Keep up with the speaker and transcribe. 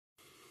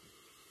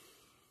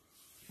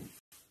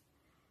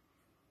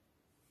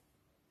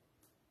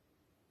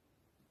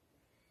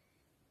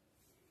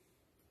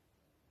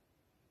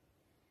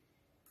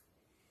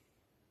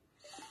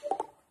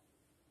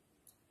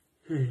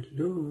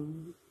Hello,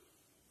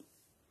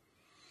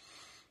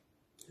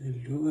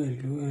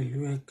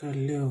 ẹ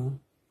kálẹ́ o.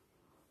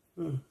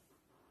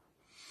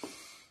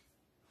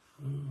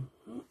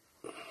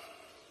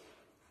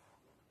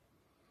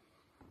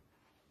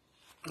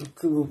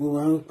 Kí gbogbo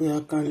wa ń pé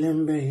akálẹ́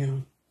ń bẹ̀ yẹn.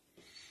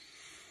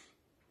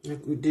 Ẹ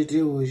kú dédé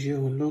wòye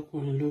o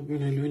lọ́kùnrin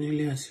lóbìnrin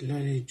lónílé àti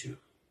lálejò.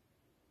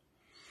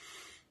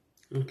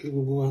 Kí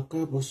gbogbo wa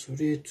káàbọ̀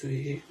sórí ètò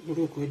yìí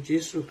lórúkọ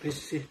Jésù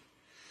Kristi.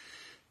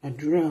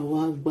 Àdúrà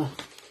wa gbà.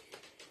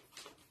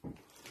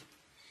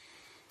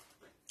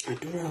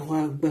 Àdúrà wa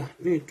gbà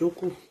ní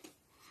ìtókù.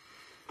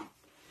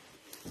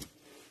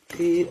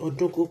 Kí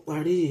ọdún kó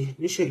parí yìí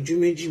níṣẹ́jú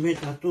méjì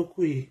mẹ́ta tó kù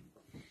yìí.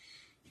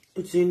 Ó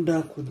ti ń da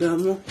kò dá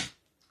mọ́.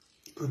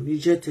 Kò ní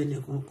jẹ́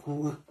tẹnìkankan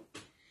wa.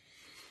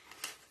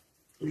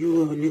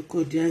 Olúwa ò ní kó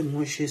dí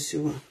àìmọ́ṣe sí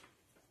wa.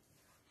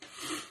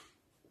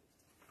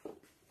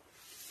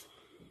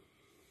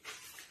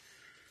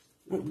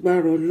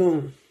 Agbára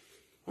Ọlọ́run,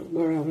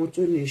 agbára àwọn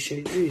tó ní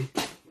ìṣẹ́jú yìí.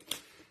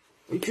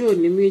 Ojú ò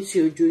ní mí tí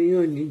ojú yín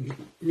ò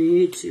ní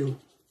yín tí o.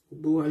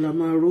 Gbogbo wa la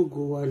máa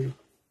rógo wa lò.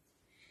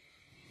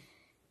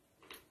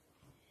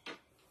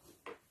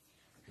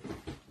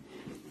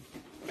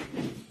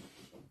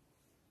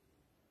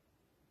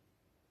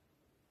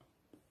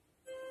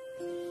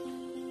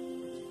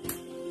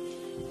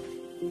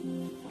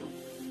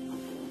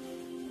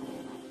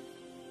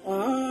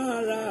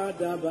 Ara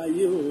dàbà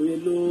yóò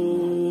èlò.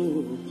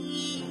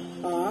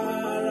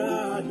 Ara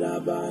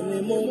dàbà ni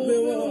mo gbé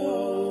wọ̀.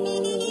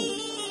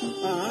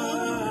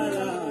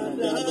 Ara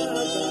dàbà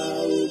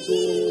ògo.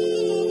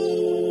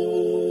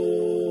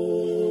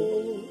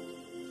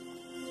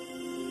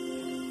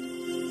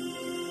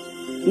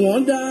 Wọ́n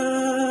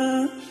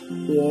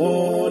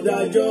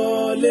dájọ́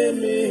lé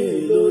mi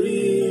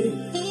lórí.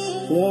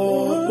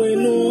 Wọ́n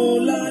pinnu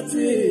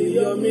láti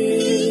yọ mí.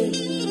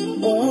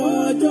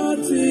 Ọjọ́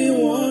tí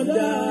wọ́n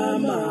dá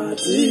màá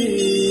ti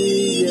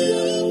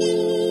yẹ̀ wò.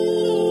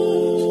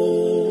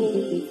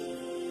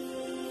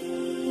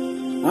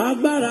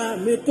 Agbára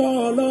mi kọ́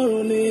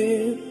Ọlọ́run ni,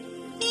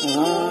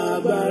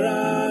 agbára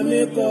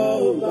mi kọ́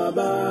ò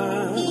bàbá.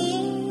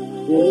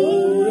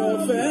 Oore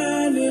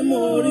ọ̀fẹ́ ni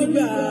mo rí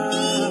gbà.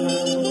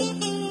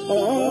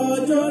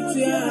 Ọjọ́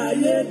tí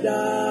ayé dá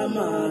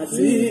màá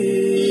ti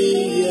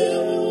yẹ̀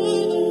wò.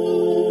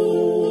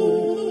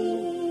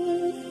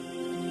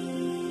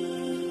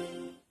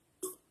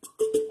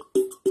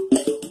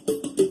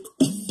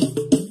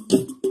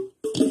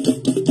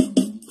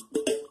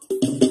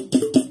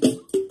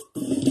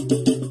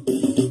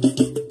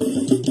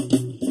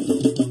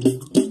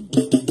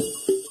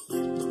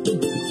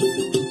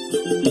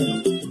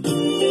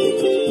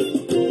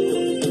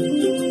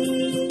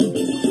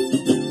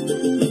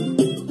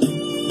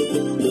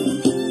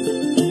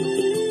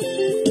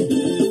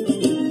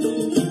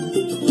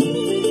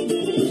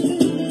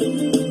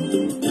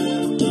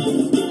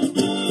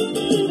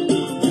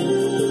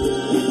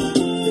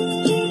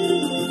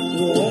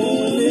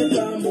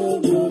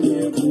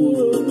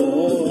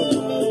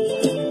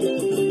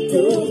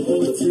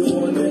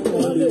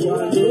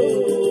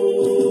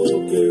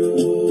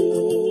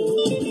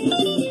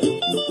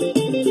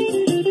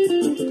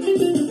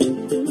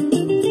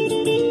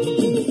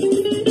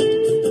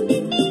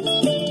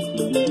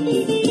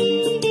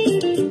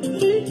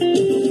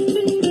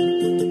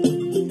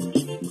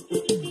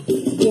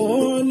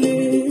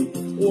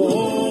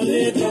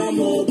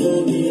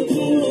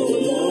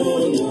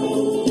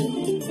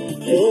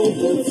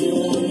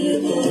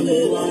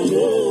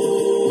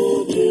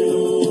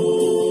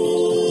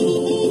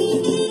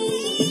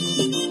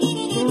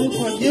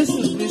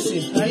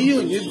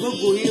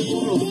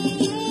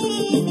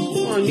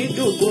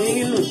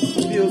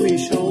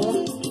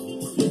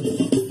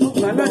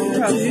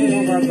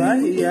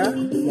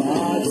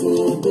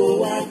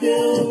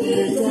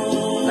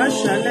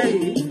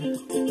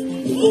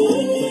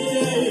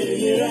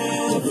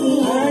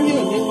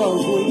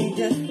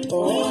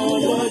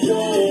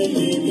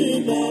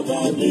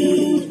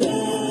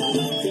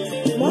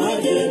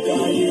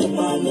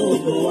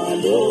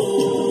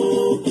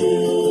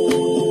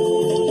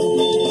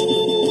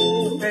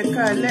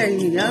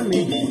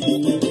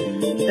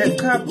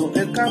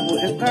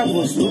 Ẹ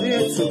káàbọ̀ sórí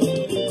ètò.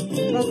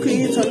 Mo kí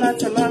yín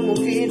tọlátọlá, mo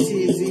kí yín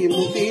tìyìtì,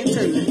 mo kí yín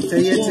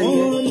tẹ̀yẹtẹ̀yẹ.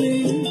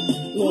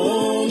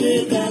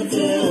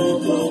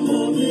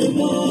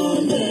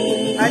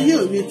 Ayé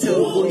ò ní tẹ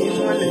ògo yín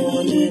mọ́lẹ̀.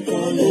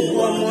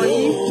 Ògo ọmọ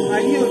yín,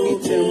 ayé ò ní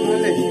tẹ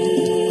mọ́lẹ̀.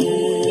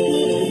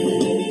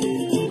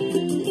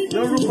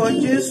 Lórúkọ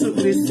Jésù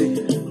Kristi,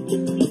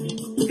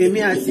 èmi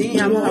àti yín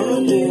a máa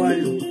rógo wa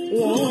lò.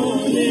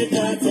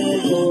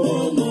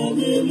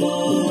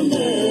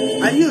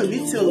 Ayé ò ní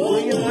tẹ ògo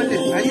yín mọ́lẹ̀,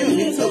 ayé ò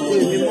ní tẹ ògo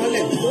èmi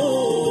mọ́lẹ̀.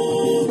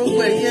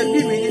 Gbogbo ẹ̀yin ẹbí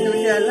mi nínú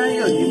ilé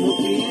aláyọ̀ ni mo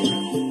kí yín.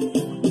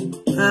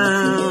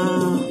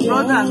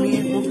 Brọ́dà mi,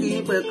 mo kí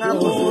yín pé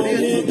káàbọ̀ sórí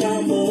ètò.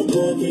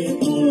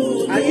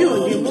 Ayé ò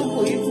ní mú kò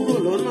yín kúrò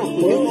lọ́nà,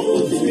 kò ní mú kò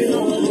sí nínú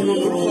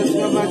lórúkọ tí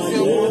bàbá tí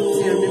ọmọ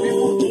ti ẹ̀mí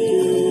mímọ́.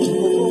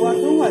 Gbogbo wa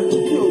tó wà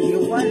lókè òní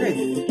wálẹ̀.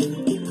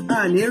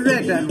 Àní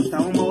rẹ̀ dànù,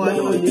 táwọn ọmọ wa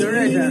náà ní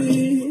rẹ̀ dànù.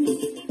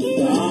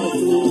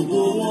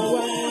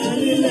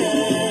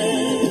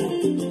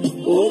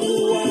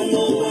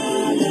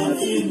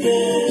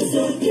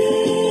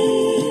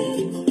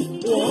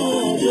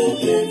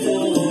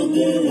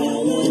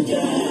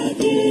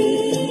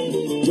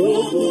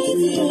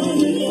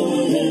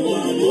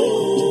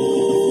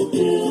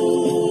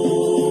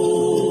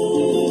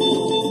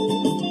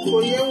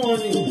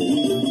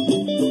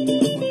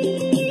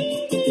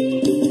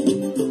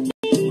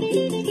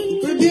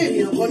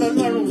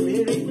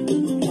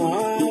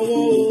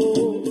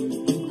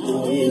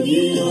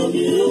 ènìyàn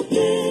mi ló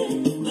pé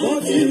wọ́n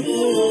ti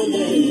kúrò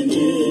lẹ́yìn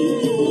mi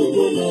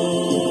ògo náà.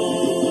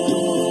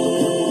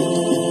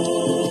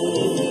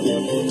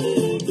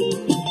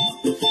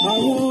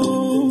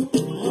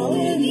 Àwọn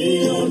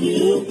ènìyàn mi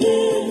ló pé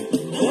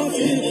wọ́n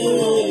ti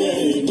kúrò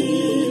lẹ́yìn mi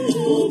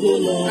ògo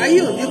náà. Ayé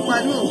ò ní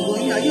paná ògo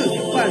yín, ayé ò ní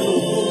paná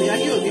ògo mi,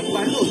 ayé ò ní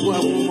paná ògo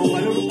àwọn ọmọ wa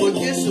lórúkọ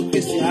Jésù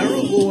Kristi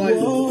àrógbó wa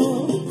lò.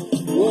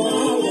 Wọ́n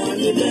á wà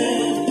níbẹ̀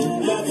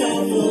bàtà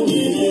fún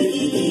mi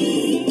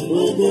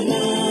ògo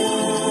náà.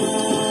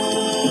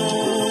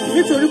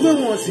 Nítorí pé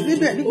wọn ò sí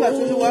níbẹ̀ nígbà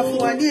tó Olúwa fún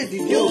wa ní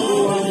èdìdí ògo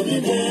wa.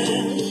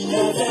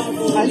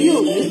 Ayé ò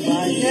ní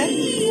bàjẹ́.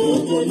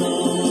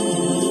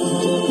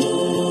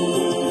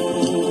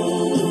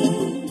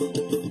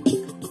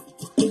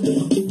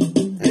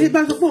 Ẹni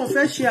bá sọ pé òun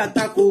fẹ́ ṣe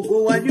àtakò ògo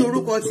wa ní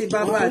orúkọ ti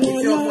Bàbá àti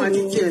ti Ọmọ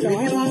àti ti Ẹ̀mí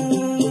Mímọ́.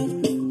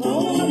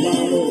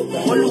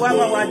 Olúwa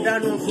bá wa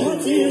dáná fún.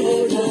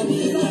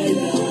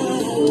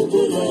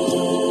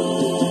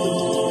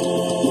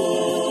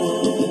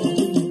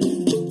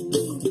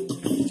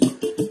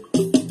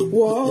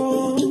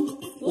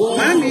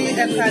 Mami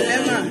ẹ̀ka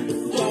lẹ́mà,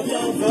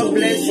 God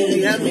bless you,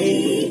 ìyá mi,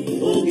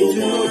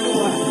 ìtùnú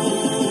Olúwa.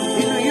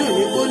 Inú yóò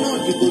ní gbóná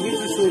òdìbò ní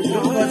tuntun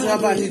lórúkọ tí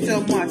Bàbá àti ti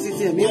Ọmọ àti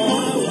ti Ẹ̀mí Mímọ́.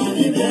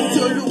 Tí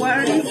Olúwa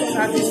rí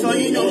tàbí sọ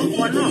yín ní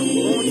orúkọ náà,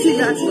 ohun tí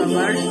ìyá àti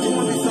bàbá rí tí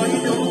wọ́n fi sọ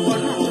yín ní orúkọ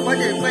náà,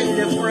 ìwọ́dẹ̀ ìpẹ́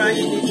ilẹ̀ fúnra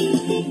yín ni.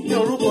 Ní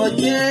orúkọ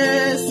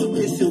Jésù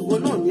Kristi ògo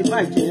náà ní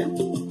bàjẹ́.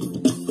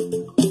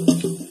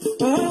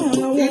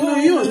 Inú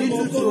yóò ní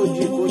tuntun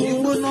òdì kò ní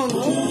gbóná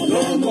òdì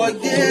lórúkọ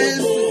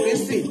Jésù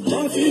Kristi.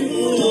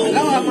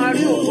 Aláwa máa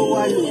rí ògo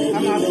wa lò, a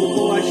máa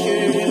fògo wa ṣe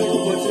rere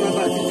lórúkọ tí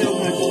Bàbá àti tí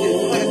Ọmọ àti tí Ẹ̀mí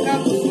Mímọ́. Ẹ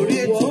káàbọ̀ sórí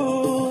ètò.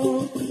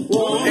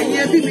 Ẹ̀yin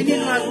ẹbí mi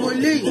nínú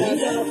agboolé yìí,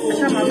 ẹ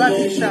ṣáà máa bá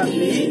mi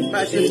ṣàmì bá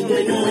a ṣe fún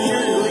mi ní mo ṣe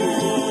ń lò yìí.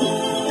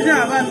 Ẹ ṣáà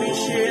máa bá mi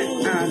ṣe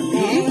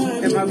àmì,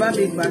 ẹ máa bá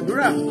mi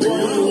gbàdúrà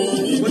pẹ̀lú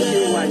bó ṣe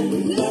wà yìí.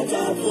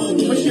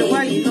 Bó ṣe wà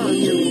yìí náà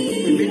ni o,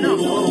 èmi náà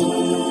mọ̀ ọ́.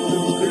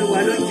 Olúwa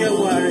ló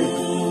jẹ́wọ́ rẹ̀.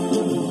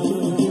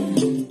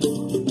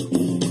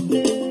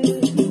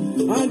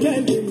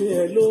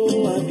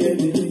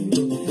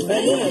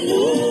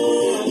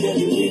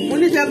 Mo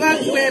ní jẹ́ bá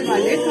pé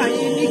màlẹ́kà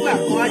yín nígbà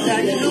kan á dá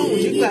yín lóhùn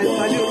nígbà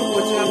ìpàdé orúkọ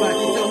tí Bàbá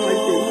àti tí Ọmọ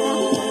àti Ẹ̀mí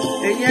Mímọ́.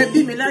 Ẹ̀yin ẹbí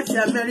mi láti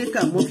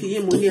Amẹ́ríkà mo kí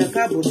yín, mo ní ẹ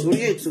káàbọ̀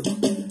sórí ètò.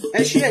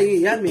 Ẹ ṣé ẹ̀yin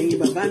ìyá mi, ẹ̀yin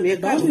bàbá mi, ẹ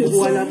káàbọ̀ gbogbo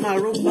wa la máa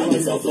rógbò wa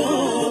lọ.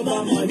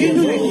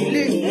 Nínú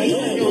ìdílé yìí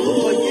ní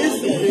orúkọ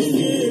Jésù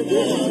Kristi.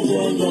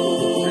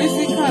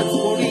 Rísíkàt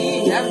orí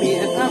ìyá mi,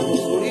 ẹ káàbọ̀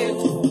sórí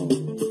ètò.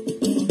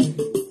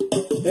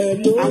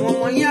 Àwọn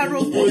ọmọ yín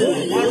arógbò lò,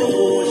 wọ́n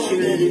arógbò wọn ṣe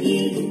rere.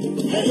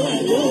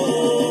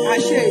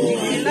 Àṣẹ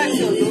ìdílé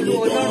láti ọ̀dọ̀ Olúwa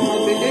Ọlọ́run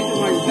ọbẹ̀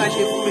lẹ́dùnmọ̀ àyíká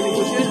ṣe fún mi ni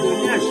mo ṣe ń lò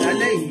ní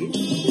àṣálẹ́ yìí.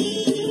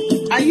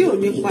 Ayé ò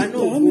ní paná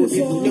ògo,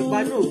 ìbò ní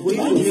paná ògo,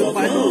 ìbò ní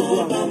paná ògo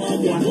àwọn ọmọ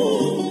wa.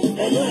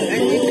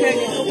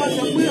 Ẹnikẹ́ni tó bá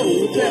sọ pé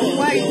òun fẹ́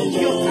wá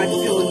ìdí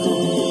àti ọ̀nà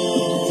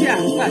tí à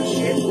ń gbà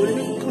ṣe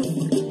oníkan,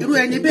 irú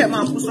ẹni bẹ́ẹ̀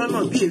máa kú sọ́nà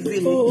bí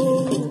èéfín ni.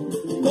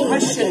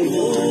 Àṣẹ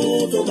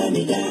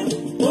ìdílé.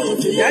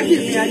 Ìyáàdì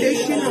mi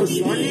Adéṣínà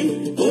Sọ́ní,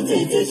 mo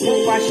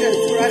pàṣẹ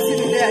ìtura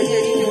sínú ilé ayé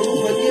yìí ní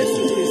orúkọ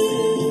Jésù Kristi.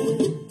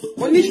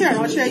 Mo níṣẹ́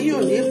ìránṣẹ́ yìí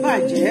ò ní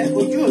bàjẹ́,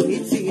 ojú ò ní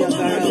tì yín,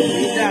 àgbàrá ò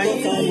ní dá yín.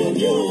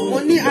 Mo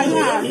ní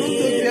aláàánú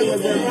tó ju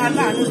ẹgbẹ̀rún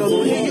aláàánú lọ, mo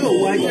ní yóò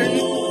wáyé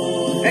rí.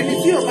 Ẹni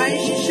tí ò bá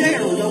yín ṣiṣẹ́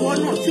ìrànlọ́wọ́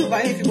náà, tí ò bá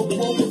yín fi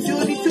gbogbo ohun tí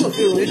ó ní tí ò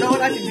fi ràn yín lọ́wọ́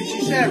láti fi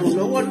ṣiṣẹ́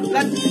ìrànlọ́wọ́,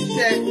 láti fi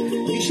ṣiṣẹ́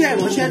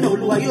ìránṣẹ́ náà,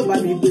 Olúwa yóò bá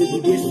mi gbé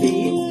ìdìde sí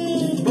yín.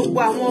 Gbogbo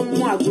àwọn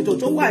ọmọ àgùntàn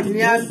tó wà ní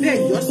abẹ́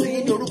ìjọsìn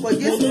yín ní orúkọ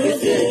Jésù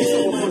Kristi ẹ̀jí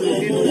sọ̀kọ̀kan lò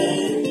nínú rẹ̀.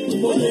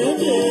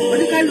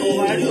 Oníkálùkù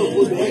wa rí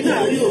ògo lò, nínú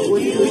àrí ògo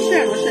yìí lò, iṣẹ́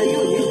ìránṣẹ́ yìí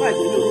ò ní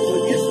bàjẹ́ ní orúkọ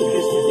Jésù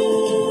Kristi.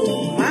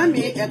 Màámi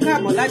ẹ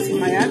káàbọ̀ láti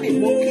Miami,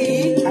 mo kí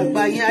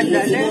àgbáyé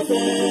adalẹ́.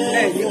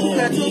 Ẹ ní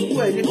kúkẹ́ tó kú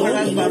ẹ ní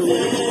paragbàrò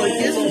lórúkọ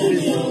Jésù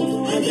Kristi.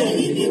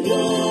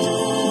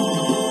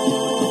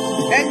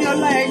 Ẹni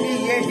ọlá ẹni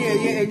iye ẹni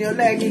ẹyẹ, ẹni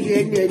ọlá ẹni iye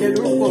ẹni ẹyẹ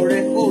lórúkọ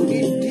rẹ̀, kò ní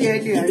di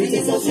ẹni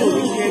àríkíkọ́ sí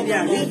òní di ẹni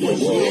àríkíkọ́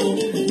ṣe é.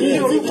 Ní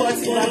orúkọ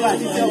tí Bàbá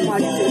àti tí Ọmọ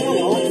àti tí Ẹ̀mí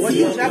Mímọ́, wọ́n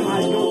yóò ṣá máa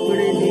yan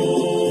péré ni.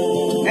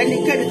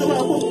 Ẹnikẹ́ni tó bá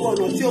kókó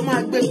ọ̀nà tí ó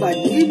máa gbé gbà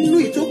nínú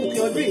ìtókùnkè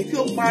ọdún yìí kí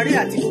ó parí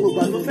àti gbogbo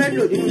ìgbà tó fẹ́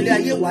lò nínú ilé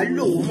ayé wàá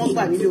lò wọ́n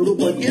mọ́gbà nínú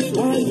orúkọ Jésù.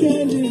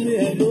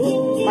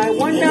 My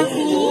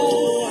wonderful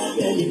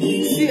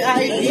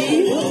CID,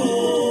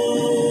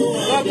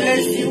 God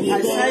bless you,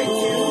 I cite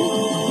you.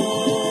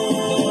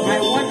 My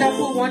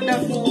wonderful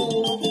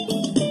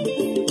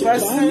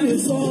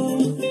person,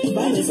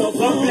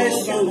 God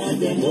bless you.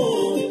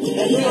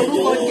 Ní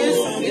orúkọ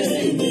Jésù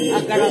Kristi,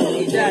 àgàrà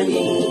òkìdá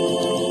yìí.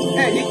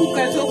 Ẹ ní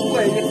kúkẹ́ tó kú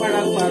ẹ ní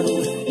paragbàrò.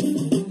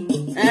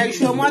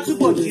 Iṣu ọmọ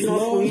àtúbọ̀ jiná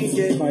fún yín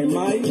jẹ.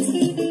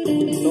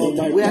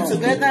 We are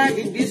together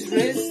in this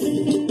race.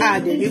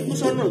 Àdẹ̀ní kú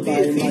sọ́nà bí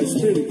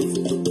èéfín.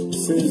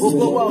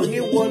 Gbogbo wa ò ní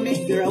wọlé,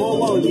 ìràwọ̀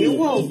wa ò ní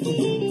wọ̀.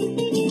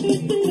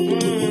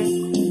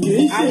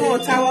 Àwọn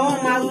ọ̀tá wa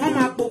wọ́n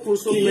máa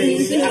pokùnso pẹ̀lú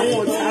sí àwọn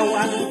ọ̀tá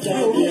wa ní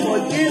orúkọ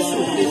Jésù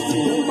Kristi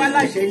ń pa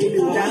láṣẹ nínú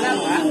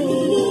ìdálábà.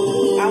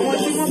 Àwọn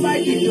tí wọ́n bá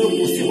dìde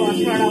ogun sí wa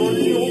fún ara wọn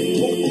ní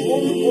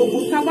ohun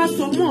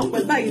mọ̀ pé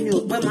báyìí ni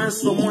ọ̀pẹ máa ń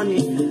sọ mọ́ ni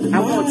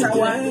àwọn ọ̀tá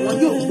wa wọn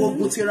yóò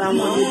gbógun tira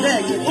wọn ní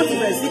bẹ́ẹ̀ ni wọ́n ti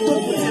bẹ̀rẹ̀ sí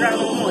gbógun tira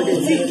wọn wọn ọ̀dẹ̀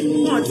tí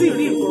wọ́n ti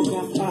rí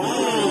nǹkan kan.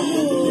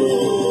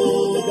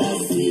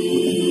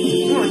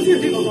 Wọ́n ti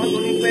rí nǹkan kan tó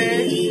ní pé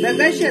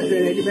bẹ̀bẹ̀ ṣe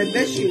bẹ̀rẹ̀ ni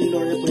bẹ̀bẹ̀ ṣe ń lọ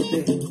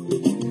rẹpẹtẹ.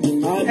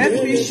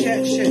 Every share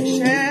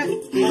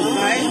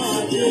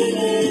invite.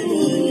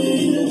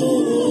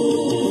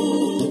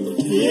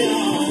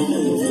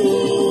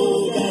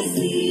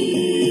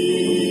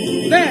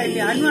 Bẹ́ẹ̀ ni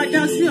àánú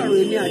ajá sí ọ̀rọ̀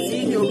èmi àti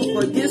ní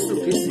orúkọ Jésù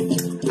Kristi.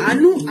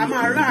 Àánú a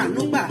máa rá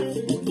àánú gbà.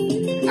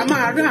 A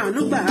máa rá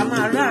àánú gbà, a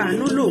máa rá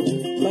àánú lò.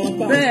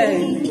 Bẹ́ẹ̀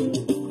ni.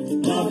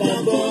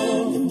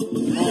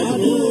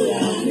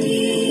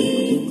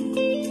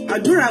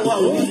 Àdúrà wa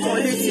ò ní kan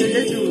létí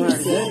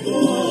Elédùmarè.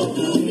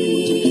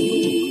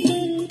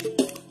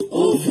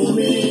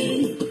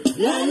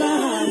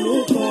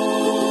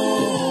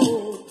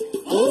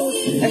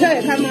 Ẹ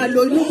ṣáà ká máa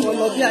lo inú kan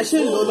lọ bí a ṣe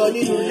ń lọ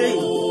nínú ilé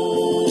yìí.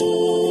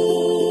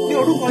 Ní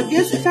orúkọ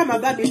Jésù ṣáà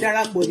máa bá mi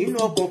darapọ̀ nínú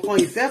ọkàn kan,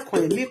 ìfẹ́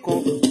kan, ẹ̀mí kan.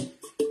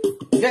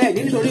 Bẹ́ẹ̀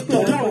ni nítorí pé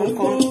Ọlọ́run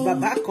kan,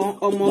 bàbá kan,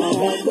 ọmọ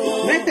kan,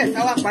 mẹ́tẹ̀ẹ̀ta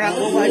wá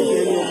parapọ̀ wá jẹ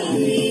ẹni ọkàn.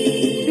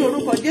 Ní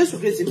orúkọ Jésù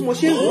Kristi bí mo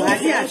ṣe ń wà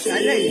ní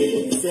àṣálẹ́ yìí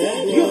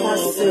yóò máa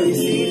sẹ̀rì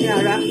sí ní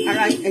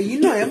ara ẹ̀yin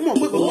náà ẹ mọ̀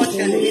pé kọ́kọ́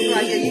ṣẹlẹ̀ nínú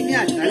ayé yìí ní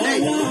àṣálẹ́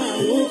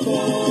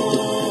yìí.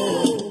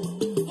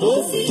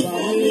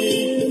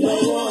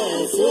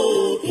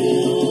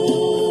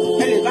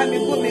 Ẹ lè bá mi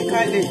gbómi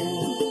kalẹ̀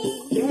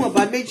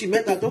níwọ̀nba méjì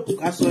mẹ́ta tó kù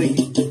ká sọ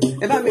yìí.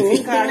 Ẹ bá mi fi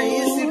ká ara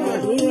yín sínú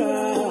ẹ̀.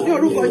 Ní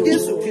orúkọ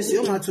Jésù Kristi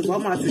ó máa túbọ̀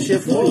máa túṣẹ́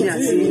fún mi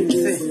àti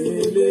ìfẹ́.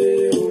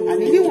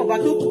 Àní níwọ̀nba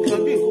tó kù kí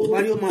ọdún ìkó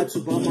parí ó máa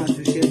túbọ̀ máa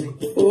túṣẹ́ ni.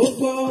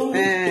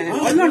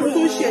 Ọlọ́run tó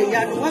ń ṣe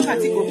ìyanu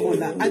wákàtí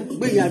kọkànlá á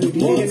gbé ìyanu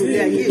dìde nínú ilé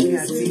ayé mi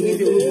àti ní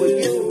orúkọ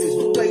Jésù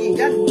Kristi gbọ́ yìí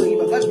ìyanu gbọ́ yìí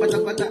bàbá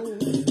pátápátá.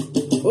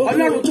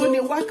 Ọlọ́run tó ní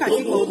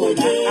wákàtí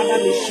kọkànlá á bá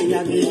mi ṣe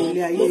ìyanu nínú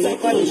ilé ayé mi,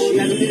 bá mi ṣe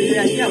ìyanu nínú ilé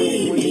ayé àwọn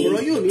ọmọ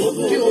ìmọ̀ràn yóò ní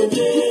bí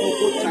ojú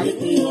kòkó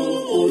takò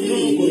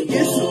orúkọ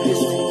Jésù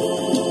Kristi.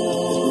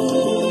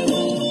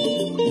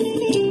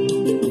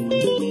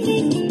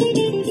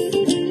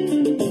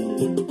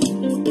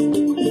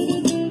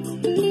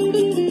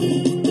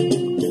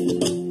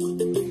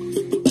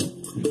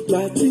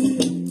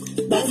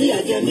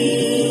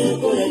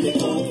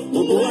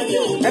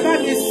 Ẹ bá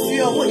mi sí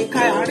ọwọ́ ìka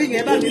àárín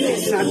yẹn, bá mi fi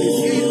sàmì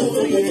sí inú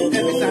yẹn, ẹ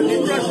fi sàmì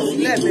búrọ̀dì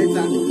sílẹ̀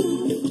mẹ́ta.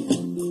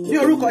 Ní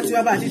orúkọ tí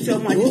bàbá àti tí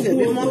ọmọ àti tí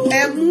ẹ̀mí mọ́,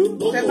 ẹ mú,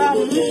 ẹ bá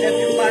mú, ẹ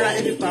fi para,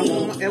 ẹ fi pamọ́,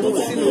 ẹ wò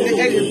sínú ilé,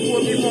 ẹ lè fún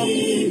omi mọ́.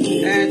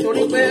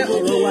 Torí pé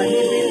ọ̀rọ̀ wa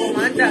níbí ó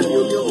máa ń dàbí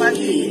omi ọpá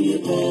sí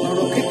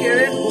ọ̀rọ̀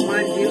kékeré ó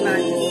máa ń dín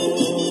láàyè.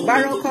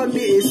 Bárọ́kọ́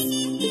mi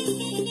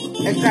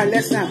ẹ̀ka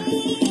lẹ́sà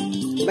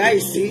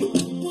báyìí sí.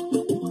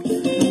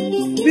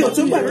 Bí o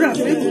tún gbàdúrà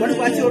fún ìkùnkùn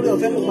nípa tí orí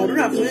ọ̀fẹ́ mo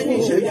gbàdúrà fún ní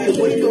ìṣẹ́jú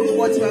ìwé ní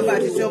orúkọ tí bàbá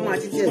àti tí ọmọ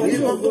àti tí ẹ̀mí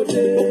mọ́.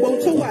 Gbogbo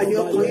tó wà ní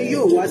ọkàn yín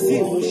yóò wá sí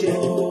ìmúṣẹ.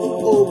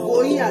 Ògo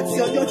yín àti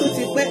ọjọ́ tó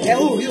ti pẹ́ ẹ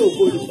ó rí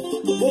ògo lò.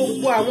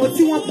 Gbogbo àwọn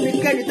tí wọ́n fi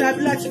kẹ́ni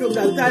tábí láti lo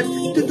gbàgbá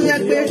tó yẹ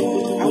pé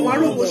àwọn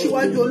arógo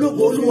síwájú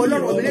ológo Olúwa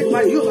Ọlọ́run ọ̀bẹ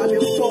lẹ́gbàá yóò bá mi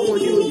fọ́ wọn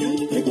ní ojú.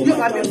 Yóò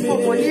bá mi fọ́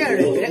wọn ní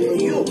ẹ̀rẹ̀kẹ́.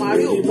 Yóò máa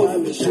rí ògo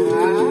àmì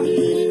ṣáá.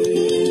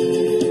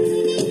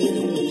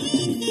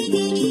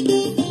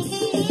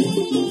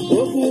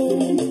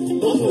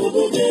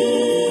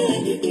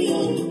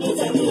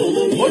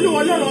 Olúwa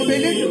Ọlọ́run ọba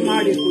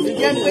Elédùmarè kò ní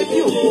jẹ́ pé kí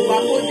ògo wa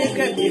kó dé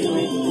kẹ̀mí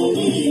rẹ̀.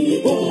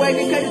 Gbogbo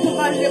ẹnikẹ́ni tó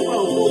bá lépa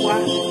ògo wa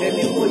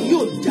ẹ̀mí wọn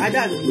yóò já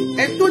dànù.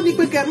 Ẹni tó ní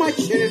pé kẹ́ má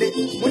ṣe rere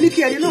mo ní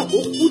kí ẹni náà kó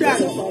kú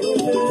dànù.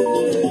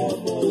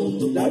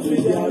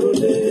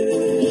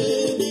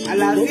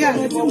 Àlàáfíà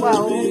ni mo wà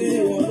o.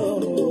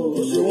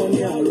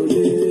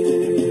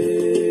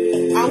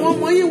 Àwọn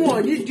ọmọ yìí wọn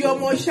ní di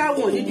ọmọ ṣá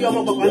wọn ní di ọmọ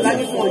pàpàlá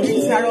ní wọn ní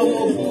ti ara ọmọ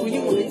òkú yìí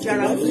wọn ní ti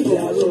ara fún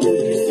ìgbà sọ̀rọ̀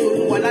òkú sí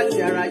Olúwa láti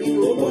ara yìí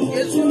lórúkọ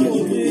Jésù lò.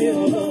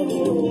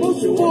 Mo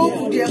kó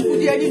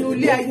kùdìẹ̀kùdìẹ̀ nínú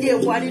ilé ayé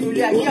wa nínú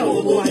ilé ayé àwọn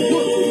ọmọ wa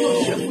yóò tó yóò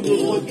ṣẹ́kù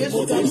lórúkọ Jésù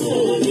Kristi.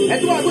 Ẹ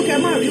tó wá pé kẹ́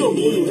má rí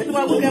ògbólò, ẹ tó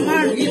wá pé kẹ́ má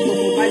rí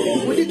ìfọ̀kànbalẹ̀,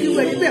 mo ní kí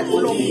wọ́n ẹni bẹ́ẹ̀ kó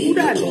lọ kú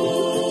dànù.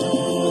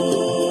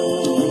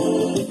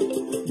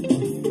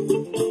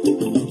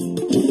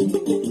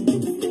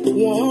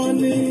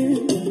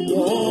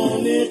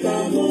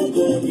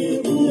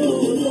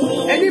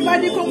 Ẹni bá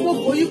ní kó mọ́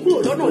kó yí kúrò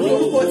lọ́nà ní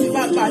orúkọ tí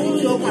bá bá ní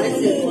tí ọmọ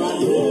àìsí ẹ̀fọ́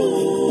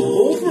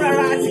òun fúnra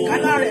ara àti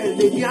kálá rẹ̀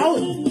lè ní a ó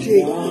dé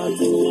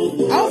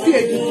a ó fi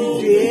èdè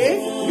dìde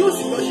yóò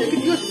sì lọ ṣe kí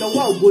yóò sì lọ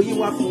wá ògo yín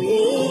wá fún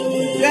yín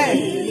bẹ́ẹ̀.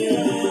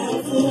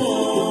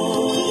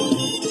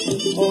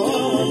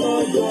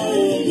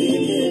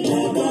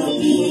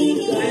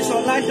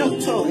 Ìṣọ̀lá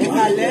dọ́kítọ̀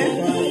ẹ̀kalẹ́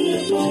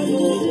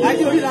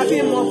adé orí la fi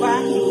ń mọ bá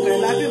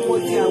ìkẹ̀rẹ̀ la fi ń mọ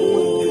ti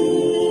àwọn ìjọ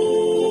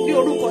ní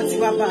orúkọ tí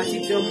bàbá àti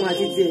ti ọmọ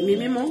àti ti ẹ̀mí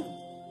mímọ́.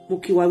 Mo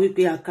kí wa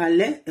wípé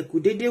àkàlẹ́ ẹ̀kú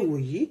dédé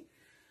wòyí.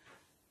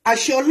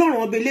 Àṣẹ Ọlọ́run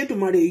ọba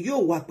Elédùmarè yóò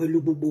wà pẹ̀lú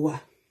gbogbo wa.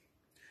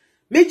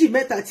 Méjì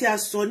mẹ́ta tí a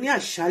sọ ní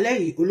àṣálẹ́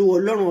yìí Olúwa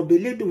Ọlọ́run ọba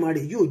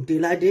Elédùmarè yóò dé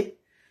ládé.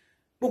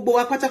 Gbogbo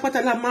wa pátápátá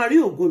la máa rí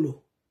ògo lò.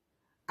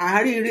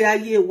 Àáríire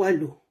ayé wa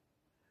lò.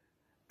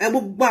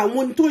 Gbogbo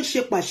àwọn tó ń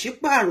ṣe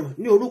pàṣípààrọ̀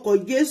ní orúkọ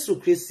Jésù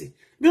Kristi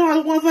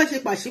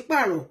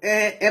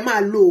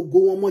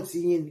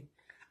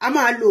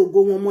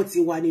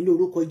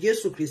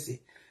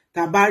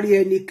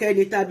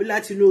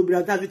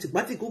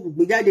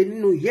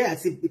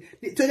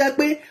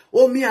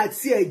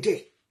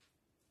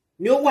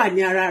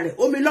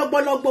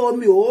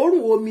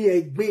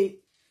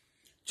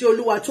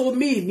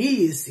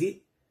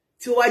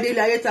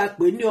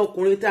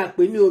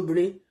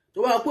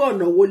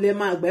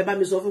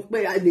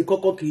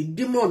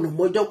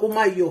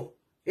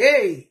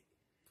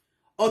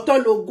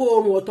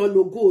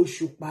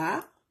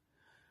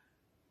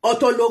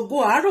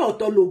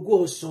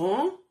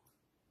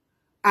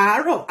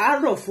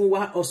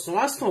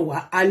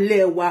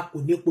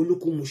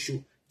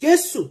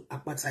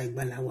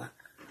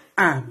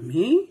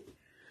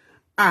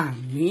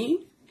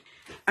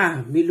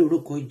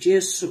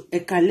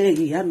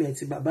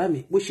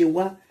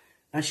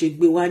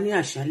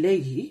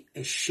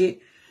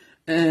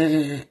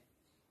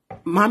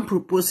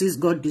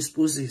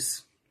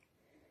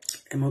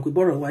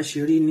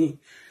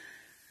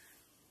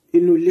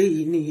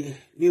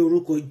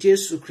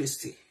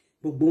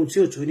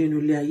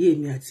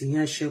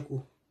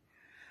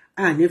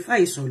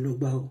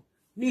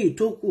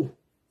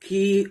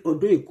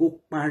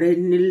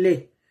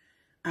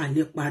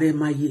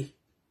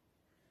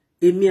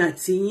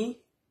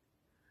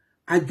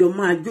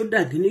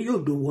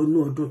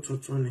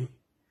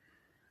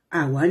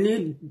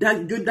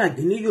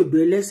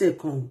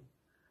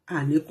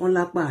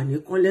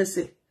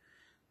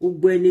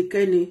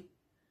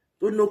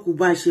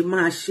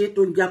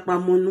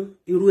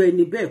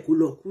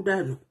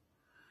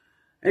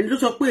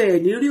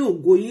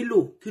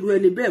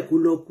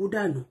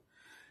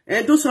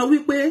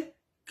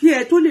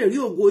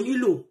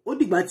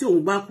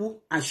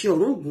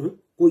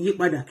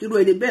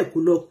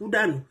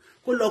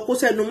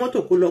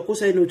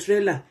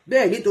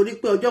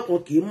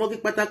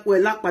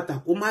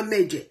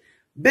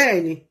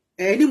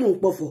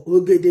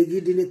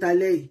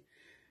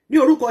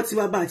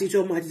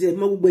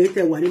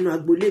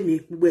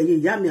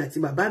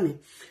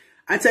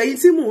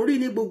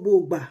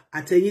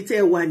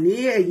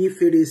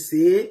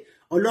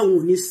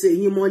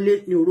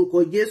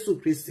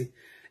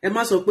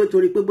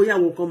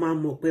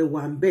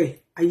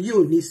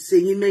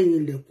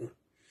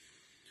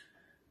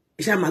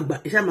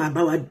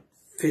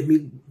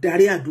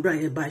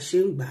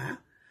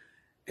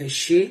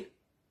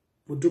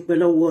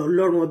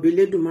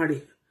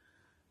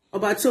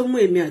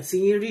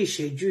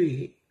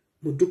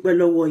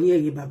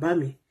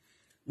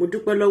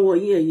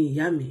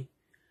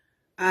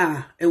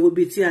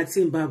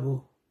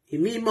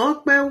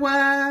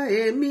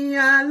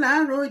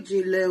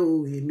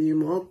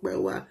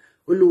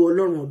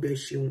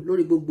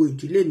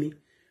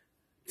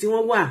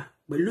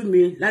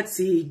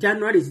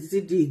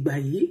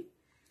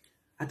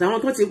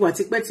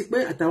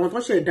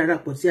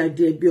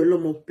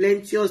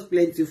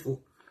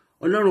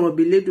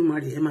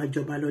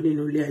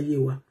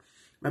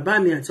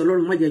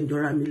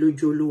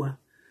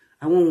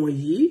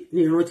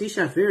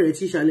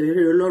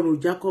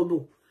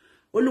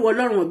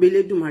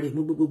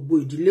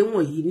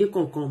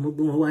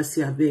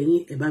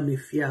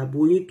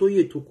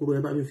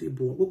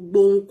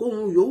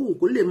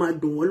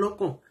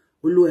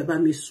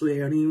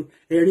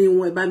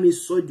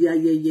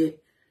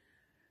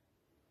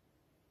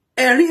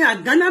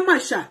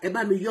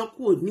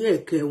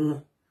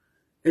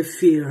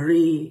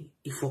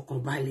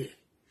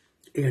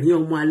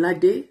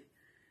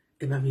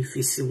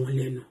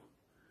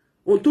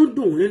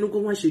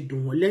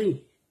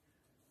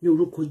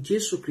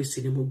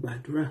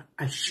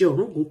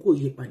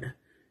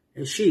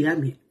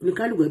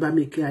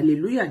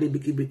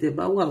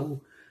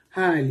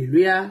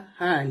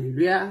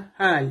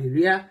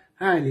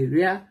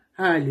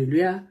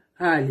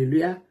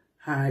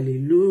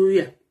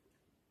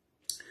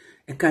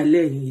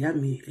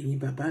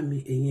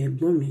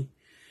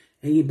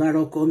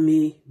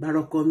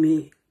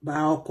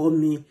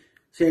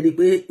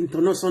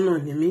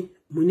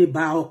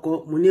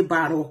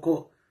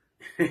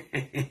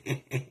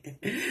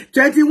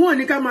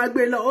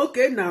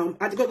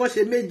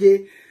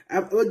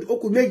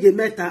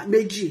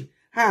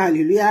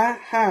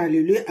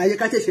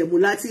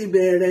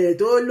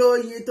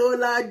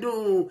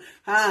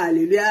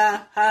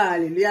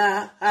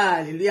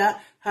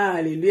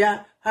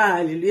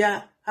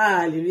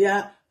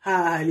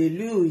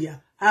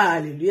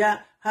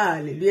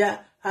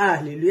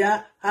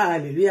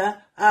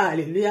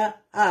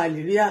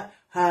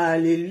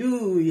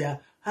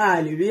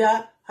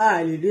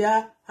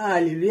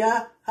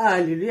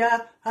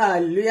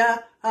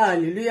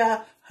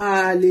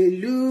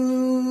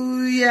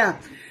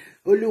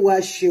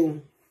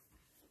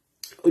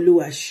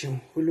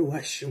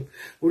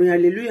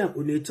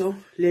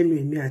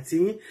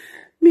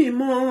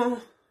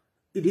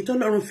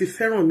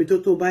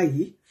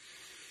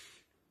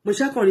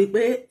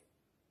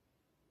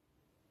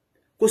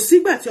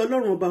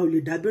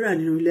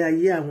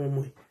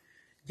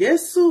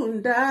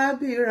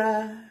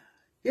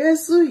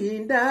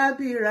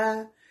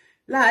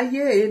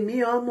láyé èmi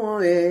ọmọ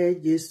ẹ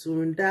Jésù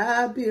ń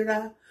dábìrà.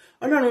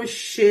 Ọlọ́run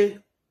ṣe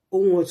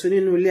ohun ọ̀tun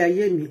nínú ilé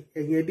ayé mi,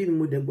 ẹ̀yin ẹbí mi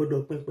mo dẹ̀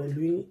gbọ́dọ̀ pín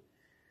pẹ̀lú yín.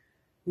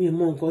 Mi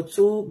mọ nǹkan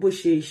tó bó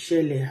ṣe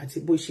ṣẹlẹ̀ àti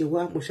bó ṣe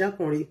wá, mo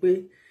ṣàkànrí pé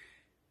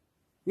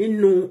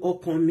nínú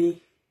ọkàn mi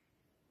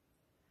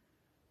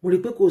mo rí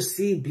pé kò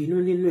sí ìbínú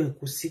nínú ẹ̀,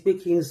 kò sí pé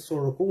kí n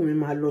sọ̀rọ̀ kóhùn mi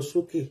máa lọ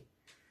sókè.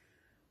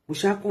 Mo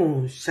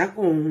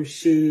ṣàkàn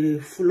ṣe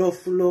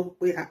fúlọ́fúlọ́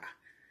pé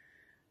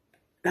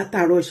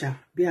látàárọ̀ ṣá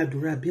bí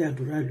àdúrà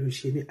ló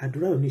ṣe ní,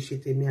 àdúrà ò ní ṣe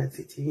tèmi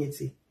àti tiyín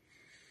tí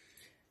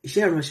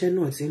iṣẹ́ ìránṣẹ́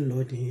náà ti ń lọ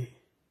nìyẹn.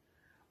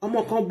 Ọmọ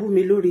kan bú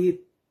mi lórí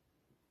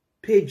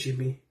péèjì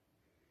mi,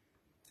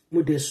 mo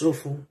dẹ̀ sọ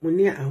fún, mo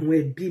ní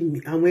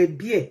àwọn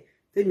ẹbí ẹ̀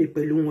tèmi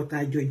pẹ̀lú wọn tá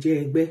jọ jẹ́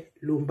ẹgbẹ́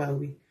ló ń bá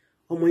wí.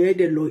 Ọmọ yẹn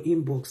dẹ̀ lọ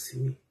inbox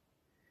mi,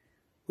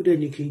 ó dẹ̀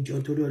ní kí n jọ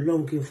torí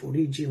Ọlọ́run kí n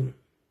foríjì wọn.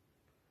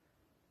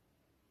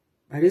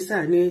 Barisa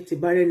ní ti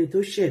bá rẹ́ni tó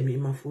ṣẹ̀ mí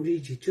máa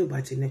foríjì tí ò bá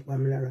ti nípa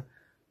mi lára.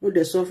 Mo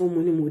dẹ̀ sọ fún, mo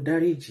ní mo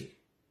dáríjì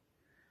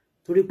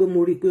torí pé mo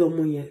rí pé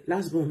ọmọ yẹn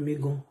last born mi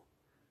gan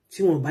tí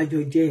wọn bá jọ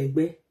jẹ́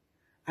ẹgbẹ́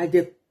á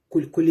jẹ́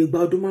kò lè gba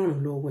ọdún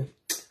 5 lọ́wọ́ ẹ̀,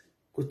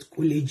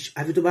 kò lè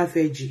àfi tó bá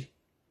fẹ́ jì.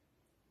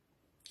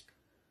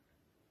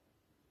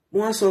 Mo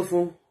wá sọ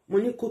fún, mo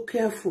ní kó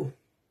careful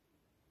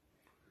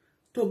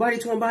tó bá rí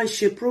tí wọ́n bá ń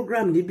ṣe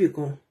program níbì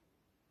kan,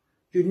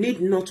 you need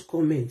not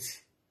comment.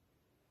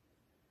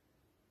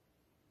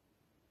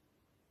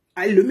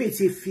 Àìlómi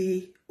ti fi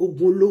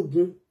ogun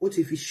ológun ó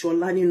ti fi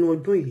ṣọlá nínú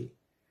ọdún yìí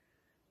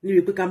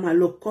níbi pé ká máa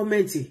lọ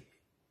kọ́mẹ̀ntì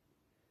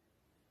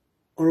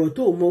ọ̀rọ̀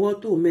tó mọwọ́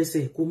tó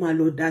mẹsẹ̀ kó máa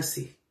lọ dá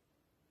sí.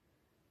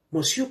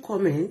 Must you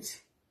comment?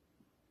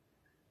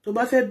 Tó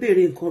bá fẹ́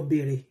béèrè nǹkan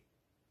béèrè,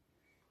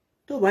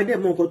 tó bá dẹ̀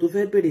mọ nǹkan tó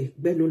fẹ́ béèrè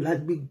gbẹnu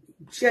lágbí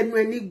ṣẹ́nu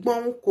ẹni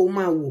gbọ́n kó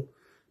máa wò.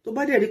 Tó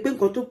bá dẹ̀ rí pé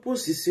nǹkan tó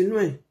pòsì sínú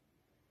ẹ̀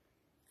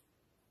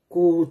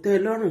kò tẹ́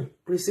lọ́rùn,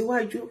 rìn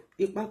síwájú,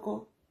 ipá kọ́.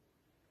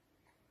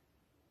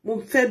 Mo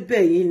fẹ́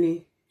bẹ̀ yín ni,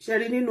 ṣe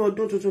rí nínú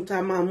ọdún tuntun tá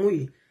a máa mú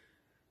yìí,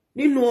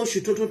 nínú oṣù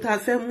tuntun tá a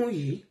fẹ́ mú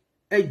yìí,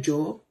 ẹ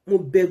jọ̀ọ́ mo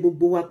bẹ̀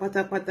gbogbo wa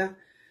pátápátá.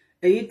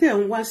 Ẹ̀yin tẹ́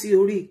ń wá sí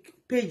orí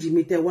péjì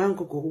mi tẹ́ wá ń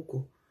kọkọkọ,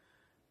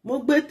 mo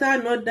gbé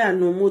tàná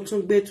dànù, mo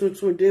tún gbé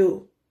tuntun dé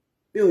o.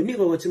 Mi ò ní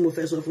ìkọ̀kọ̀ tí mo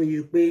fẹ́ sọ fún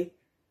yín pé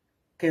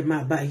kẹ́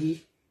máa bá yí,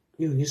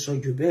 mi ò ní sọ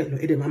jù bẹ́ẹ̀ lọ,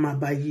 èdè máa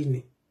bá yí ni.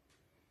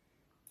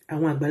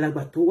 Àwọn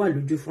àgbàlagbà tó wà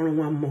lójú fọ́nrán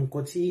wọn mọ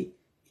nǹkan tí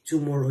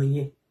ìtumọ̀ ọ̀rọ̀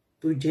yẹn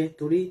tó jẹ́,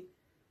 torí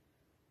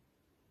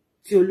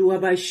tí Olúwa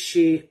bá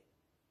ṣe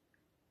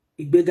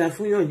ìgbéga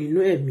fúnyàn nínú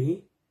ẹ̀mí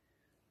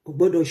kò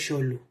gbọ́dọ̀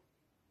ṣọlù.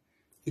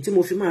 Ìtí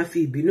mo fi máa fi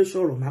ìbínú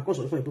sọ̀rọ̀ máa kàn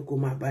sọ fún ẹ pé kó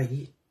máa bá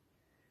yí.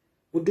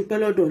 Mo dúpẹ́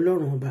lọ́dọ̀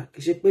Ọlọ́run ọba, kì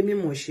í ṣe pé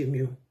mímọ̀ ṣe mi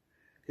o,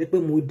 ṣe pé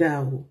mo dáa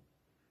o,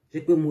 ṣe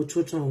pé mo tó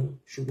tán o,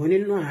 ṣùgbọ́n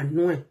nínú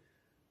àánú ẹ̀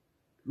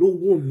ló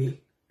wù mí,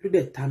 ló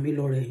dẹ̀ ta mí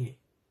lọ́rẹ yẹn.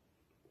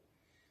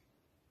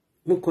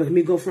 Mo kọ̀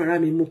èmi gan fúnra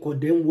mi, mo kọ̀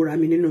dẹ̀ ń wora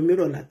mi nínú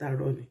mírọ̀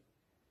látàárọ̀ ni.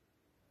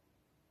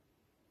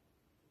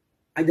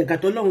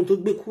 Àjàgàtọ̀ Ọlọ́run tó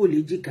gbé kúrò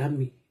léjìká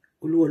mi,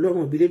 Olúwa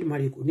Ọlọ́run òbí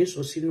Elédùmarè kò ní sọ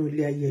sínú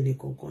ilé ayé ẹni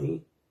kankan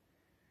yín.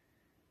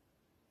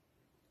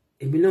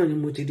 Èmi náà ni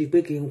mo ti di pé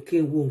kí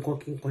n wo nǹkan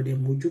kí n kọ̀ dẹ̀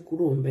mójú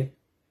kúrò ńbẹ̀.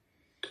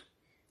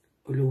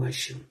 Olúwa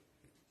ṣeun.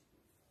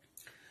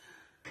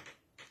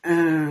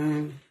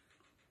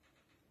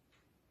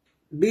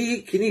 Bí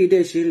kíní yìí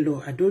dẹ̀ ṣe ń lọ,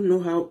 I don't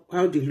know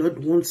how the Lord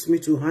wants me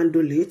to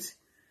handle it.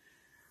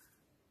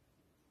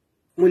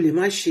 Mo lè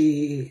má ṣe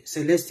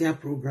celestial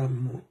program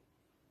mọ́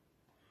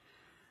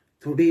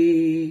torí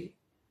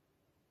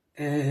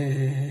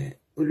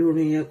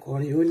olórin yẹn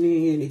kọrin ó ní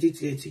ẹni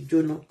títí ẹ ti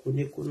jóná kò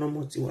ní kó ná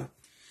mọ́ tiwa.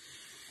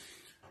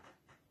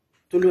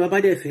 Tolúwa bá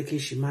dẹ̀ fẹ́ kí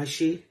n sì máa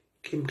ṣe,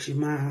 kí n sì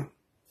máa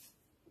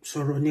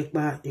sọ̀rọ̀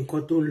nípa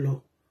nǹkan tó ń lọ,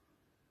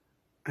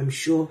 I'm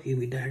sure he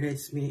will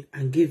direct me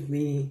and give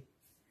me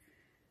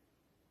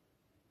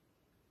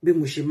bí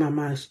mo ṣe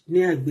máa ní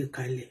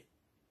àgbékalẹ̀.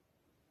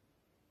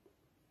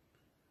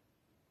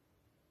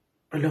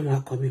 Ọlọ́run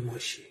akọ mi mọ̀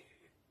ṣe.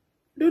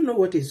 Don't know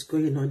what is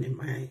going on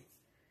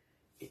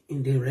in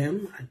the realm,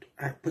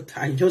 but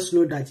I just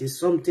know that it's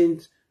something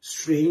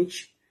strange,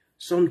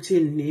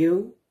 something new.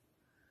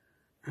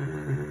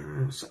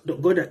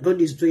 God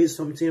is doing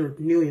something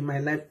new in my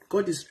life.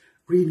 God is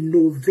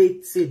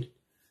renovating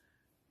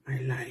my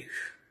life,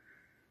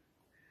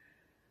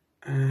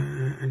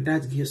 and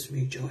that gives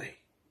me joy.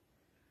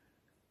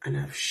 And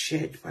I've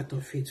shared part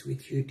of it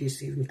with you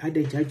this evening.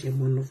 Adejaje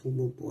mono fún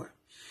gbogbo wa.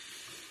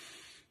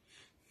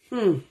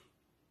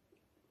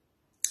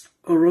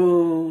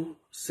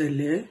 Ọ̀rọ̀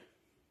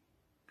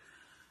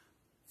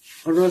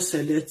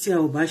ṣẹlẹ̀ tí a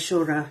ò bá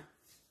ṣọ́ra,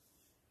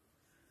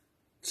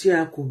 tí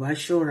a kò bá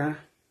ṣọ́ra,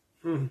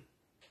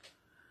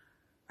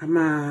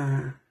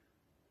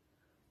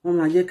 wọ́n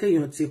máa jẹ́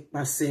kéèyàn ti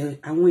pàṣẹ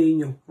àwọn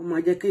èèyàn, wọ́n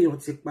máa jẹ́ kéèyàn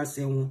ti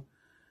pàṣẹ wọn,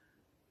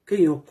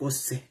 kéèyàn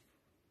kọsẹ̀.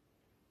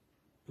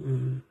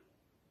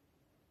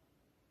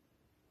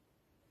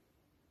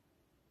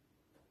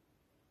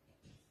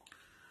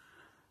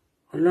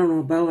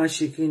 Ọlọ́run bá wa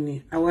ṣe kí ni,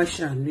 a wá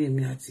ṣàánú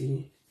èmi àti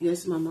yín.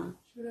 Yes, mama.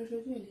 Je veux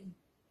l'ajouter, Hélène.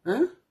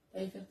 Hein?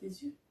 T'allais faire tes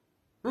yeux?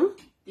 Hein?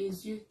 Tes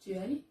yeux, tu es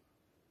allée?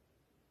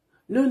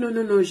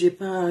 Non, j'ai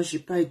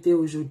pas été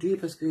aujourd'hui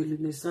parce que le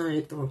médecin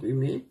est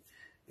enrhumé.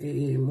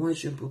 Et moi,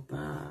 je ne peux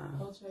pas...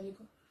 Quand tu vas aller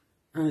quoi?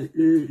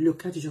 Le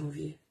 4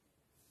 janvier.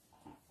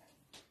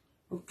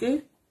 Ok?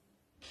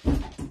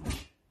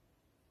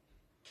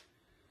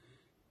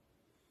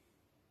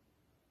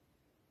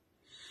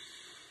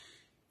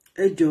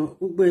 Ẹ jọ̀ọ́,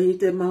 gbogbo ẹ̀yin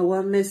tẹ́ máa wá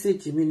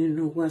mẹ́sẹ̀jì mi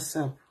nínú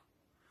WhatsApp.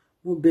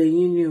 Mo bẹ̀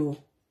yín ni o.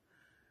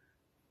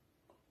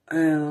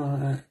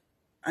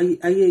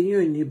 Ayé yín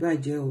ò ní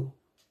bàjẹ́ o.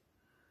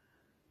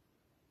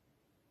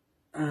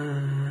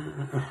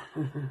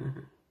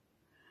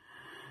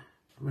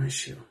 Má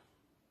ṣe o.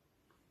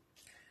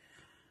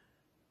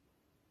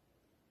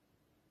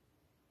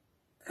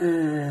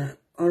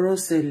 Ọ̀rọ̀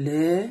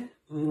ṣẹlẹ̀.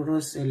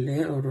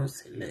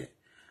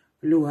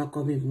 Olúwa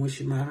kọ́ mi bí mo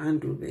ṣe máa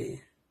handle bẹ́ẹ̀.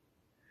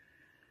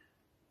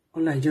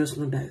 All I just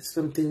know that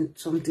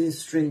something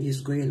strange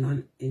is going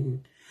on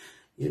in,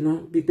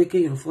 be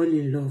picking and fall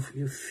in love.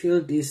 You feel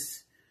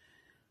this.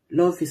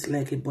 Love is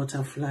like a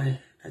butterfly.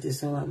 That is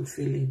how I'm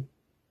feeling.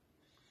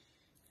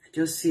 I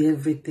just see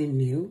everything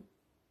new.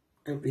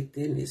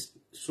 Everything is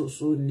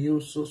so new,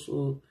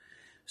 so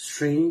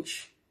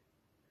strange.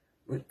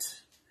 But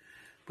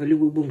pẹ̀lú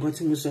gbogbo nǹkan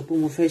tí mo sọ pé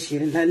mo fẹ́ ṣe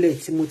lálẹ́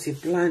tí mo ti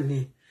plan ni.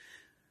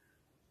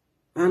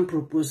 Man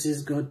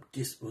proposes, God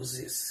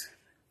disposes.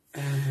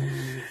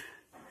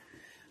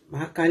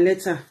 Màá ka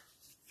lẹ́tà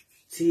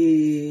tí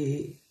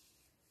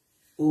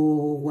ó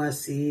wá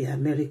sí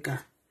Amẹ́ríkà,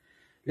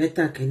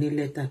 lẹ́tà kìíní,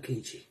 lẹ́tà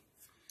kejì,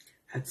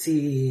 àti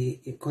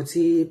nǹkan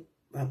tí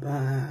bàbá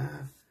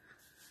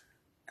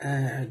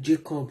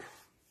Jacob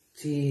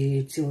tí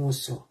wọ́n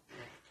sọ.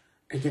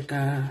 Ẹ jẹ́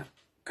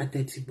ká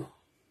tẹ́tí gbọ́.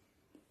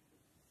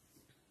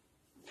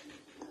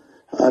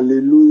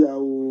 Hallelujah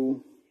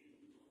o.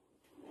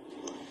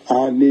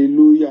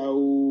 Hallelujah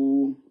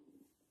o.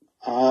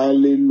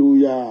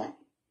 Hallelujah.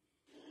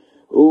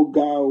 Ó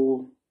ga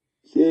o.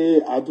 Ṣé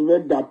àtúnfẹ́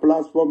dá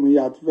platform yìí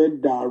àtúnfẹ́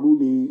dàrú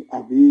ni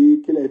àbí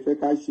kílẹ̀ fẹ́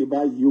ká ṣe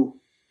báyìí o.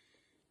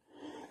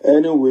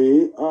 Anyway,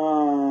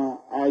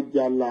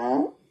 Àjàlá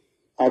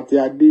àti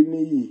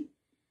Adeniyi.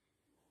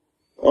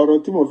 Ọ̀rọ̀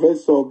tí mo fẹ́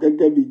sọ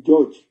gẹ́gẹ́ bí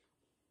George.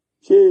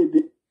 Ṣé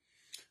èdè.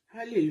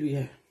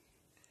 Hallelujah.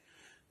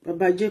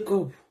 Baba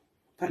Jacob,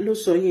 ta ló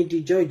sọ yín di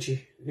George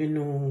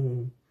nínú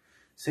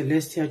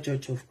Celestial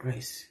Church of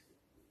Christ?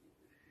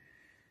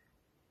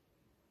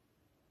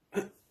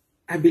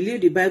 I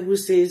believe the Bible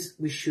says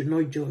we should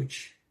not judge.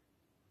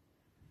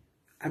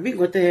 Àbí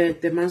nǹkan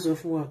tẹ́ máa ń sọ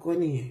fún wa kọ́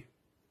nìyẹn.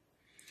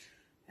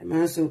 Ẹ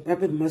máa ń sọ,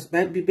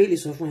 Bíbélì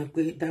sọ fún wa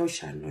pé thou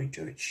shalt not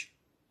judge.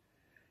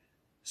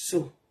 So,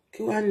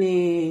 kí wá ní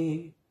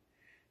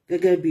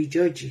gẹ́gẹ́ bí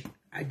George,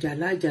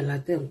 Àjàlá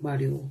tẹ́ ń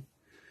pariwo.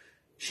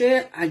 Ṣé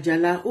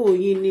Àjàlá ó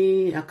yín ní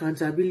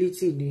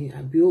accountability ni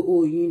àbí ó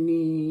yín ní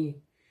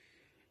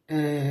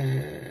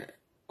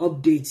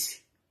update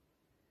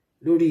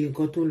lórí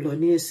nǹkan tó ń lọ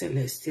ní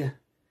Celestial?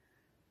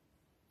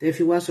 Tẹ́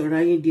fi wá sọ̀rọ̀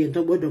ayé di ẹ̀ tó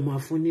gbọ́dọ̀ máa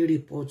fún ní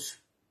report.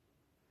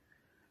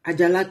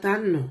 Àjàlá tá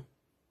ń nà,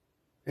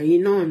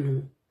 ẹ̀yin náà nù.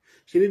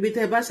 Ṣé bíbí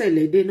tẹ́ bá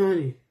ṣẹlẹ̀ dé náà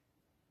ni?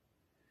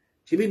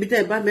 Ṣé bíbí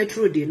tẹ́ bá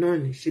metro dé náà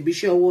ni? Ṣé bí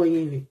iṣẹ́ ọwọ́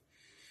yín ni?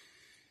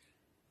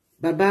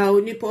 Bàbá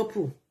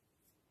onípọ́pù,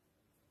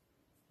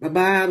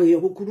 bàbá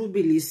èèyàn kúkúrú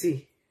bìlísì,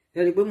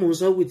 ẹ̀rí pé mò ń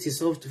sọ with a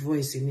soft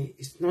voice ni.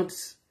 It's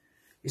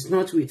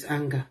not with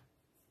anger.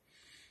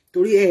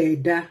 Torí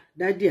ẹ̀ẹ̀dá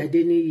Dádì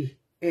Adeniyi,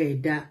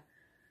 ẹ̀ẹ̀dá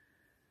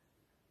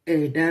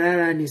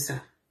rárá ni sà.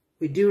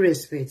 With due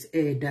respect,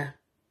 ẹ̀ẹ̀dá.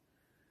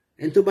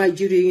 Ẹni tó bá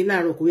jírí yín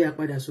láàárọ̀ kó yá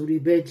padà sórí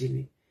bẹ́ẹ̀dì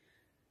ni.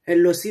 Ẹ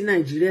lọ sí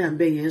Nàìjíríà ń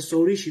bẹ̀ yẹn sọ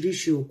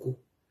oríṣiríṣi òkò.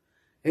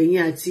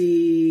 Ẹ̀yin àti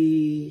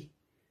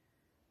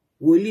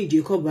wòlíì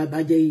Jacob bàbá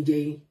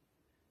jẹyin.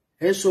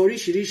 Ẹ sọ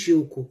oríṣiríṣi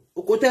òkò.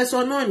 Òkò tẹ́ sọ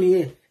náà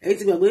nìyẹn. Ẹ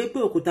ti gbàgbé pé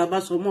òkò tá bá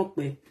sọ mọ́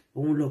pẹ́,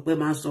 òun lọ̀pẹ́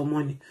máa sọ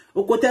mọ́ ni.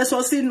 Òkò tẹ́ sọ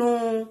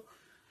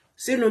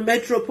sínú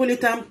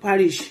Metropolitan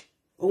Parish.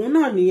 Òun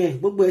náà nìyẹn.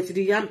 Gbogbo ẹ ti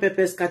di yam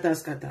pepper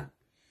scatter.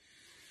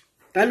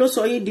 Ta ló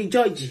sọ yín di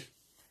George?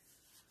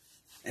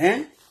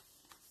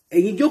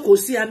 Ẹ̀yin jókòó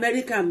sí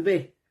Amẹ́ríkà ń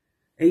bẹ̀.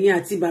 Ẹ̀yin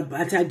àti bàbá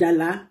àti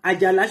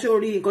Àjàlá ṣé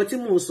orí nǹkan tí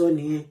mò ń sọ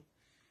nìyẹn.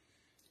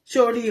 Ṣé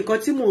orí nǹkan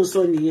tí mò ń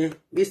sọ nìyẹn,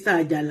 Mr.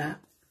 Àjàlá?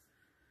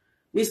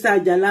 Mr.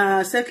 Àjàlá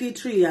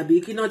secretary àbí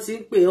kí náà ti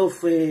ń pè off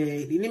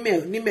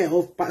nímẹ̀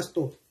of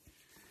pastor.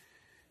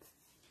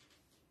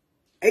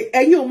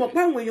 Ẹ̀yin ò mọ̀ pé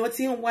àwọn èèyàn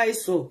ti ń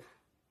wise up.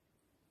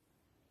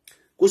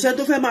 Kò sẹ́ni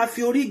tó fẹ́ máa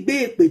fi orí gbé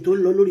èpè tó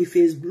lọ lórí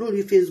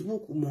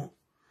Facebook mọ́.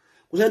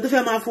 Kò sẹ́ni tó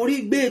fẹ́ máa forí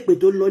gbé èpè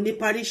tó lọ ní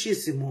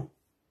parishes mọ́.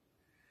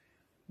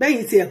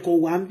 Bẹ́yìn tí ẹ̀kọ́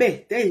wà ń bẹ̀,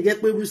 tẹ́yìn jẹ́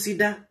pé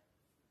rúsídá,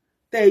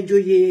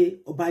 tẹ́ẹ̀jọyè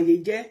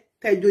ọ̀bàyéjẹ́,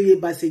 tẹ́ẹ̀jọyè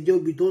bàṣẹjọ́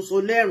òbí tó sọ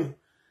lẹ́rùn.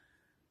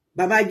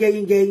 Bàbá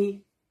jẹ́yìn.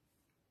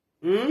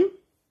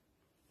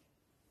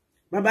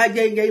 Bàbá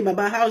jẹ́yìn,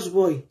 bàbá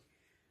houseboy.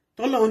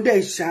 Tọ́lọ́run dẹ̀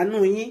ṣàánú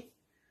yín.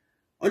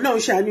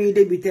 Ọlọ́run ṣàánú yín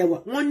débi tẹ́wà.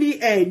 Wọ́n ní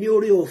ẹ̀ ní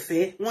orí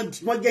ọ̀fẹ́,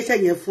 wọ́n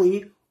jẹ́ṣẹ́ yẹn fún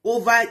yín.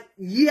 Over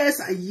years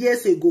and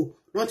years ago,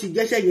 wọ́n ti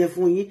jẹ́ṣẹ́ yẹn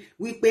fún yín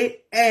wípé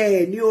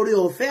ẹ̀ ní orí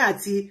ọ̀fẹ́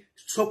àti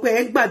sọ pé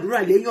ẹ ń gbàdúrà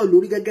léyàn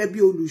lórí gẹ́gẹ́ bí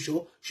olùṣọ́,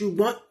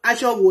 ṣùgbọ́n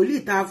aṣọ wòlíì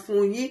ta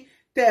fún yín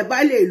tẹ́ ẹ bá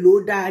lè lò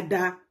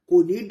dáadáa kò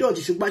ní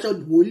dọ̀tí ṣùgbọ́n aṣọ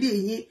wòlíì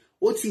yín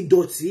ó ti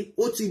dọ̀tí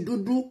ó ti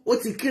dúdú ó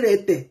ti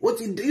kírẹ̀tẹ̀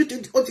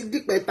ó ti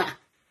dípẹ̀tà.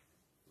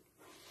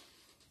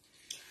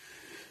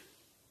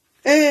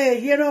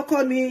 Yeroko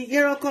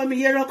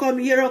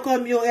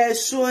mi o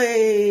ẹ̀sùn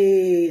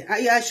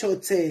aya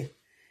ṣọ̀tẹ̀.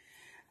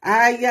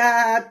 Aya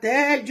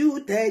tẹ́jú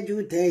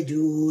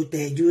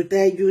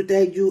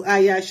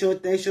aya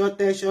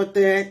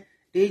ṣọ̀tẹ̀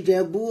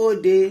níjẹ̀bú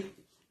òde.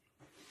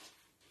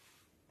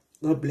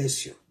 God bless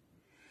you.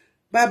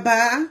 Bàbá,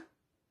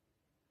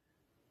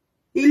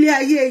 ilé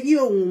ayé yín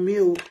ohun mi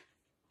o.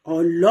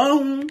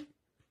 Ọlọ́run,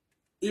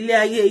 ilé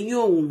ayé yín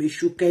ohun mi,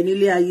 ṣùkẹ́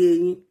nílé ayé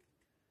yín.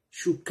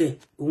 Ṣùkẹ́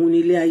òun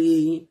nílé ayé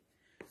yín.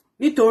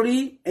 Nítorí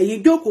ẹ̀yin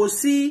jókòó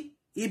sí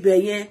ibẹ̀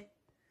yẹn.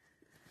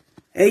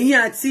 Ẹ̀yin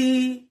àti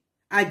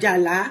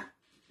Àjàlá,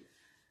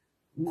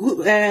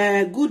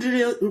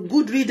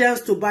 good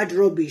riddance to bad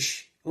rubbish.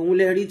 Òun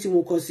lè rí tí mo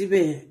kọ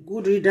síbẹ̀ yẹn.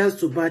 Good riddance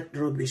to bad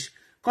rubbish.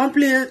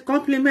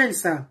 Compliment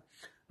sir.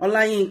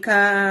 Ọláyínká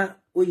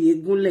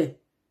Oyègúnlẹ̀.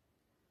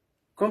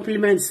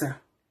 Compliment sir.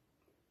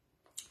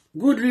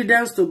 Good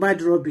riddance to bad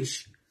rubbish.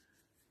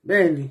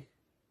 Bẹ́ẹ̀ni.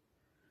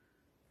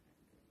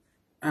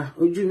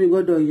 Ojú mi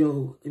gbọ́dọ̀ yọ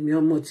o. Èmi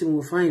ọmọ tí mo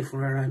fáyìn fún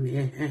rárá mi.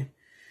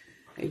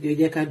 Ẹ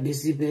jẹ́ ká gbé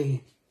síbẹ̀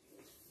yẹn.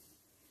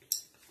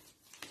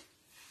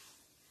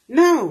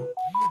 Now,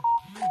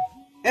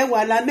 ẹ wà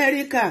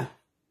l'Amẹ́ríkà,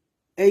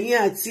 ẹ̀yin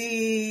àti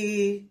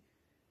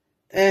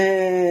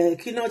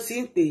kí náà ti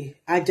ń pè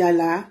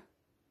Àjàlá,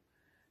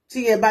 tí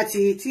ẹ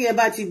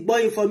bá ti gbọ́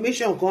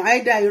information kan,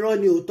 either irọ́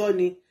ni òótọ́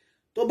ni,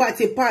 tó bá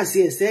ti pass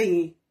ẹ̀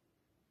sẹ́yìn,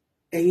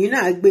 ẹ̀yin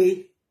náà gbé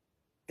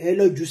ẹ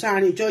lọ jù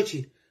sáàrin chọ́ọ̀chì,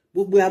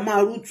 gbogbo a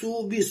máa rútú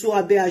bí só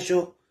abẹ́ aṣọ.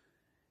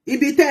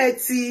 Ibi tẹ́ ẹ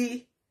ti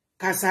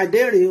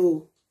kàsàdérè o.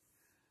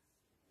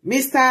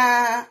 Mr.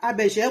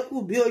 Abẹ̀ṣẹ́kù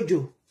bí òjò,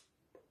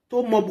 tó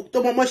mọ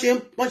mọ́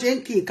ṣe ń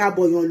kí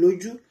ìkabọ̀yàn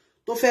lójú,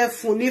 tó fẹ́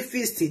fún ní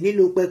fist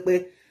nínú pẹpẹ.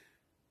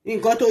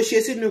 Nǹkan tó ṣe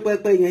sínú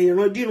pẹpẹ yẹn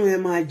ìrandíran ẹ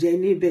máa jẹ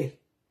níbẹ̀.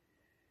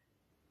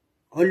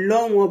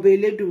 Ọlọ́run ọba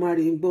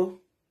Elédùmarè ń gbọ́.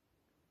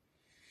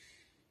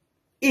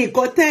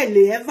 Nǹkan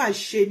tẹ́lẹ̀ ẹ́fà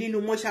ṣe nínú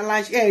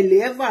mọ́ṣáláṣí, ẹ̀lẹ́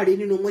ẹ́fà rí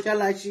nínú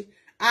mọ́ṣáláṣí.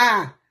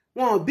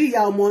 Wọn ò bí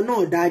ìyá ọmọ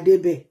náà dá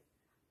débẹ̀.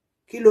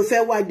 Kí ló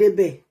fẹ́ wá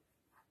débẹ̀?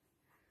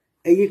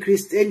 Ẹ̀yin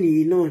Kristẹni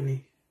yìí náà ni.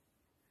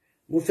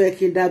 Mo fẹ́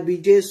kí n dàbí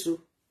Jésù.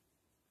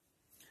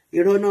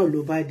 Irọ́ náà ló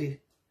bá dé.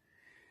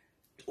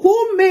 Who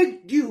made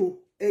you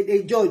a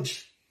judge?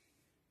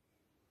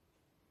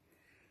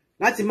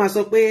 Láti máa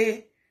sọ pé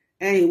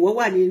ìwọ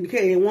wà ní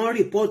wọ́n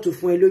rìpọ́ọ̀tù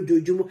fún ẹ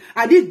lójoojúmọ́.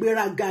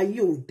 Ìgbéraga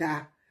yìí ò dáa.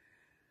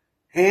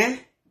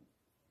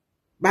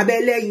 Bàbá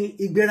ẹlẹ́yin,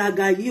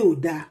 ìgbéraga yìí ò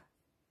dáa.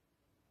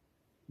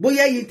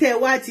 Bóyá yìí tẹ́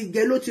wá ti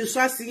jẹ ló ti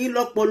sọ sí yín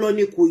lọ́pọlọ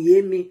ni kò yé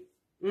mi.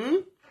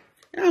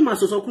 Ẹ máa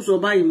sọ̀sọ̀kúsọ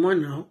báyìí mọ́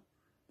náà.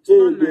 Ṣé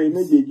ìgbé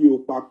méjèèjì ò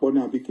papọ̀ ní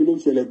àbí kí ló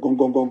ń ṣẹlẹ̀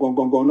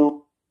gangan náà?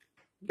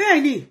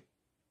 Bẹ́ẹ̀ni,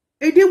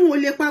 èdè wọn ò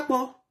lè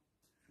papọ̀.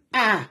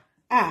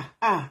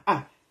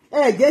 Ẹ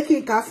jẹ́ kí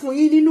n kà fún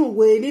yín nínú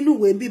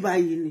ìwé bíbá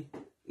yìí ni.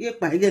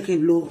 Yépa, ẹ jẹ́ kí n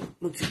lọ,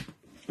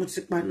 mo ti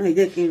pa náà, ẹ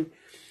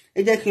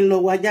jẹ́ kí n lọ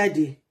wá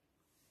jáde.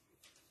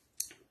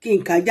 Kí n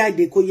kà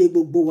jáde kó yé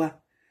gbogbo wa.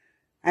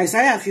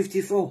 Isaiah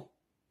 54.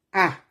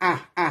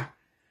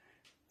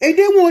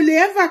 Èdè wọn ò lè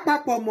ever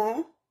papọ̀ mọ́.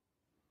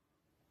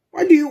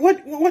 What do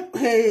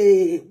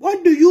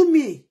you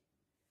mean?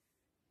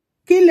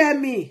 Kill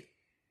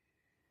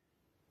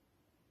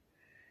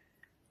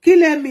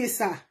me,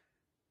 sir.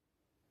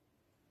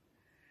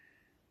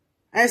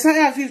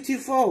 Isaiah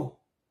 54.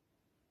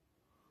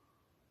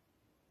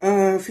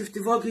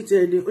 54 kìí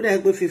tẹ̀lé, ó dà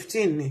pé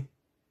 15 ni.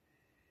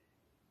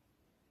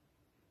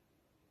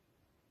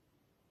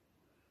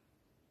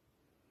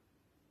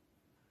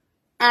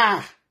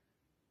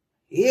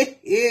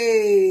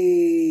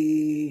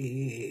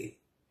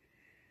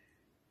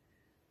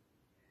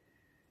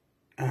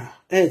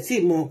 Tí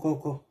mọ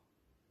kọ́kọ́.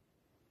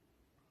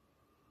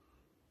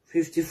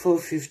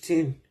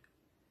 54:15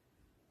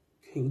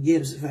 King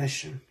James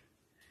Version.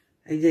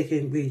 Ẹ jẹ́ kí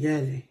n gbé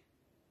jáde.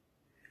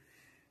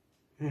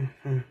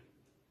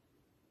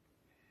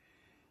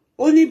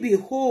 Only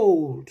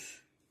behold.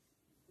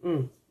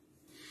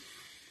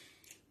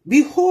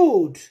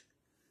 Behold,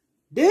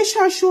 they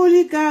shall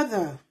surely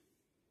gather.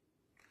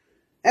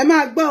 Ẹ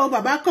máa gbọ́ ọ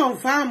bàbá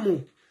kọ̀ǹfàmù.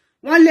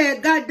 Wọ́n lé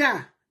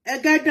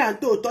ẹgádà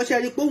tó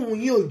tọ́ṣẹ́ rí pé òun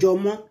yìí ò jọ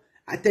mọ́.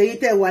 Àtẹ̀yin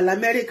tẹ́ wà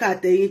l'Amẹ́ríkà,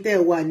 àtẹ̀yin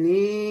tẹ́ wà ní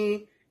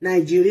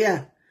Nàìjíríà.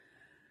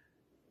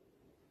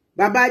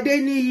 Bàbá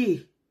Adeniyi,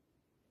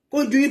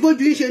 bójú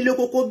yín ṣe lé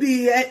koko bí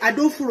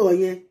adófùrọ̀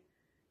yẹn.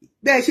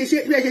 Bẹ́ẹ̀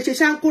ṣe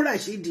ṣáńkó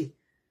Ràṣídì.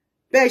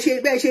 Bẹ́ẹ̀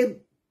ṣe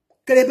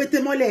kérébété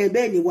mọ́lẹ̀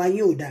bẹ́ẹ̀ ni wá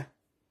yín ò dá.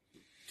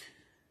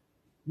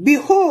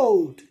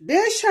 Behold,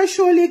 they shall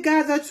surely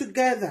gather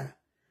together,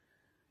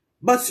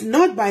 but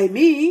not by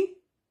me.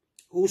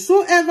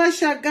 Whosoever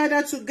shall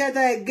gather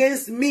together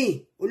against me,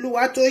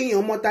 Oluwatoyin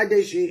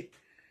Ọmọtádéṣe,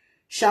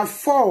 shall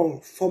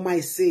fall for my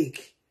sake.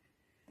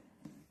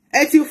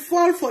 It will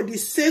fall for the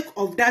sake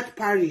of that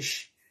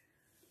parish.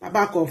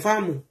 Bàbá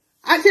confirm.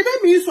 Àṣebẹ́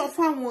mi sọ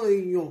fáwọn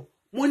èèyàn,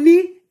 mo ní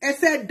ẹ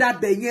fẹ́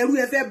dabẹ̀ yẹn rú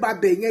ẹ fẹ́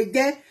babẹ̀ yẹn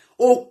jẹ́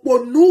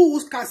òpònú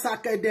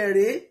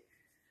kàsàkẹ̀dẹ̀rẹ́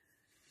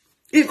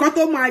nǹkan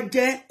tó máa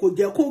jẹ kò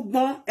jẹ́ kó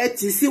gbọ́n ẹ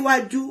tì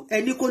síwájú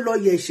ẹni kó lọ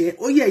yẹ̀ṣẹ́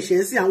ó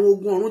yẹ̀ṣẹ́ sí àwọn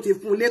ogun ọ̀run ti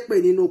fún un lépè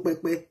nínú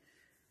pẹpẹ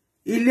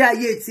ilé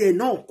ayé tiẹ̀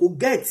náà kò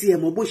gẹ́ẹ̀tì ẹ̀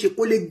mọ́ bó ṣe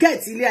kó lè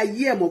gẹ́ẹ̀tì ilé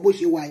ayé ẹ̀ mọ́ bó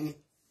ṣe wà yẹn.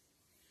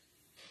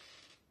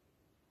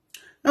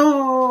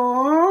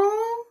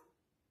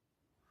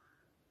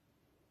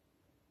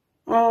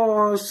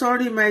 Oh,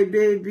 sorry my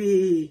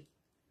baby.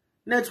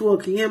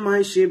 Network yẹn máa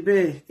ń ṣe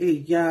bẹ́ẹ̀. Hey,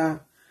 yeah.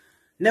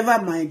 Never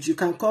mind. You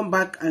can come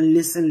back and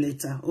listen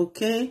later.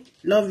 Okay?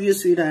 Love you,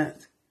 sweetheart.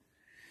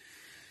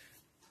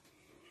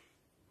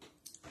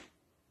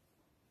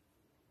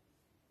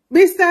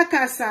 Mr.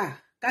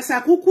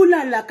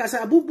 Kasakukulala,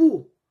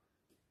 Kasabubu.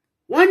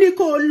 Wọ́n ní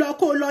kó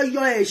lọ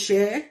yọ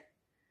ẹ̀ṣẹ́.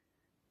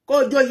 Kó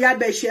jo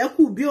yabẹ̀ṣẹ́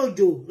kù bí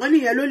òjò. Wọ́n ní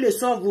yẹn ló lè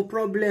solve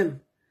problem.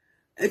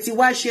 Ẹ ti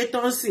wá ṣe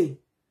tán sìn.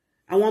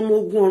 Àwọn ọmọ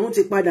ogun ọ̀run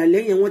ti padà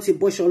lẹ́yìn wọ́n ti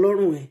bọ́ṣọ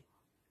lọ́rùn ẹ̀.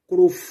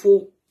 Korofo.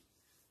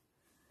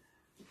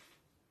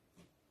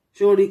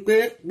 Ṣé o rí pé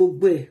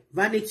gbogbo ẹ̀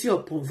vanity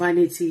upon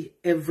vanity,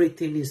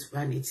 everything is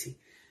vanity.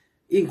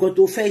 Nǹkan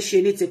tó fẹ́ ṣe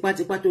ní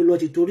tipátipá tó lọ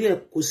títorí ẹ̀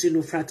kò sínú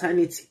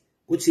fraternity,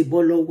 ó ti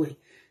bọ́ lọ́wọ́ ẹ̀.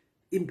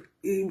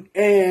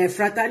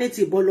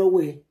 Fraternity bọ́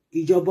lọ́wọ́ ẹ̀,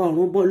 ìjọba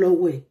ọ̀run bọ́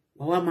lọ́wọ́ ẹ̀,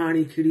 wà wá máa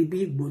rìn kiri bí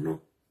ìgbóná.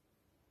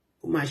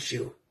 Ó máa ṣe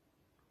o.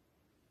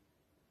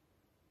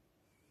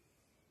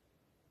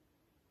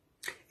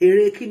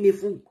 Èrè kí ni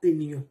fún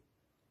ènìyàn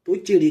tó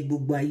jèrè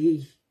gbogbo ayé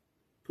yìí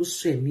tó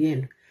sọ ẹ̀mí ẹ̀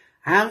nù?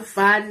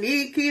 Àǹfààní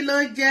kí ló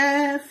jẹ́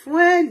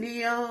fún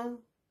ènìyàn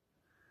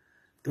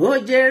tó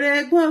jèrè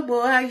gbogbo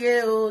ayé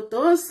o tó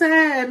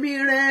sẹ́mi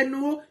rẹ̀ nù?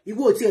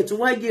 Ìwọ tí ẹ̀ tún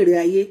wá jèrè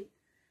ayé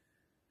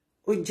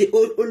o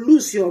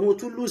lùsì ọ̀run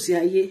tún lùsì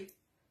ayé.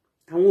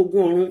 Àwọn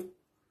ogun ọ̀run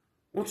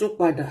wọ́n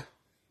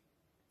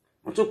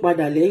tún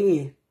padà lẹ́yìn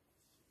ẹ̀.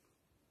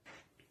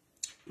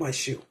 Má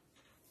ṣe o.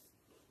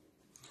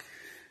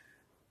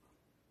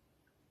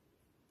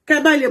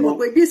 Kẹ́bá lè mọ̀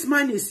pé this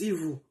man is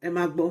evil. Ẹ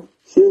máa gbọ́.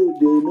 Ṣé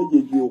èdè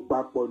méjèèjì ò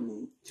papọ̀ ni?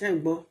 Ṣé ń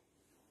gbọ́?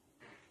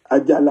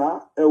 Àjàlá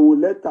ẹ wo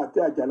lẹ́tà tí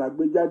Àjàlá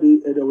gbé jáde,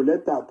 ẹ wo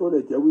lẹ́tà tó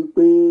rẹ̀ jẹ́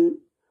wípé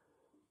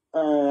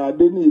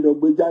Adeniyi lọ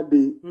gbé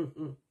jáde.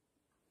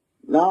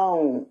 Now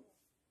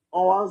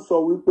wọ́n wá ń sọ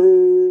wípé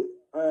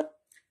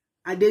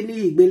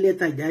Adeniyi gbé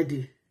lẹ́tà jáde,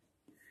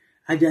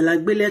 Àjàlá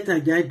gbé lẹ́tà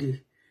jáde.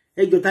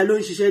 Ẹjọ́ ta ló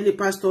ń ṣiṣẹ́ ní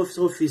pastor's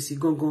office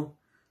gangan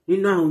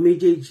nínú àwọn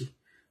méjèèjì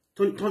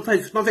tó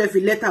fẹ́ fi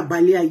lẹ́tà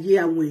balẹ̀ ayé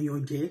àwọn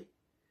èèyàn jẹ́.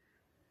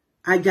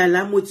 Àjàlá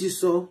mo ti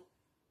sọ,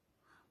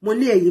 mo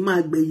ní ẹ̀yin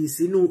máa gbẹ̀yìn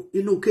sínú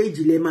inú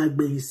kéèjì lẹ máa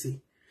gbẹ̀yìn sí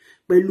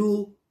pẹ̀lú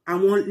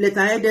àwọn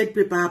letter headed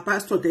paper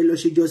pastor tẹ lọ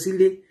ṣe jọ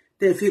sílé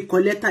tẹ fi kọ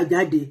lẹ́tà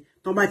jáde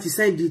tó bá ti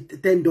send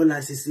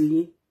 $10 sí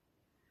yín.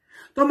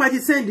 Tó bá ti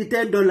send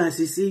 $10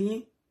 sí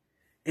yín,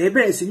 ẹ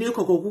bẹ̀rẹ̀ sí ní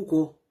kọ̀kọ̀kúkọ.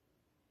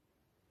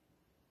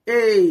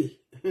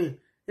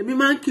 Èmi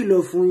máa ń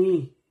kìlọ̀ fún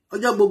yín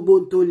ọjọ́ gbogbo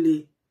tó le.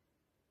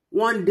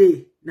 One day,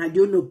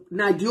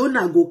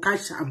 Nadiona go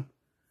cash am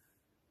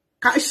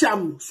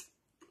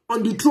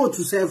on the throat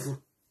to serve.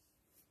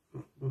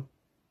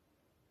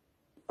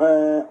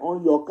 On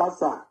your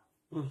casa.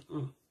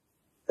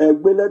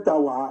 Ẹgbẹ́ lẹ́tà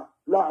wá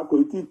láàkó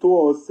tí tó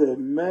ọ̀sẹ̀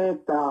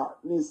mẹ́ta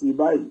nísìnyí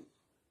báyìí.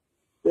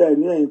 Bẹ́ẹ̀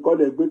ni ẹ̀yin kọ́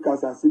lẹ gbé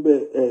kásà síbẹ̀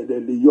ẹ̀ẹ́dẹ̀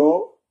lè yọ.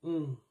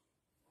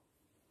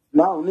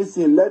 Náà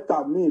nísìnyí lẹ́tà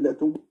míì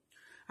lẹ́tún.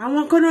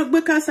 Àwọn kan náà gbé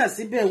kásà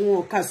síbẹ̀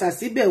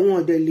wọn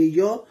ọ̀dẹ̀ lè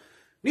yọ.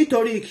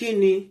 Nítorí kí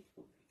ni?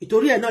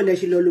 Ìtorí ẹ̀ náà lẹ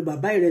ṣe lọ lo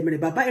bàbá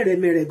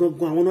ìrẹ̀mẹ̀rẹ̀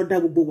gangan àwọn náà dá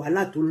gbogbo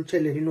wàhálà tó ń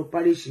ṣẹlẹ̀ nínú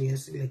parish yẹn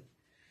sílẹ̀.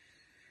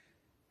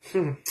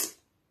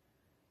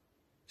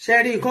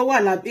 Ṣẹ́rí nǹkan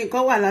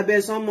wà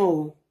lábẹ́ sánmọ̀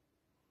o.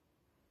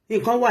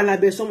 Nǹkan wà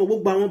lábẹ́ sánmọ̀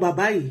gbogbo àwọn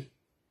bàbá yìí.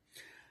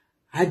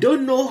 I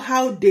don't know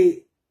how they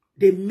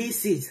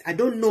miss it. I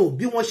don't know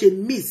bí wọ́n ṣe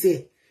miss ẹ̀.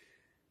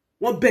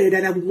 Wọ́n bẹ̀rẹ̀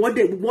dáadáa wọ́n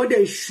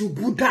dẹ̀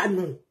ṣubú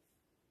dànù.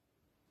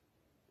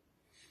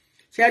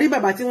 Ṣẹ́rí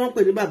bàbá tí wọ́n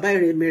pè ní bàbá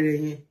ìrẹ̀mẹ̀rẹ̀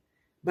yẹn.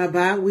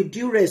 Bàbá, with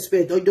due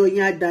respect, ọjọ́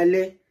yín á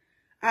dalẹ̀.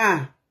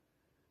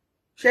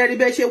 Ṣẹ́rí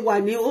bẹ́ ṣe wà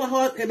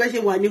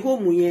ní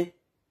home yẹn.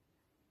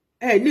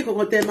 Ní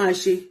kankan tẹ́ máa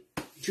ṣe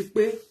ju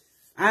pé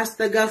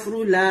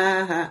astagafurula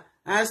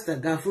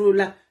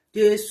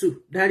Jésù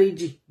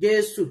dáríjì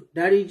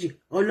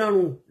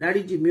Ọlọ́run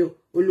dáríjì mi o,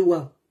 Olúwa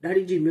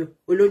dáríjì mi o,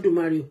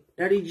 Olódùmarè o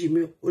dáríjì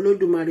mi o,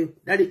 Olódùmarè o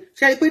dáríjì.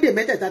 Ṣẹ́rí pé dè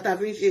mẹ́tẹ̀ẹ̀ta tá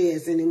fi ń ṣe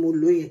ẹ̀sìn ni mo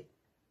lò yẹn.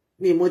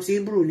 Mi mọ̀ tí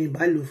Hebrew ní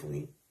bá lò fún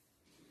yín.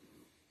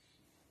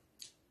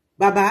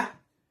 Bàbá,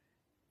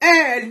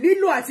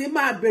 nílò àti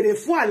máa bèrè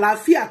fún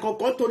àlàáfíà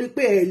kankan torí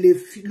pé ẹ lè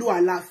lo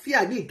àlàáfíà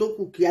ní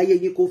ìtókù kí ayé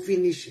yín kó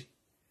finish.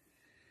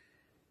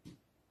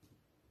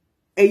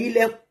 Ẹ̀yin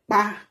lẹ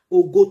pa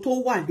ògo tó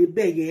wà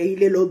níbẹ̀ yẹn, ẹ̀yin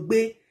lẹ lọ gbé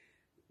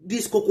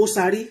Koko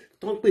Sari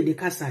tó ń pè ní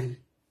Kasari.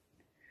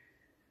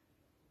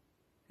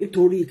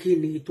 Nítorí kí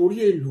ni? Nítorí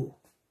èlò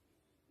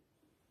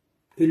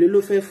ló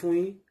fẹ́ fún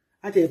yín.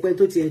 Àtẹ̀pẹ́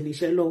tó ti ẹ̀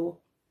níṣẹ́ lọ́wọ́.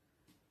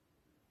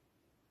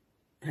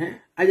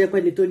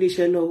 Àjẹpẹ́ ni tó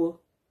níṣẹ́ lọ́wọ́.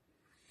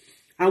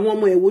 Àwọn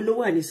ọmọ ẹ̀wò ló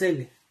wà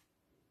nísẹ̀lẹ̀.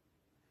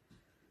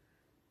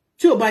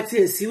 Tí ò bá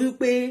tiẹ̀ sí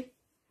wípé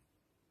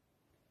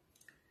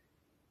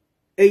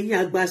ẹ̀yin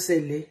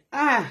àgbàsẹ̀lẹ̀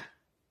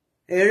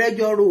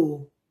ẹ̀rẹ́jọ́rò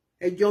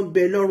ẹjọ́ ń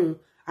bẹ lọ́rùn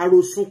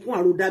àròsunkún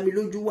àròdámi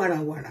lójú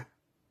wàràwàrà.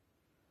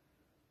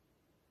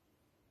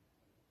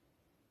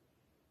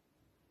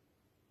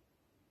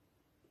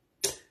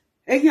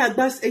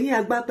 ẹ̀yin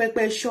àgbà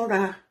pẹpẹ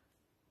ṣọ́ra.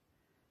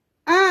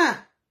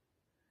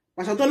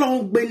 Pàṣẹ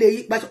tọ́lọ́run gbélé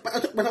yìí, pàṣẹ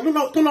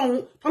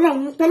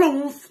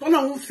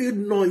tọ́lọ́run fi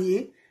nà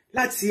yín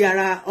láti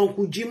ara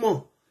Uncle Jimoh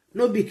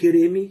nóbì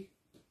kéré mi.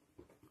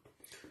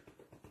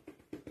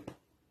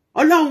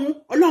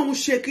 Ọlọ́run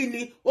ṣe kí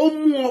ni, ó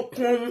mú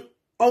ọkàn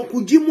Uncle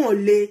Jimoh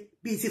le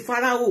bíi ti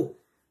Fáráò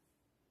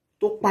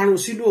tó parun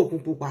sínú òkun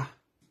pupa.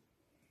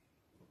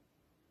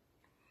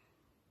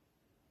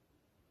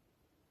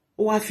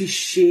 Ó wá fi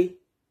ṣe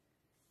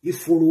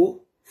ìfòró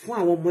fún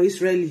àwọn ọmọ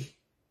Ísírẹ́lì.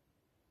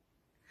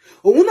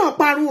 Òun náà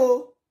parun o,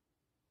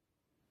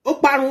 ó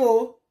parun o,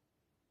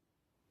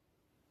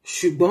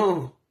 ṣùgbọ́n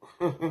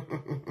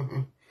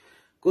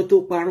kó tó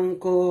parun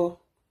kọ́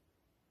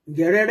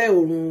gẹ̀rẹ́rẹ́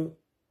òrun.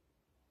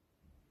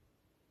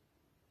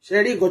 Ṣé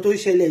rí nǹkan tó ń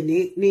ṣẹlẹ̀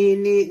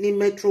ní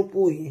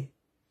Metropol yẹn?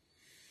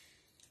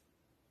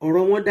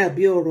 Ọ̀rọ̀ wọn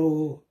dàbí ọ̀rọ̀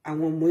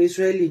àwọn ọmọ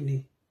Ísírẹ́lì ni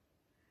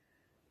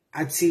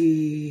àti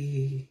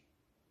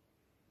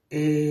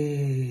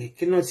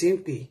kí náà ti ń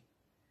pè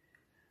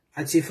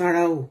àti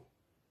Fáráò.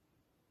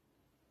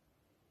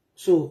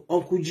 So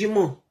Uncle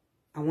Jimoh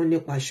àwọn ní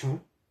pàṣán,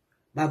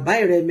 bàbá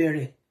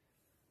ìrẹmẹrẹ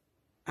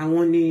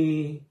àwọn ní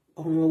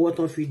ọrùn ọwọ́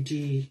tán fi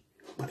di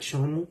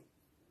pàṣán mú.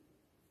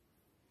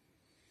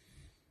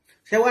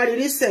 Ṣé wá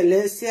rí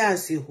sẹ̀lẹ̀ sí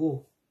àsìkò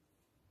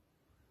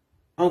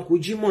Uncle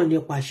Jimoh ní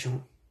pàṣán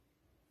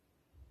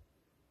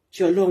tí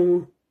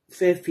Ọlọ́run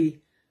fẹ́ fi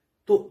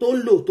tó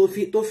lò tó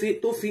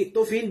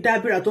fi ń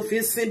dábìrà tó fi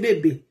ń sín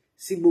bèbè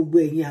sí gbogbo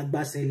ẹ̀yin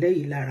àgbàsẹ̀lẹ̀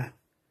yìí lára.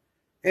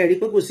 Ẹ rí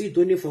pé kò sí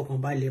ìtò ní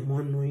fọkànbalẹ̀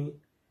mọ́nú yín,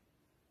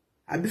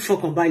 àbí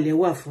fọkànbalẹ̀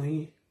wà fún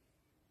yín.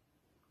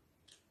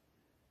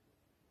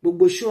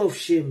 Gbogbo show of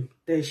shame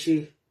tẹ́ ṣe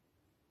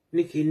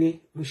ní kinní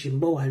mo ṣì ń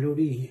bọ̀ wá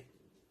lórí ìyẹn.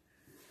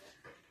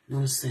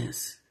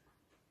 Nonsense.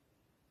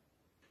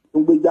 Ń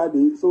gbé jáde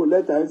so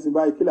lẹ́tà ẹ̀ sì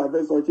báyìí kí la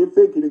fẹ́ sọ, ṣé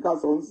fake ni ká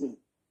sọ ń sìn?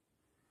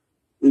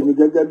 Èmi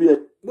gẹ́gẹ́ bí ẹ.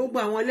 Gbogbo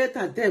àwọn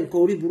lẹ́tà tẹ́ nǹkan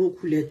orí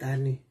burúkú lẹ́tà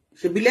ni.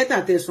 Ṣebí lẹ́tà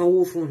tẹ́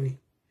sanwó fún ni.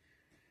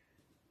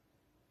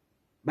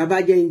 Bàbá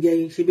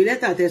jẹ́yìn ṣebí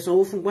lẹ́tà tẹ́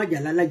sanwó fún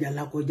Àjàlá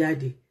lájàlá kọ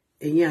jáde.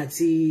 Ẹ̀yin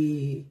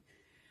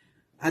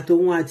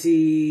àtòun àti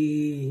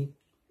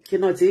kí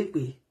náà ti ń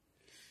pè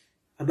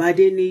Bàbá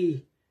Adeniyi.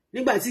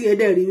 Nígbà tí yẹn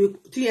dẹ̀ rí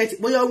tí yẹn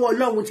bóyá ọwọ́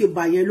Ọlọ́run ti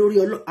bà yẹn lórí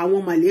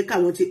àwọn màlẹ́kà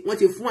wọ́n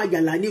ti fún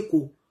Àjàlá níkò.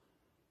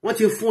 Wọ́n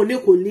ti fún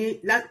oníkò ní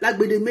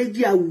lágbede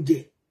méjì àwùjẹ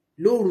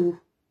lóru.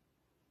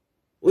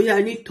 Ó yá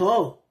ní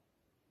tọ́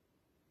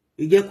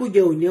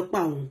ìjẹkújẹ ò ní pa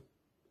òun.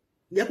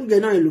 Ìjẹkújẹ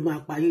náà ló máa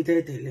pa yín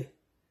tẹ́lẹ̀tẹ́lẹ̀.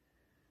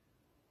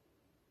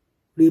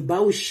 Rèbá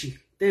òṣì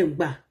tẹ́ ń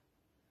gbà.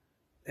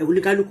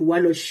 Oníkálùkù wá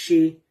lọ ṣe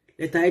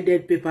letter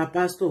headed paper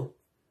pastor.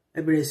 Ẹ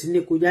bẹ̀rẹ̀ sí ní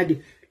kó jáde.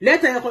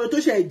 Lẹ́tà ẹ̀kọ́ tó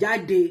ṣe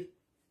jáde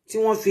tí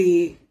wọ́n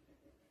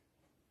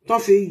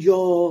fi yọ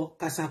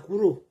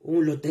Kasakuro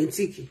òun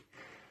l'authentic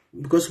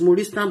because mo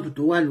rí stamp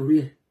tó wà lórí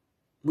ẹ̀.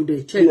 Mo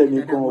dẹ̀ check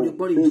dáadáa mo rí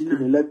pọ́lì jìnnà. Fake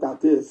ni lẹ́tà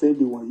tí ẹ̀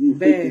sẹ́ndì wọ̀nyí,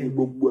 fake ni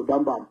gbogbo ẹ̀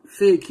bámbà.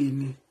 Fake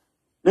ni.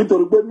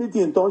 Nítorí pé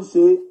meeting tó ń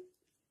ṣe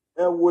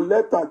ẹ wo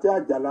lẹ́tà tí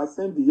Àjàlá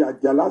sẹ́ndì,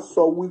 Àjàlá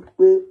sọ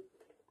wípé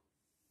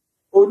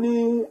ó ní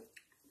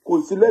kò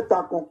sí lẹ́tà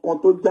kankan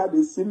tó jáde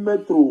sí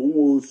Metro,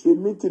 òun ò ṣe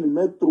meeting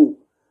Metro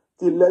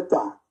tí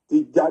lẹ́tà ti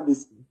jáde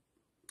sí.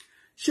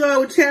 Ṣé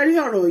o ti rí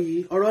ọ̀rọ̀ yìí,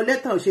 ọ̀rọ̀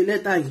lẹ́tà ò ṣe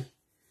lẹ́tà yìí?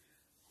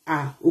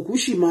 Òkú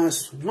sì máa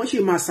sùn, wọ́n sì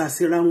máa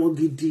ṣàṣírà wọn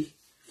gidi.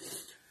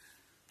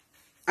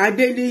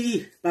 Adeniyi,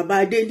 bàbá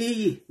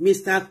Adeniyi,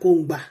 Mr.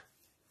 Kongba,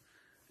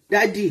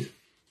 Daddy,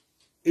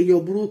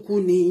 èèyàn burúkú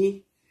ni yín.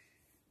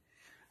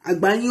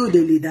 Àgbà yín ò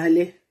dẹ̀ lè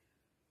dálẹ̀.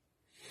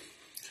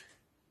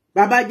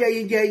 Bàbá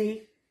jẹ́yìn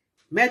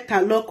mẹ́ta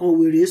lọ́kan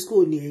wèrè sco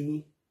ni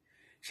ẹ̀yin.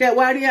 Ṣé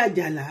wá rí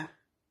Àjàlá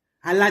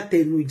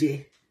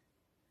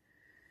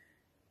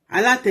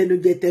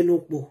alátẹnujẹ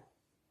tẹnupọ̀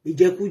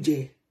ìjẹkújẹ.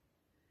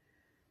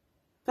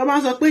 Tó bá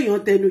sọ pé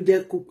èèyàn tẹnujẹ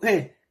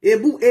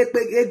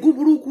ègún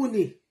burúkú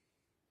ni.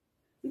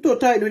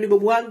 Nítòótọ́ inú ni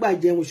gbogbo wa ń gbà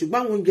jẹun, ṣùgbọ́n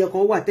àwọn oúnjẹ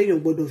kan wà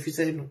téèyàn gbọ́dọ̀ fi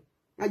sẹ́nu.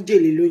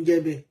 Májèlé ló ń jẹ́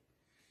bẹ́ẹ̀.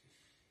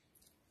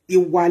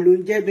 Ìwà ló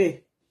ń jẹ́ bẹ́ẹ̀.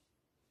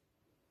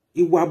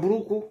 Ìwà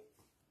burúkú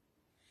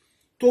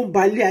tó ń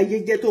balẹ̀ ayé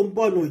jẹ́, tó ń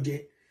bọ̀nà jẹ́,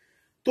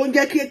 tó ń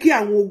jẹ́ kí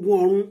àwọn ogun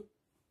ọ̀run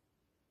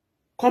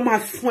kó máa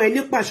fún ẹ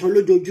ní pàṣán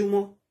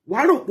lójoojúmọ́.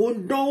 Wàá rò pé ó ń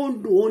dán, ó ń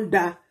dùn, ó ń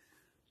da.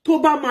 Tó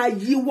bá máa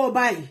yíwọ́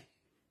báyìí,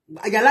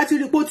 Àjàlá ti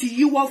rí pé ó ti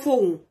yíwọ́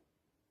fóun.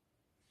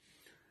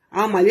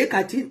 Àwọn màlẹ́kà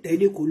tí ń tẹ̀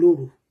ní kò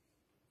lóru.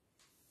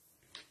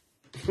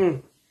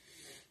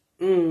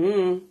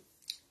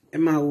 Ẹ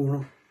máa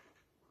wòran.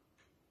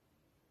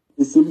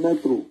 Ìsí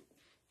Metro.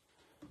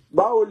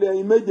 Báwo lẹ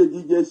ẹ̀yin méjèèjì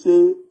jẹ ṣe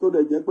tó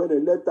dẹ̀ jẹ́ pẹ́rẹ́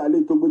lẹ́tà lè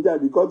tó gbé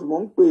jáde because mo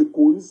ń pè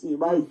kò ń sìn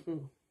báyìí.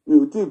 Mi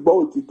ò tí ì gbọ́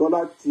òtítọ́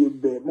láti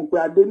ibẹ̀. Mo pe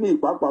Adeniyi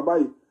pàápàá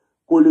báyìí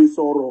kò lè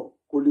sọ̀rọ̀,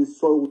 kò lè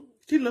sọ.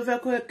 Kí ló fẹ́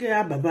kọ́ kí a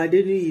bàbá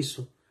Adeniyi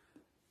sọ?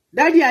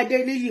 Daddy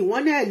Adeniyi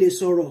wọ́n ní ẹ lè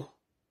sọ̀rọ̀.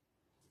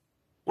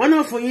 ọ̀nà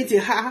fún yín ti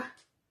há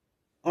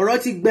ọ̀rọ̀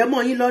ti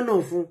gbẹ́mọ̀ yín lọ́nà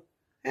fún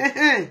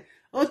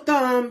ó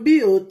tán bí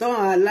ó tán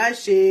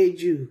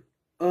aláṣejù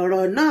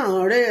ọ̀rọ̀ náà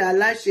rẹ̀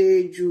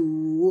aláṣejù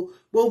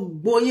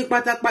gbogbo yín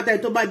pátápátá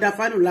tó bá da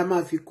fánù la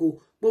máa fi kó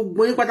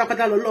gbogbo yín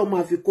pátápátá lọ́lọ́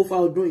máa fi kó fa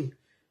ọdún yìí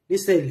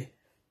nísẹ̀lẹ̀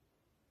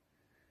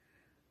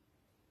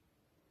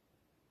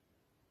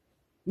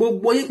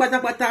gbogbo yín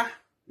pátápátá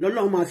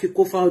lọ́lọ́ máa fi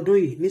kó fa ọdún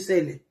yìí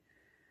nísẹ̀lẹ̀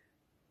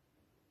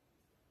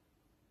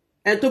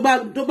ẹ tó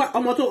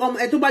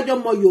bá jọ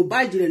mọ Yorùbá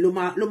ìjìnlẹ̀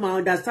ló máa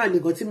understand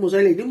nǹkan tí mo sọ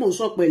lè ní mò ń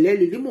sọ pẹ̀lẹ́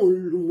lè ní mò ń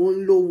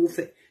lo ohun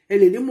fẹ́ ẹ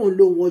lè ní mò ń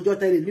lo ohun ọjọ́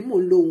tẹ lè ní mò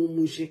ń lo ohun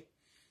mu ṣe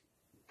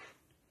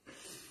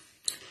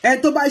ẹ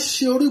tó bá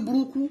ṣe orí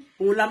burúkú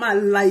òun la máa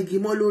la igi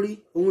mọ́ lórí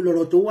òun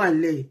lọ̀rọ̀ tó wà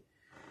nílẹ̀ yìí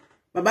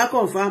bàbá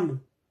kọ̀ǹfàmù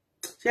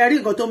ṣe rí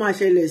nǹkan tó máa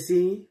ṣẹlẹ̀ sí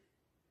yín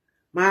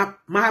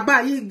máa bá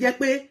yín jẹ́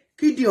pé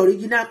kí di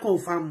original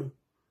kọ̀ǹfàmù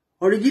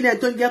original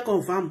tó ń jẹ́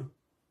kọ̀ǹfàmù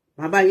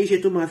bàbá yìí ṣe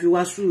tó máa fi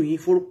wá sùn yín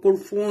fún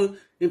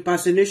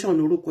impersonation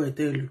orúkọ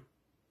ẹ̀tẹ́lù.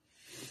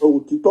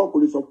 òtítọ́ kò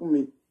lè sọ fún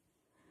mi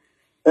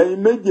ẹ̀yin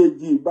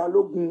méjèèjì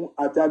Balógun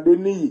àti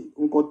Adeniyi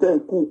nǹkan tẹ́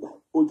ẹ̀ kúùkù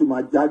ó ti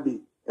máa jáde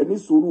ẹ ní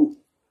sùúrù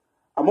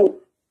àmọ́.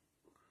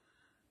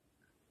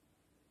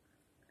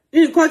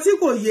 nǹkan tí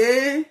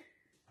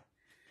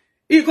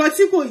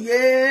kò yé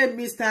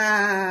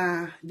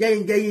Mr.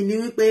 Jẹ́yìnjẹ́yìn ni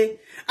wípé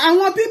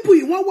àwọn people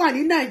yìí wọ́n wà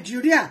ní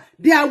Nàìjíríà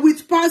they are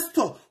with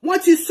pastor wọ́n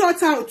ti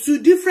sort out two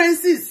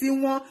differences sí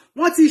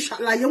wọ́n ti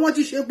ṣàlàyé wọ́n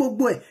ti ṣe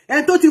gbogbo ẹ̀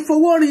ẹni tó ti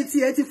fowó rìn tí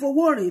ẹ ti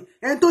fowó rìn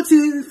ẹni tó ti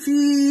fi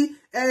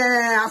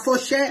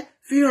àfọ̀ṣẹ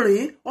fi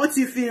rìn wọ́n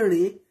ti fi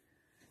rìn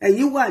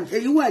ẹ̀yin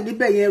wà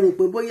níbẹ̀ yẹn rò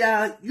pé bóyá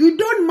you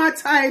don't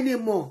matter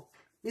anymore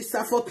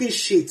Mr. fucking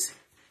shit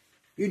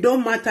you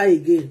don't matter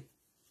again.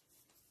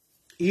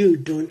 You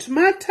don't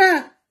matter.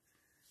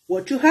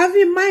 What you have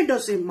in mind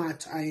doesn't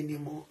matter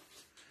anymore.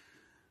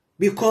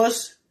 Because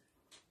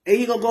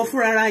ẹ̀yin gangan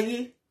fúnra ara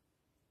yín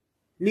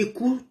ní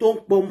kú tó ń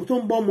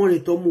bọ́ ọmọ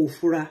rẹ̀ tó mọ̀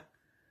òfúra.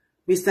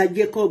 Mr.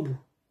 Jacob,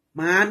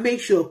 màá make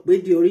sure pé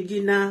the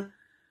original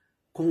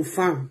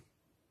confirm.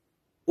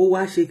 Ó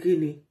wá ṣe kí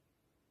ni?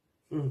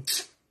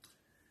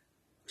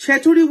 Ṣé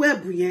torí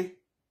wẹ́ẹ̀bù yẹn?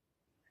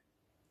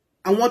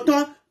 Àwọn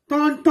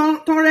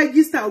tó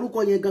rẹ́gísítà orúkọ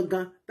yẹn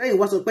gangan lẹ́yìn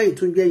wá sọ pé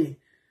ìtúnjẹ yẹn.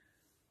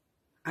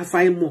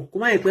 Àfàìmọ̀ kó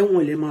má yẹ pé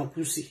wọn lè máa kú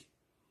sí.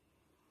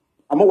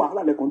 Àmọ́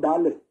wàhálà lẹ̀kan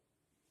dálẹ̀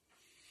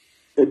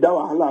ẹ̀dá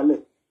wàhálà lẹ̀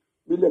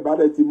bílẹ̀ bá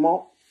rẹ̀ ti mọ́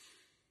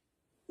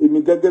èmi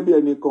gẹ́gẹ́ bí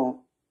ẹnìkan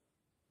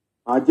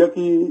à jẹ́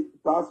kí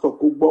pásítọ̀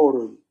kó gbọ́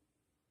ọ̀rọ̀ yìí.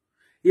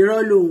 Irọ́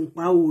lòun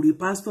pa òòrì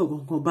pásítọ̀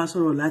kankan bá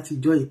sọ̀rọ̀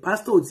látijọ́ yìí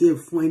pásítọ̀ ò tiẹ̀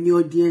fún ẹ ní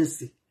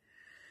ọ́díẹ̀nsì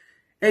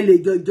ẹ lè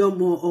jọjọ́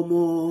mọ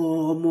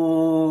ọmọ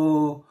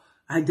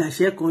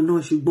àjàṣẹ́ kan náà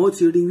ṣùgbọ́n ó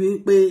ti rí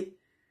wípé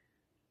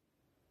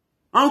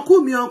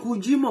Uncle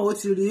Jimoh ó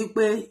ti rí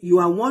pé you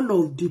are one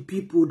of the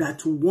people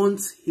that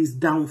want his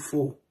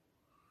downfall.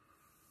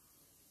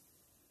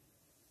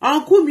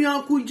 Uncle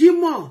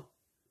Jimoh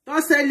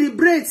tó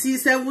celebrate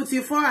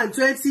 74 and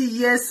 20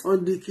 years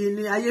on the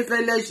kini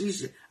ayéfẹ́lẹ́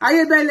ṣiṣẹ́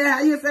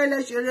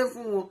ayéfẹ́lẹ́ ṣeré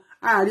fún wọn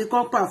àárí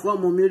kan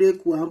perform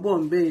miracle à ń bọ̀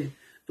ńbẹ̀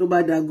tó bá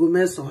dago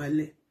 9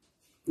 alẹ́.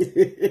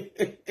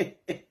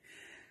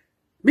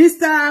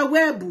 Mr.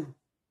 Webb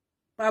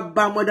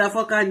bàbá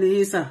motherfucker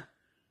ni sir.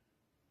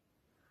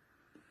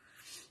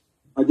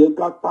 Àjẹ́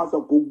ká pásọ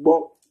kó gbọ́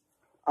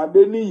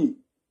Adeniyi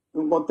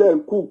nǹkan tẹ́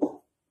ẹ̀ kúùkù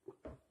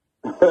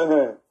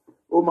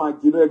ó máa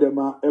jiná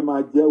ẹ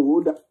máa jẹ́ wò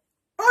ó dà.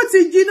 Ó ti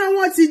jiná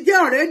wọ́n ti jẹ́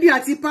ọ̀rẹ́dì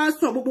àti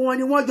pásítọ̀ gbogbo wọn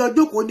ni wọ́n jọ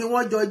jókòó ni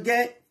wọ́n jọ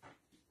jẹ́.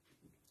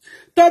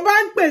 Tó bá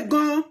ń pè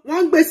gan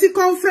wọ́n ń gbé sí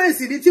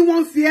conference ní tí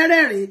wọ́n ń fi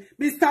ẹrẹ́rìn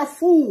Mr.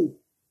 Fool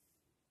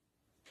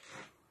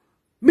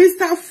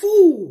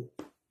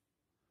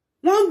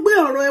wọ́n ń gbé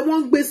ọ̀rọ̀ ẹ wọ́n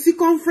ń gbé sí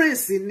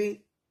conference ni.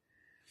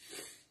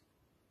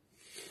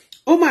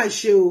 Ó mà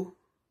ṣe o.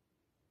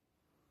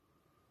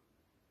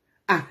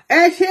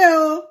 Ẹ ṣé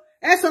o.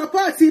 Ẹ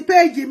support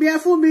page mi ẹ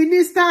fún mi ní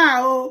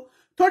star o.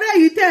 Torí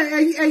èyí tẹ́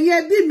ẹ̀yin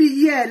ẹbí mi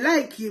yìí ẹ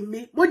like mi.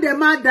 Mo dẹ̀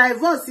máa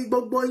divorce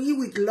gbogbo yín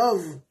with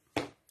love.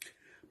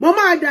 Mo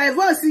máa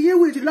divorce yín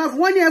with love.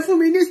 Wọ́n ní ẹ fún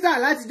mi ní star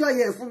látijọ́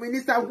yẹ ẹ fún mi ní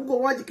star kúkú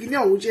wọ́n di kíní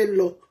ọ̀hún ṣe ń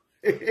lọ.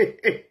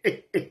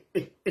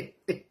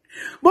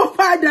 Mo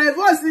máa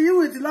divorce yín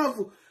with love.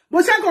 Mo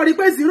ṣàkọ̀ rí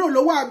pé 0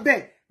 ló wà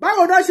bẹ́ẹ̀.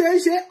 Báwo ló ṣe ń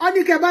ṣe ó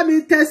ní kẹ́ bá mi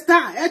tẹ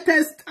star ẹ tẹ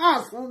star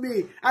fún mi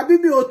àbí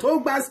mi ò tó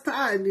gba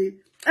star ni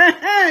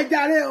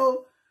jàre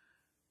o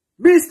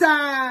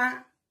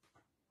Mr.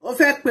 ó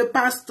fẹ́ pe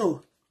pastor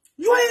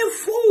you are a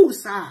fool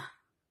sir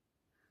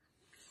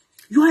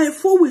you are a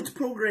fool with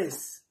progress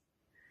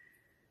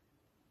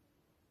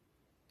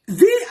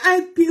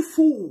VIP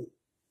fool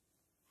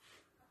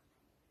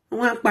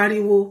wọ́n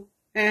pariwo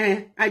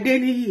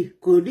Adeniyi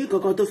kò ní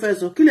kankan tó fẹ́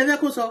sọ kí lẹ fẹ́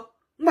kó sọ.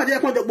 Nígbà tí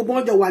ẹ̀kọ́ gbogbo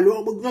wọn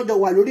jọ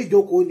wà lórí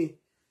ìjókòó ni.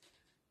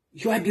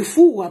 You are the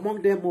fool among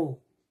them all.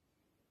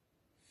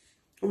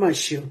 Ó mà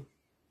ṣe o.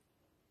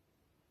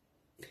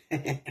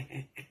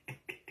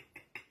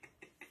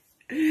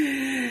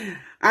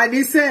 And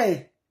he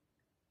said,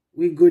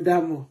 we go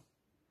down more.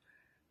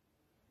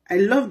 I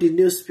love the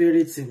new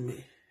spirit in me.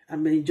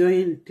 I'm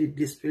enjoying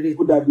the spirit.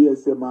 Ó dàbí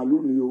ẹsẹ̀ màálù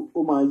ni o, ó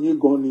máa yí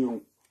gan ni o.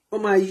 Ó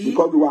máa yí.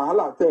 Because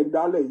wàhálà tẹ́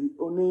dálẹ̀ yìí,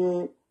 ó ní.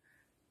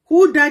 Who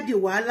daddy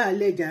wàhálà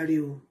lẹ̀ jàre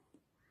o?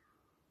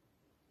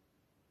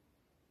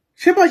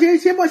 Ṣé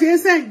bó ṣe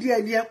send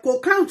díẹ̀ kò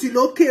count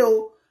lókè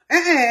o.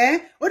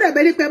 Ó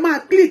dàbí ní pé máa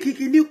click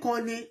kíní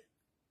kan ni.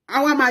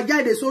 Àwa máa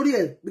jáde sórí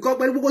ẹ̀ because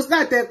pẹ̀lú gbogbo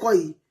start ẹ kọ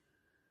yìí.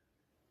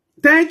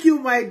 Thank you,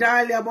 my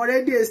darling. I'm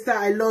already a star.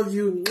 I love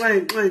you.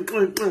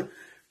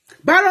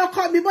 Bárò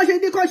kọ́ mi bó ṣe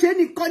ní kọ́ ṣe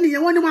nìkan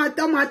nìyẹn wọ́n ní máa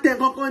tẹ̀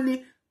kankan ni.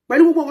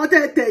 Pẹ̀lú gbogbo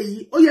nǹkan tẹ̀ yìí,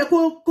 ó yẹ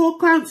kó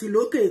count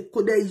lókè kò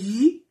dẹ̀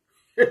yìí.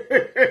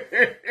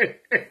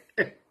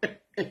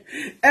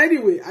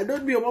 Anyway, I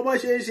don't know bó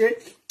ṣe.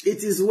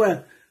 It is well.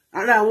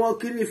 Ara àwọn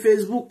kini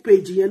Facebook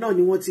page yẹn náà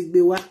ni wọ́n ti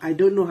gbé wá. I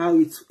don't know how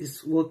it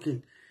is working.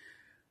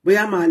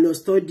 Bóyá máa lọ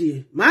study.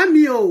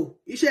 Mami o,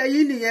 iṣẹ́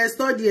yín nìyẹn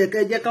study ẹ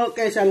kẹ́ jẹ́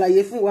kẹ́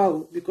ṣàlàyé fún wa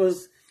o because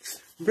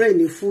brain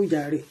ni fún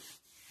jàre.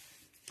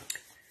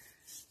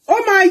 Ó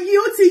máa yí,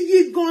 ó ti yí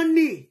gan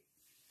ni.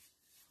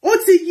 Ó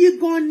ti yí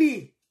gan ni.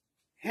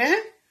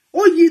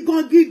 Ó yí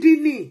gan gidi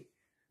ni.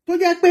 Tó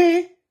jẹ́ pé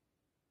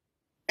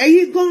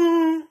ẹ̀yin gan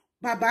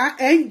bàbá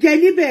ẹ ń jẹ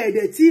níbẹ̀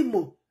ẹ̀dẹ̀ tí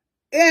mọ̀.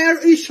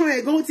 Iṣan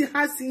ẹ̀ gan ti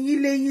há sí yín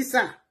lẹ́yìn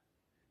sà.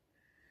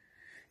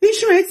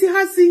 Iṣan ẹ̀ ti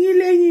há sí yín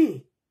lẹ́yìn.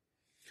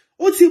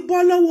 Ó ti bọ́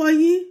lọ́wọ́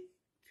yín.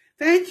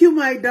 Thank you,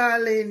 my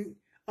darling.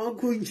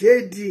 Uncle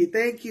JD.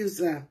 Thank you,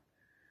 sir.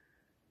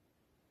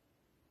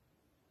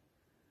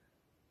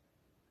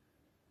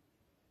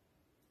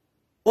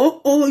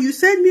 Oh, you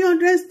sent me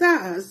 100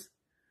 stars.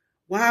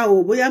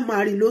 Wow, bóyá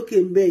máa rí lókè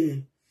ńbẹ̀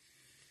yẹn.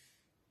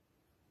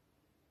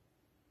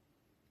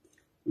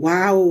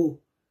 Wow.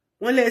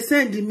 Wọ́n lè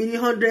send mi ní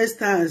 100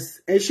 stars.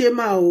 Ẹ ṣé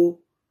mà o.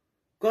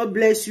 God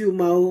bless you,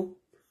 mà o.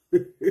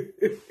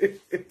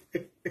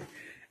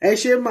 Ẹ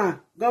ṣé mà.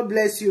 God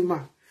bless you, mà.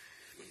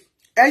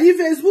 Ẹ̀yin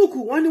Facebook,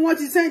 wọ́n ní wọ́n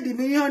ti send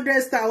mi ní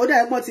 100 stars. Ó dà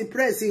mo ti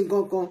press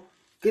nǹkan kan.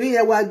 Kíni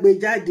yẹn wá gbé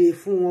jáde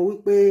fún wọn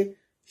wípé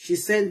she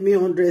sent me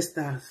 100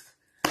 stars.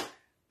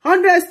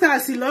 100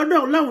 stars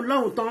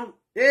lọ́hùn tán.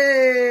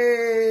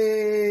 Hey,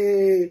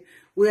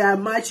 we are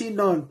marching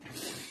on.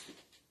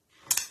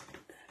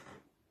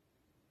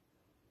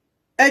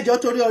 Ẹjọ́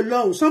torí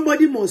Ọlọ́run,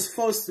 somebody must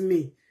force me.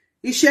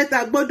 Iṣẹ́ tá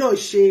gbọ́dọ̀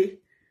ṣe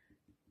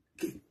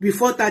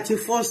before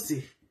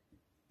 31st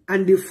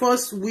and the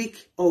first week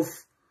of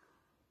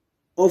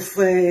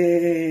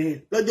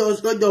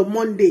lọ́jọ́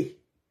Monday.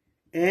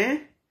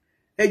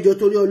 Ẹjọ́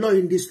torí Ọlọ́run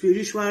in the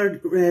spiritual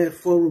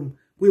forum.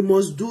 We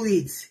must do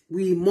it.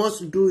 We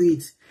must do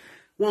it.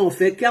 Wọ́n ò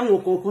fẹ́ kí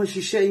àwọn kankan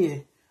ṣiṣẹ́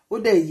yẹn. Ó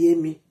dẹ̀ yé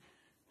mi.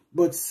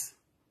 But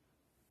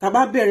tá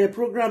bá bẹ̀rẹ̀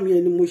program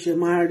yẹn ni mo ṣe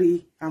máa rí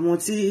àwọn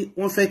tí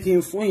wọ́n fẹ́ kí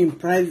n fún in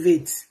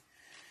private.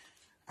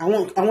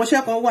 Àwọn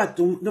iṣẹ́ kan wà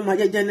tó máa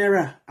jẹ́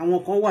general, àwọn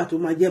kan wà tó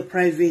máa jẹ́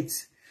private.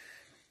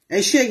 Ẹ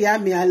ṣé ìyá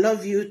mi, I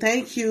love you.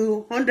 Thank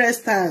you. 100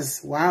 stars.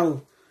 Wow.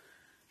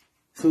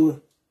 So,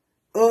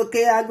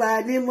 okay,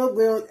 àgbà ni mo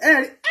gbé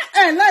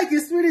like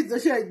spirit tó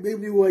ṣe gbé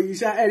mi wọ̀ yìí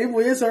ṣá. Ẹ̀rí mo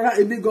yé sọ́ra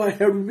èmi gan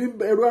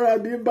ẹ̀rù ara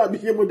mi ń bà mí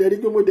ṣe mo dẹ̀ rí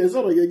pé mo dẹ̀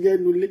sọ̀rọ̀ gẹ́gẹ́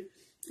nulẹ̀.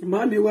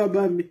 Màmí wá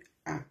bá mi.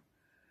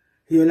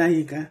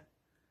 Yọláyínká.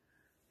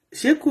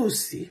 Ṣé kò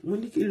sí? Mo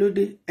ní kí ló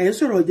dé? Ẹ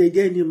sọ̀rọ̀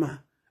jẹ́jẹ́ ni mà.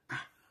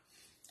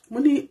 Mo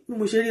ní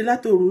mo ṣe rí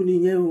látòru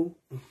nìyẹn o.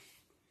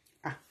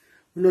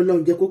 Mo lọ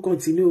jẹ́ kó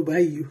continue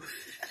báyìí o.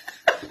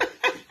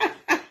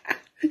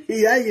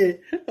 Ìyá yẹn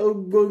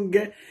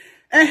ògbóǹgẹ́.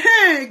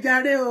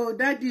 Jàre o,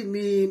 dádì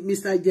mi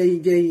Mr.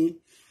 Jẹyinjẹyin.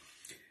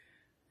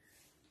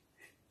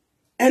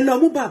 Ẹ lọ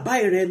mú bàbá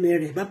ìrẹmẹ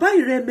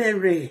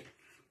rẹ̀.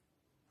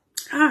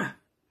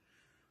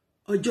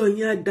 Ọjọ́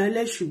yẹn á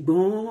dalẹ̀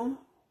ṣùgbọ́n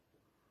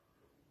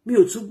mi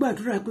ò tún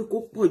gbàdúrà pé kó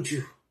pọ̀ jù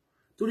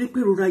torí pé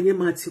ìrora yẹn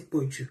máa ti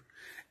pọ̀ jù.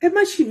 Ẹ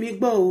má ṣì mí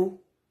gbọ́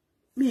o.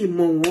 Mi ì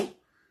mọ̀ wọ́n,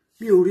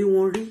 mi ò rí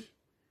wọn rí.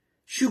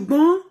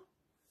 Ṣùgbọ́n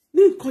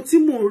ní nǹkan tí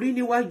mò ń rí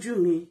níwájú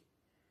mi,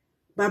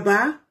 bàbá,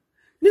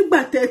 nígbà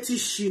tẹ́ ti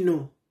ṣìnà,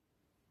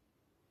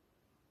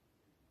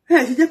 ẹ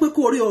ṣe jẹ́ pé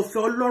kó rí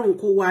ọ̀fẹ́ Ọlọ́run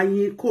kó wá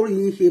yín, kó rí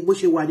yín ṣe bó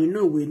ṣe wà nínú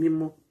ìwé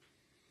mímọ́.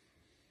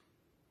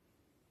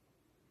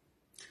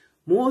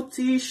 Mo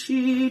ti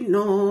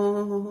ṣìnà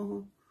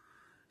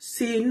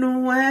sínú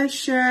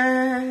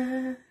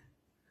ẹ̀ṣẹ̀.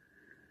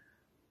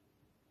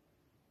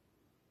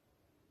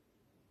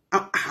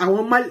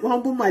 Àwọn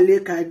bú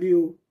màlẹ́kà ni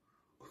o.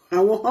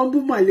 Àwọn bú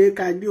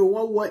màlẹ́kà ni o.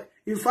 Wọ́n wọ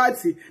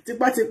ìfàtì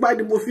tipátipá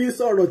ni mo fi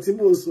sọ̀rọ̀ tí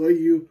mo sọ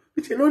yìí o.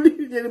 Ṣé ló ní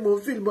ṣe ni mo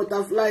feel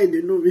butterfly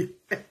nínú mi.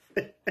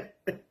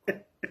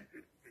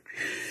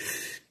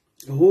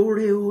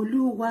 Oore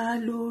Olúwa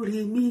lórí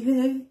mi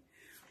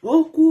ó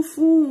kú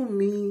fún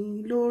mi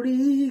lórí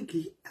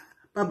igi.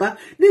 Bàbá,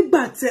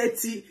 nígbà tẹ́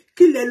ti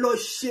kí lẹ lọ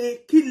ṣe,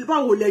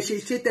 báwo lẹ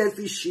ṣe tẹ́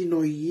fi ṣìnà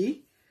yìí?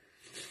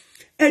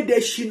 Ẹ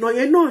dẹ̀ ṣìnà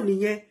yẹn náà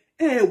nìyẹn.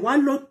 Ẹ wá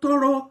lọ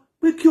tọrọ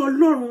pé kí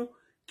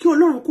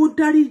Ọlọ́run kó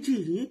dáríjì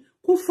yín,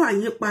 kó fà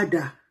yín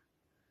padà.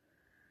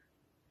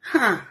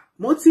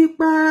 Mo ti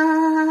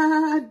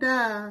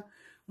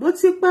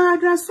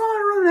padà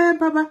sọ̀rọ̀ rẹ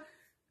bàbá.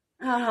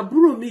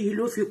 Àbúrò mi yìí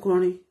ló fi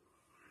kọrin.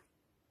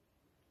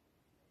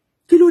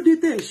 Kí ló dé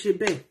tẹ́ ṣe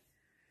bẹ́ẹ̀?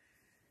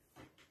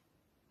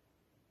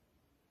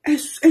 ẹ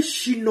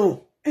ṣìnà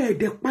ẹ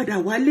dẹ̀ padà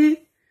wálé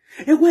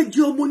ẹ wá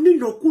jẹ́ ọmọ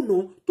onínàkúnà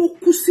tó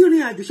kú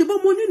sírìn àjò ṣe bó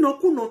ọmọ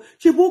onínàkúnà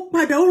ṣe bó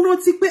padà ó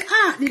rántí pé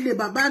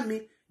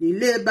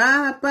nílé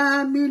bàbá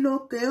mi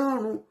lókè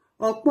ọ̀run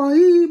ọ̀pọ̀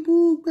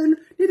ibùgbé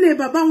nílé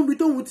bàbá òun bí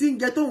tóun ti ń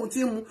jẹ tóun ti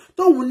ń mu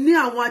tóun ní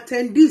àwọn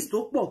attendees tó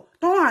pọ̀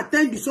tóun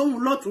attend sóhun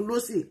lọ́tún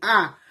lósì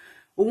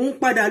òun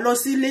padà lọ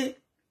sílé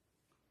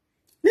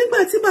nígbà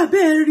tí bàbá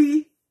ẹ rí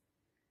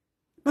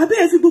bàbá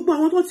ẹ fi gbogbo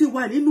àwọn tó ti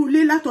wà nínú ilé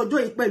látọjọ́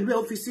yìí pẹ̀lú ẹ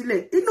ó fi sílẹ̀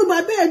inú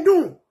bàbá ẹ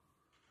dùn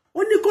ó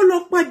ní kó lọ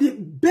pa the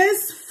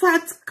best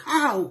fat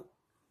cow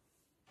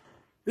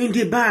in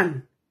the barn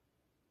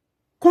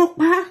kó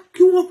pa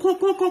kí wọ́n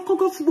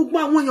kọ́kọ́ fún gbogbo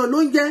àwọn èèyàn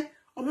lóúnjẹ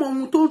ọmọ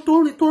ohun tó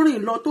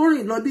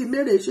rìn lọ bí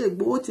mẹ́rẹ̀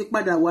ṣègbó ó ti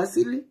padà wá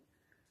sílé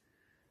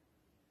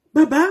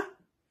bàbá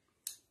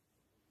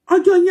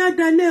ọjọ́ yín á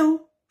dalẹ́ o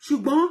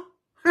ṣùgbọ́n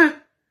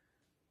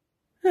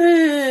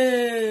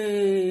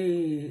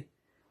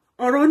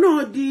ọ̀rọ̀ náà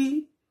di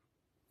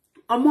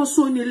ọmọ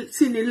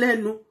síni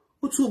lẹ́nu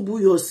ó tún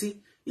buyọ̀ sí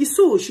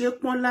iṣu ò ṣe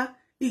pọ́nlá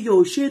iyọ̀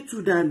ò ṣe tú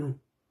dànù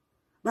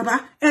bàbá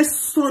ẹ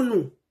sọnù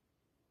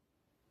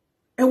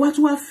ẹ wá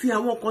tún wá fi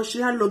àwọn kan ṣe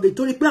àlọgẹ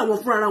torí pé àwọn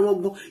fúnra wọn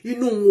gan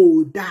inú wọn ò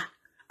dá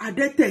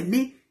adẹ́tẹ̀ ní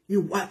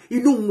ìwà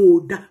inú wọn ò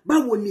dá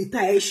báwo ni ìta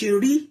ẹ ṣe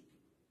rí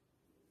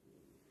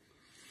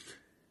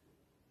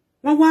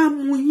wọ́n wá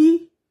mú yín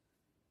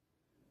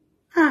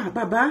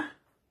bàbá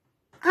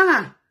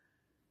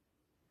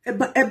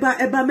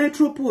ẹba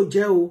metropol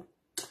jẹ́ o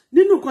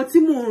nínú nǹkan tí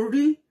mò ń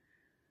rí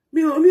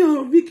mi ò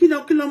rí kí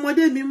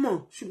lọmọdé mi mọ̀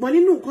ṣùgbọ́n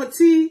nínú nǹkan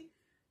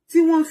tí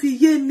wọ́n fi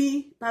yé mi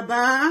bàbá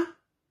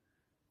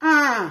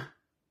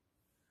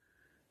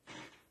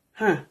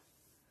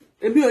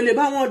èmi ò lè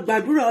bá wọn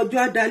gbàdúrà ọjọ́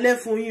àdálẹ́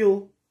fún yín o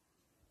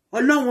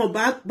Ọlọ́run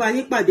ọba bá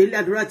yín pàdé lé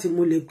àdúrà tí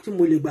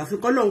mo lè gbà fi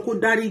kọ́lọ́run kó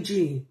dáríjì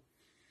yín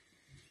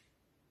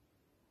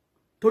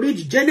torí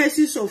the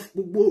genesis of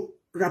gbogbo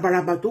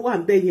rabaraba tó wà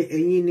ń bẹ yẹn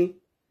ẹ̀yin ni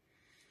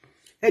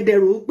ẹ dẹ̀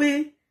rò pé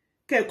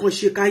kẹ́ẹ̀kan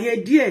ṣèkà yẹn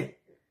díẹ̀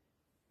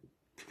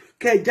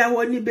kẹ́ẹ̀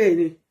jáwọ́ níbẹ̀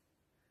ni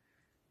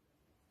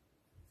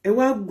ẹ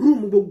wá groom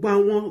gbogbo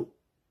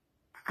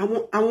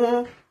àwọn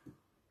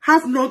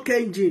half knock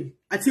engine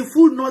àti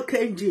full knock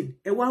engine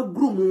ẹ wá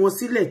groom wọn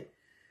sílẹ̀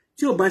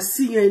tí ò bá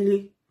sí yẹn ni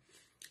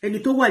ẹni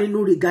tó wà nínú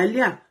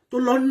regalia tó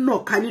lọ ń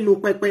nàka nínú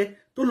pẹpẹ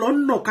tó lọ ń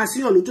nàka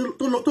síyàn lójú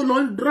tó lọ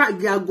ń drag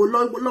aago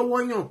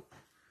lọ́wọ́ yàn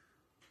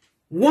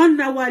 1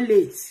 hour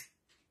late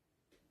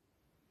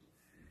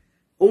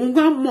òun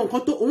gbá mọ̀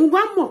nǹkan tó òun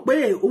gbá mọ̀ pé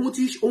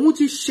òun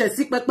ti ṣẹ̀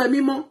sí pẹpẹ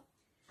mímọ́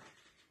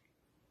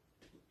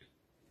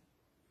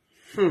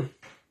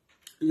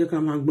ẹ ká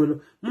máa gbọ́ lọ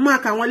mo máa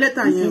ka àwọn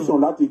lẹ́tà yẹn decision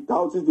láti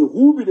thousands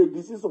who be the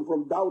decision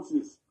from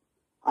thousands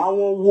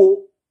àwọn wo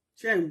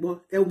ṣé ń gbọ́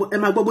ẹ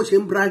máa gbọ́ bó ṣe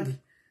ń brag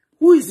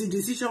who is the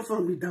decision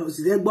from the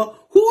thousands ẹ gbọ́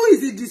who is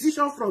the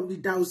decision from the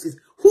thousands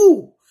who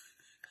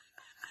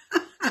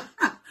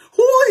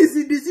is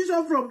the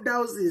decision from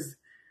thousands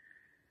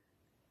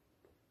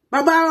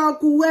bàbá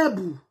uncle Webb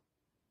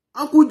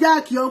uncle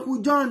Jack uncle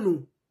John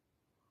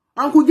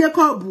uncle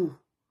Jacob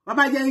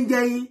bàbá jẹ́yìn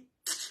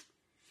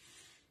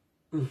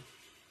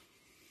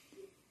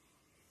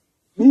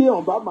bí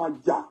èèyàn bá máa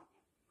jà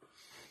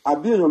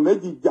àbí èèyàn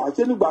méjì jà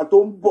ṣé nígbà tó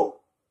ń bọ̀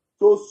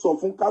tó sọ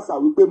fún kásà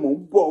wípé mò ń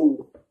bọ̀ o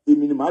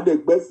èmi ni màá dẹ̀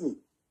gbẹ́sìn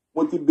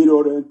mo ti béèrè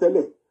ọ̀rọ̀ yẹn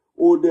tẹ́lẹ̀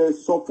ó dẹ̀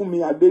sọ fún mi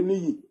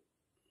Adeniyi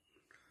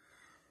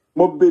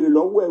mo béèrè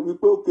lọ́wọ́ ẹ̀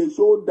wípé òkè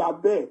ṣó dá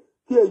bẹ́ẹ̀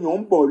kí èèyàn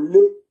ń bọ̀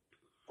lé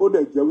kó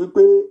dẹ̀ jẹ́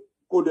wípé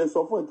kó dẹ̀ sọ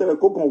fún ẹ̀ tẹ́lẹ̀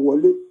kó kàn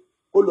wọlé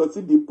kó lọ sí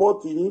di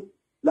pọ́ọ̀tì yín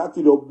láti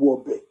lọ bu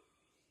ọbẹ̀.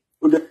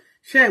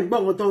 ṣé ẹ̀ ń gbọ́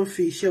nǹkan tó ń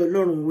fi iṣẹ́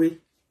Ọlọ́run wé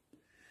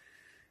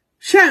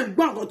ṣé ẹ̀ ń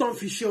gbọ́ nǹkan tó ń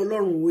fi iṣẹ́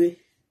Ọlọ́run wé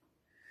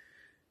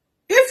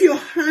if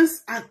your hands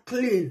are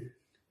clean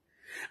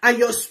and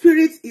your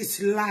spirit is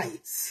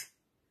light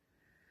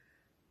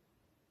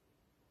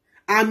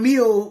àmì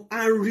o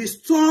and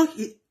restore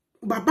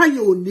bàbá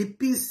yẹn ò ní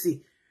peace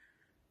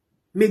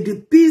may the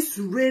peace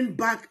reign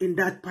back in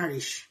that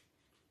parish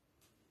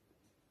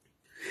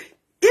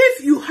if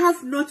you have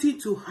nothing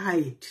to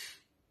hide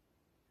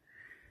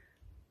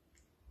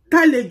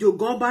tálejò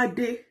gan bá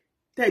dé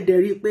tẹ̀dẹ̀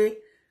rí pé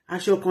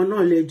aṣọ kan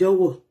náà lẹ́jọ́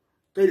wọ̀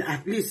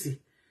at least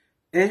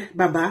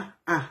bàbá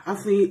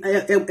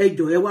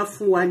ẹjọ́ ẹ wá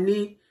fún wa ní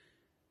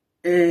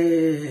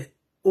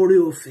oore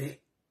ọ̀fẹ́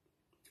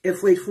ẹ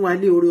fún wa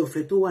ní oore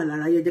ọ̀fẹ́ tó wà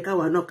lára yẹn jẹ́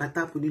káwa náà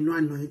kátàpù nínú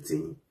àná ẹtì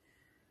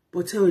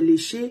bọ́tẹ́ ò lè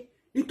ṣe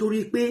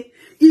nítorí pé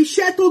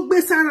iṣẹ́ tó gbé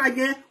sára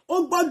yẹn ó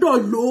gbọ́dọ̀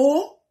lò ó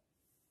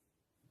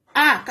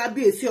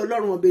kábíyèsí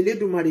Ọlọ́run ọba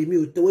Elédùmarè mi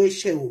ò tó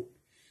ẹ̀ṣẹ̀ o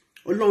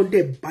Ọlọ́run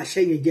dẹ̀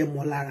bàṣẹ́ yẹn jẹ́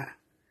mọ́ lára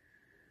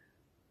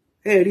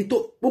ẹ̀rí tó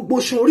gbogbo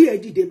sórí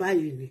ẹ̀ dìde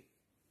báyìí ni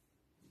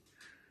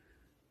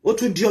ó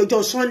tún di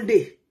ọjọ́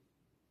Sunday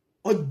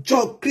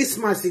ọjọ́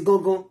Christmas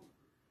gangan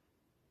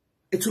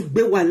ẹ tún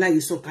gbé wàhálà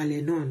yìí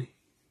sọ̀kalẹ̀ náà ni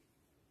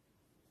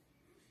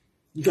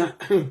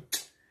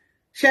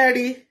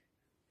ṣẹ́rí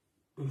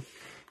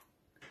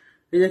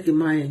ẹ jẹ́ kí n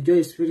máa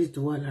enjoy spirit tó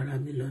wà lára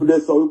mi lọ. ó lè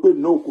sọ wípé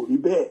no kò rí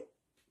bẹ́ẹ̀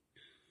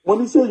wọ́n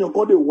ní ṣé èèyàn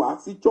kan lè wá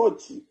sí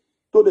chọ́ọ̀chì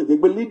tó lè jẹ́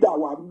pé leader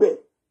wà ń bẹ̀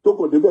tó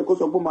kò débẹ̀ kó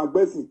sọ pé máa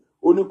gbẹ́sìn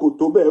ó ní kò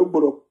tó bẹ́ẹ̀ ó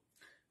gbọ́dọ̀.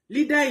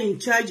 Leader in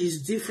charge is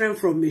different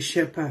from a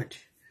shepherd.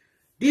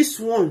 This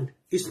one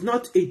is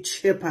not a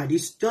shepherd,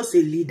 it's just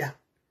a leader.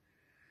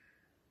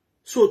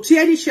 So tí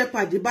ẹni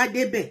shepherd bá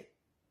débẹ̀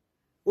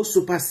ó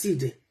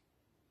supersede.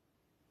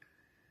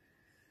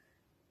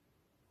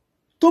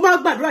 Tó bá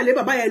gbàdúrà lé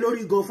bàbá yẹn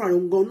lórí gan fúnra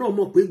gan náà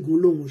mọ̀ pé gun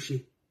lòun ṣe.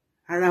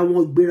 Ara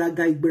wọn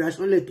ìgbéraga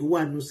ìgbérasánlẹ̀ tó wà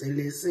nù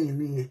sẹ̀lẹ̀sìn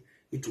nìyẹn.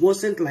 It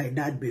wasn't like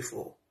that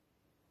before.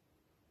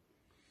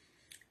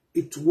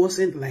 It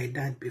wasn't like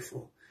that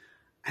before.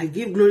 I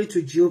give glory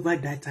to Jehovah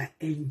that I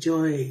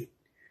enjoy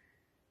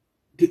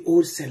the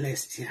old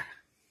Celestia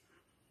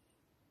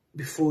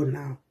before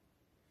now.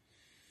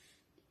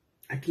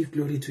 I give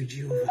glory to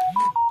Jehovah.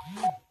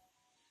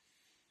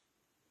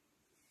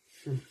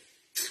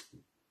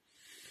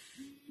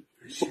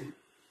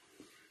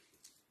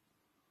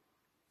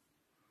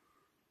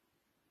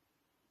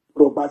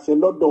 Robase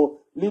lọ́dọ̀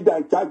leader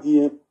in charge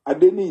yẹn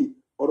Adeniyi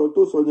ọ̀rọ̀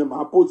tó sọ yẹn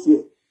máa post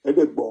ẹ̀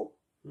ẹ̀dẹ̀gbọ́.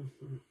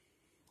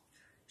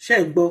 Ṣé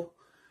gbọ́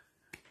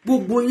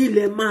gbogbo yín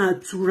lẹ máa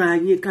túra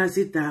yín ká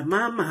síta má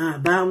máa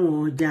bá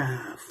wọn jà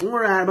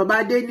fúnra bàbá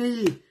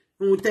Adeniyi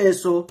ohun tẹ́ ẹ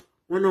sọ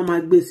wọn náà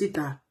máa gbé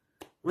síta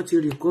wọ́n ti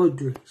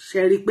rìkọ́ọ̀dù ṣe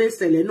rí pé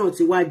ìṣẹ̀lẹ̀ náà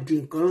ti wá di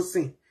nǹkan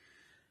sìn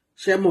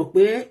ṣe mọ̀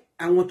pé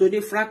àwọn tó ní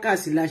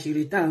fracas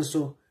láṣìírí tá à ń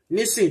sọ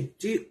nísìn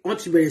tí wọ́n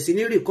ti bẹ̀rẹ̀ sí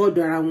ní rìkọ́ọ̀dù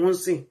ara wọn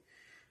sìn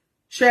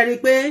ṣe rí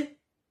pé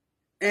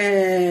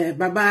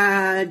bàbá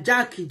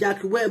Jack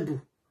Webb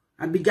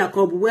àbí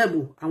Jacob Webb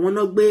àwọn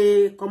náà gbé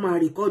kọ́ máa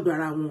rìkọ́ọ̀dù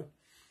ara wọn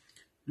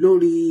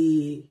lórí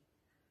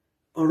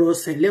ọ̀rọ̀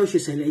ṣẹlẹ̀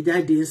òṣèṣẹlẹ̀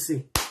jáde ń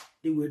sìn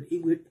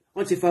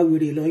wọ́n ti fa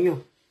wèrè lọ́yàn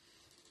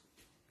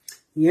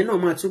ìyẹn náà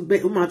máa tún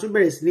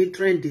bẹ̀rẹ̀ sí ní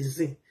trend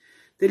sìn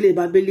tẹ́lẹ̀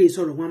bá bẹ́lẹ̀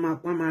sọ̀rọ̀ wọ́n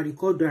máa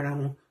rìkọ́ọ̀dù ara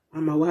wọn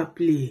wọ́n máa wá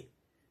play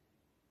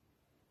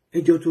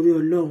ẹjọ́ torí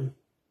Ọlọ́run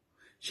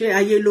ṣé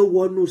ayé ló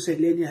wọnú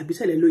ṣẹlẹ̀ ni àbí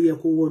ṣẹlẹ̀ ló yẹ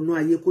kó wọnú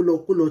ayé kó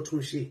lọ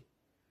tún ṣe.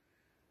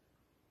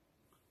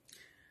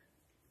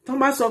 Tọ́n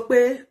bá sọ pé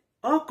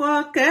ọkọ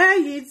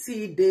kẹ́yìn ti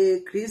dé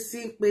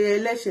Kristi pé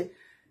ẹlẹ́ṣẹ̀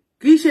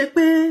kì í ṣe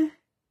pé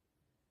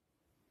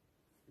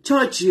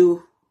chọ́ọ̀chì o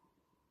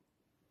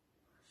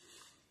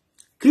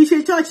kì í ṣe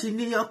chọ́ọ̀chì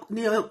ní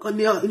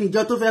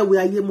ìjọ tó fẹ́ wẹ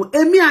ayé mọ́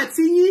èmi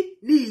àti yín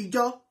ní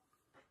ìjọ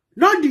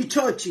not the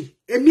church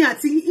èmi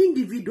àti yín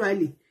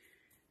individually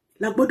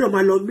la gbọ́dọ̀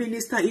máa lọ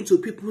minister into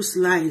people's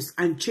lives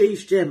and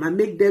change them and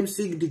make them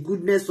seek the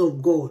goodness of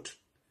God.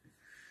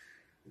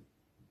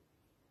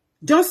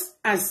 Just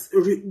as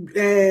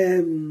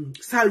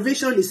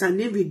salvation is an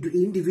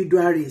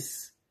individual race.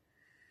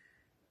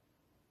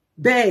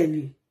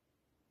 Bẹ́ẹ̀ni,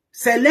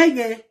 ṣẹlẹ̀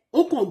yẹn ó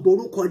kàn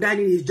gbórúkọ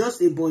dání is just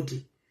a body.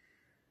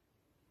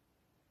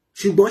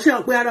 Ṣùgbọ́n ṣé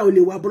o pé ara ò lè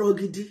wá bọ́rọ̀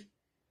gidi.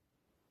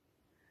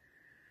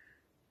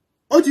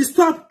 Ó ti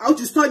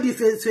study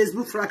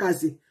Facebook fracas.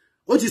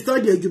 Ó ti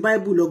study ẹ̀jú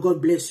Bible lọ God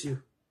bless you.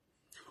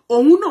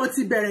 Òun náà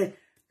ti bẹ̀rẹ̀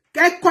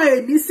kẹ́kọ̀ọ́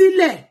èmi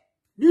sílẹ̀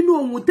nínú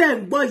ohun tẹ́ ń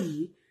gbọ́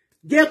yìí.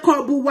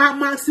 Jacob wa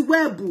Martin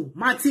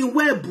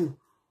Webb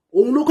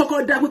òun ló kọ́kọ́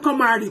dá pé kó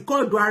máa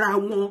rìkọ́ọ̀dù ara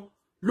wọn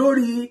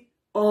lórí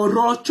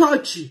ọ̀rọ̀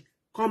chọ́ọ̀chì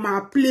kó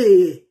máa play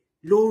ẹ̀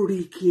lórí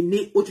kìíní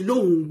ó ti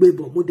lóhùn gbé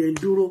bọ̀ mo dẹ̀ ń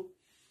dúró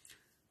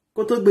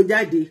kó tó gbé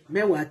jáde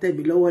mẹ́wàá tẹ̀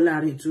mí lọ́wọ́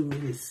láàrin 2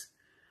 minutes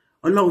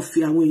Ọlọ́run fi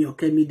àwọn èèyàn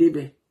kẹ́mi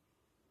débẹ̀.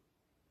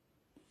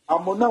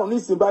 Àmọ́ náà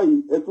nísìnyí báyìí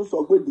ẹ tún sọ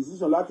pé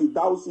decision láti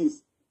diocese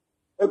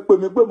ẹ pè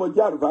mí pé mo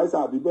jẹ́ adviser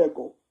àbí bẹ́ẹ̀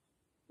kọ́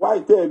wáyé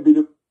tẹ́ ẹ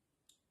béèrè.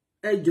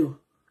 Ẹ jọ̀ọ́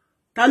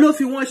ta ló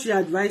fi wọ́n ṣe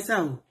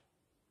adviser o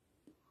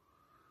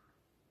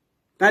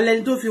ta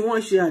lẹni tó fi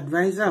wọ́n ṣe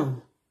adviser o.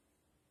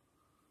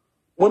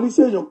 Wọ́n ní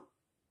ṣé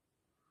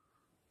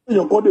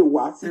èèyàn kan lè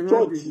wá sí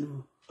chọ́ọ̀chì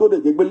tó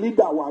dẹ̀ jẹ́ pé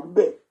leader wà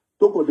bẹ̀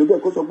tó kò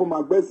débẹ̀ kó sọ pé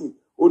máa gbẹ́sìn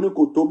ó ní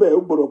kò tó bẹ́ẹ̀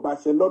ó gbọ́dọ̀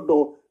gbàṣẹ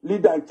lọ́dọ̀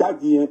leader in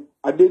charge yẹn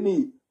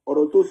Adeniyi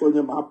ọ̀rọ̀ tó sọ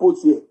yẹn máa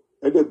post ẹ̀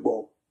ẹ̀dẹ̀gbọ́.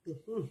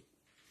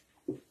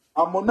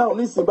 Àmọ́ náà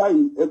nísìnyí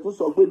báyìí ẹ tún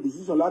sọ pé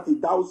decision láti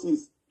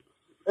diocese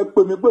ẹ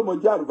pè mí pé mo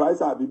jẹ́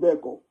adviser àbí bẹ́ẹ̀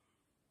kọ́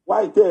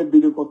wáyé tẹ́ ẹ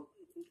béèrè kan.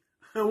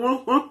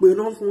 Wọ́n pè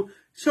náà fún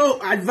so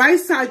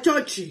adviser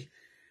church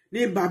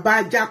ni bàbá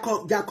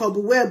Jacob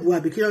Webb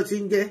àbí kí ló ti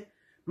ń jẹ́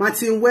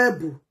Martin Webb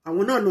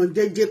àwọn náà náà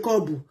jẹ́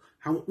Jacob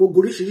àwọn gbogbo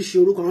oríṣiríṣi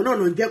orúkọ àwọn náà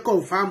náà jẹ́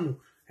confam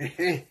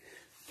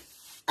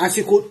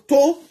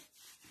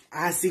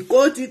àsìkò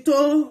ti tó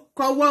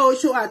kọ́wọ́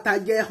oṣó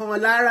àtàjẹ hàn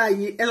lára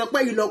yìí ẹ lọ pé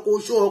yìí lọkọ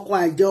oṣó ọkọ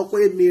àjẹ ọkọ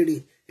èmèrè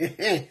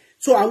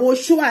so àwọn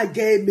oṣó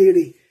àjẹ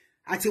èmèrè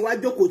àti wá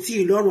jókòó tí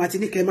Ìlọrin àti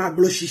ní kẹ́ máa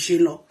lọ ṣiṣẹ́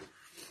lọ.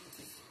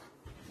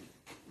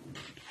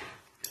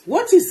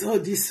 What is all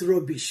this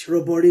rubbish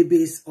roborebe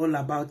is all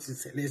about in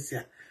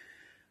Celestia?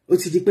 Ó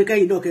ti di pé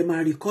kẹ́yìn náà kẹ́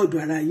máa rìkọ́ọ̀dù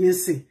ara yín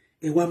sìn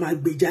ẹ wá máa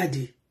gbé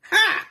jáde.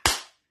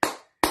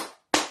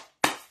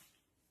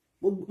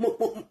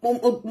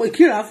 Mo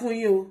kíra fún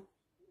yín o.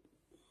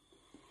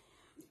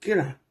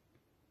 Kíra.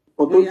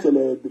 Ọ̀tọ̀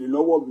ìṣẹ̀lẹ̀ béèrè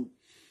lọ́wọ́ mi.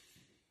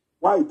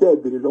 Wáyé tẹ́ ẹ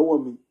béèrè lọ́wọ́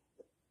mi.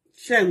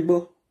 Ṣé ń gbọ́?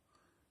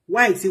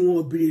 Wáyé tí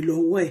wọ́n béèrè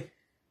lọ́wọ́ ẹ̀.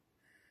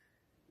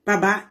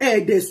 Bàbá ẹ̀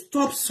dẹ̀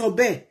stop sọ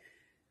bẹ́ẹ̀.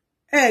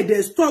 Ẹ̀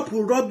dẹ̀ stop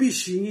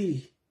rubbish yìí.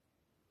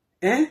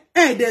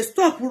 They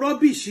stop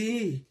rubbish.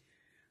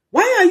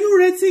 Why are you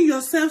rating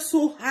yourself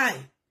so high?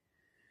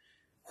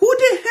 Who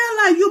the hell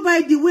are you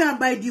by the way and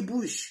by the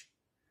bush?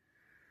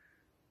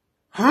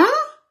 Huh?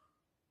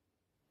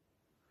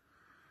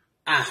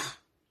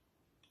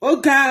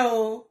 Okay.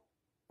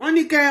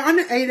 Only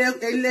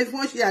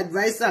election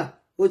advisor.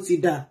 What's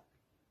it da?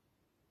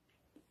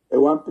 E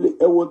wo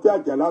ti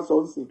Àjàlá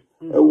so nsin.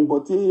 E wo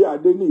nkan tí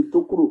Adeniyi tó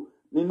kúrò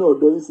nínú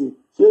ọ̀dọ̀ nsin.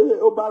 Ṣé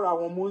ó bára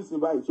wọn mú nsin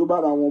báyìí? Ṣó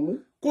bára wọn mú?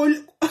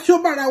 Ṣó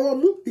bára wọn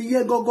mú?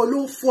 Ìyẹn gangan ló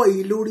fọ́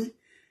yìí lórí.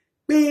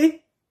 Pé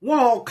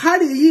wọ́n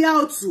carry yi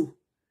out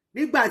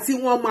nígbà tí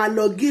wọ́n máa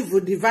lọ give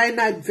the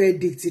final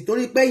verdict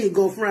torí pé yín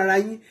gan fúnra ra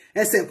yín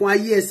ẹsẹ̀ kan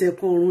ayé ẹsẹ̀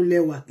kan ọ̀run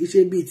lẹ́wà kì í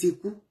ṣe bí ti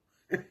kú.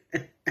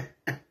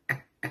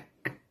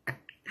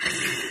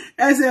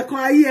 Ẹsẹ̀ kan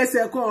ayé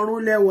ẹsẹ̀ kan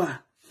ọ̀run lẹ́wà.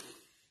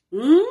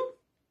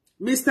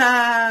 Mr.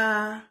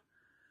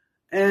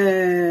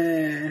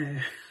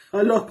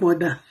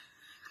 Olomoplenty.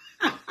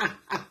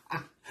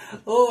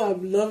 Oh,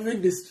 I'm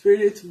loving the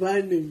spirit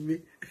man in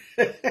me.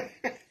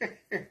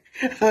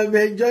 I'm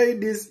enjoying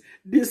this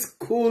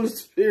cool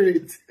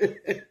spirit.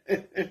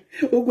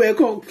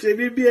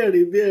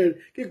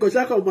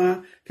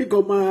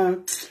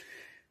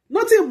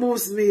 Nothing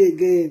moves me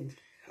again.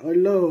 Oh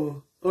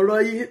Lord.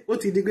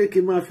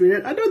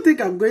 I don't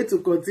think I'm going to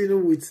continue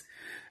with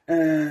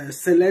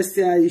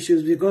celestial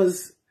issues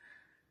because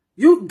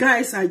you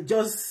guys are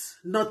just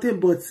nothing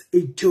but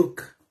a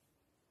joke.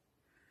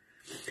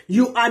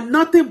 You are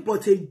nothing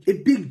but a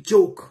big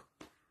joke.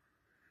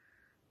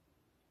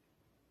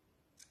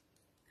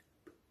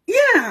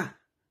 Yeah.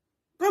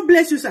 God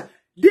bless you, sir.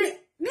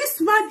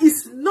 This man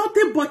is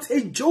nothing but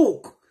a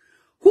joke.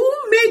 Who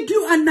made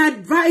you an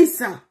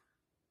advisor?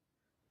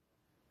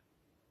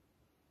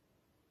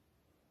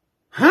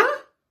 Huh?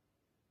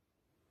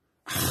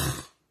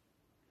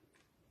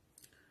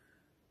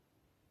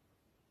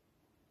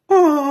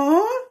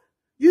 Oh,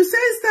 you say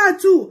that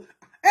too.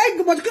 Hey,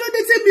 but can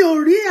they tell me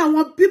already? I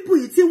want people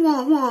eating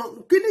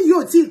one. Can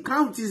you see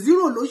count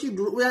zero? No, she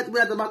do. We are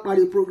the back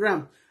party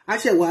program.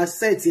 Actually, was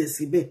set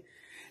yesterday.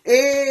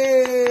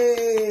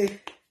 Hey,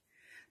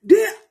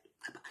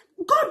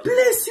 God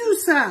bless you,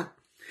 sir.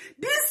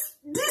 These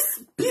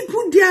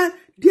people, they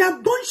are a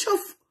bunch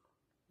of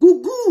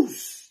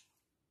goo-goos.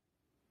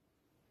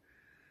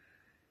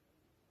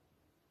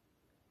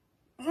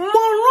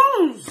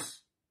 Morons.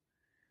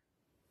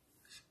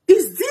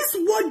 Is this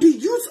what the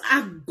youth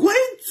are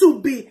going to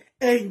be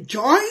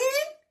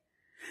enjoying?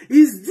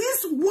 Is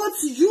this what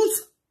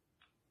youth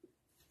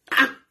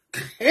are...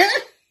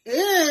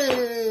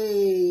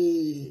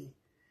 Hey.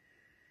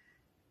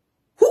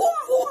 Who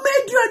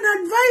made you an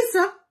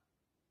advisor?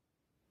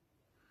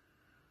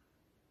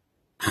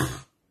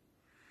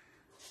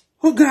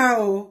 Oh,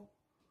 God.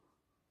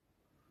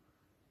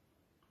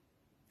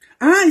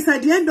 It's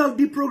at the end of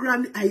the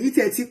program.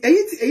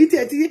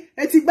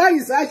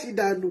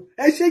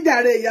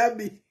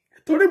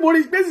 Torí mo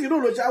rí pé zero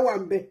ló ṣá wà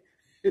ńbẹ̀.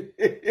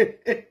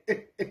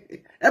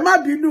 Ẹ má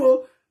bínú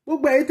o.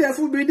 Gbogbo ẹ̀yin tẹ́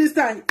fún mi this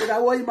time.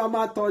 Ìràwọ̀ yín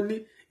máa tàn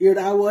ni.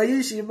 Ìràwọ̀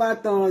yín ṣì máa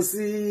tàn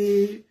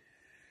sí.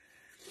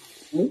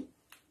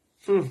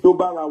 Tó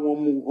bára wọn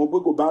mu, o pé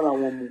kò bára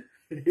wọn mu.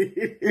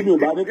 Bí mi ò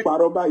bá ní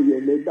parọ́ báyìí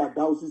ẹlẹ́dà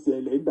dá ó sì ṣe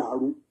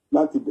ẹlẹ́dàrú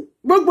láti bẹ̀.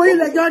 Gbogbo yín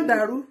lẹ́jọ́ ń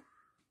dàrú.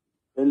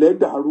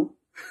 Ẹlẹ́dàrú.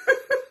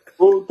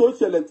 Ohun tó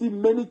ṣẹlẹ̀ tí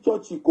many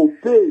church kò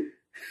pay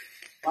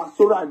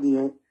pastora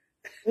nìyẹn.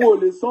 Wọn ò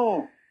lè san.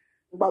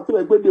 Nígbà tó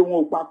ẹ gbéde wọn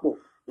ò papọ̀.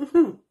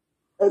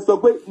 Ẹ sọ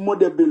pé mo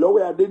dẹ̀ bè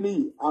lọ́wọ́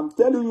Adeniyi. I'm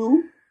telling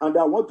you and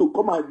I want to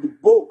come and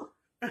revoke.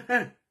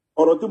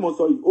 Ọ̀rọ̀ tí mo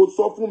sọ yìí, ó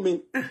sọ fún mi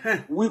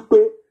wípé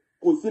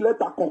kò sí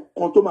lẹ́tà kan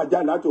tó máa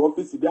jáde láti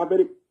ọ́fíìsì bí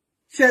abẹ́rẹ́.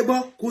 Ṣé gbọ́,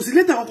 kò sí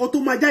lẹ́tà kan tó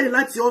máa jáde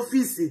láti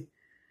ọ́fíìsì.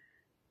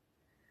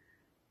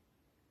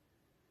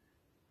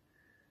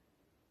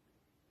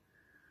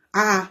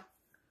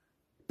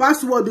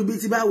 Password bí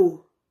ti báwo.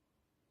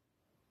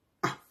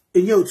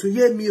 Èyàn ò tún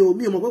yé mi o,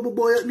 mi mọ̀ pé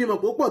gbogbo mi mọ̀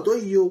pé ó pọ̀ tó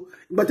yìí o.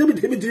 Ìgbà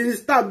tèmi ti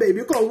star be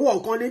mi kàn wọ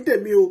ọ̀kan ní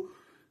tèmi o.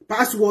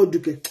 Password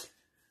kẹ̀.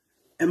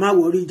 Ẹ má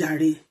worry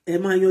jàre, ẹ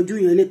má yanjú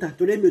yẹn later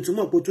torí mi ò tún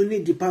mọ̀ pé ó tún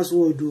need the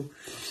password o.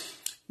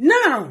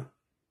 Now,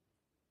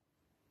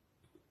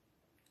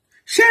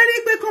 ṣé rí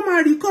pé kó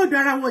máa record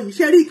ara wọn yìí,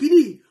 ṣé rí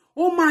kíní,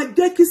 ó máa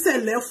jẹ́ kí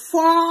ṣẹlẹ̀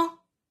fọ́.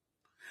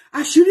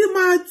 Àṣírí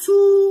máa tú.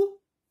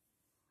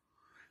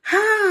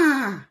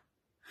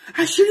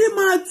 Àṣírí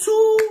máa tú.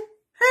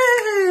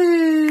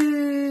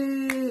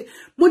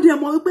 Mo dẹ̀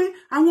mọ̀ wípé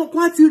àwọn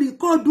kan ti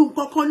rìkọ́ọ̀dù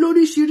nǹkankan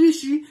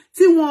lóríṣiríṣi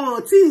tí wọ́n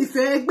tí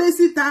ìfẹ́ gbé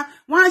síta,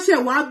 wọ́n á ṣẹ̀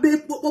wá gbé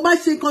bó bá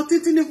ṣe nǹkan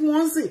títí ní fún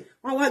wọn sìn,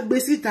 wọ́n wá gbé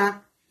síta.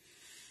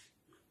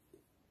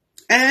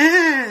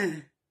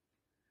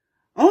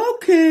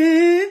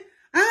 Okay.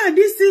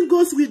 This thing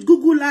goes with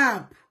Google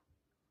app.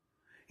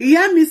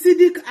 Ìyá mi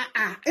Sidik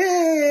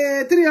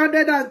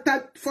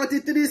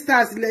 343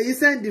 stars lẹ́yìn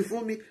send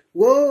fún mi.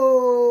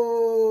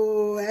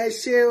 Whoa, ẹ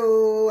ṣé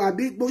o,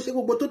 àbí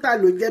gbogbo total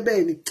ló jẹ́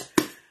bẹ́ẹ̀ ni.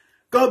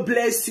 God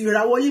bless you.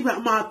 Ìràwọ̀ yín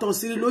máa tàn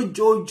sí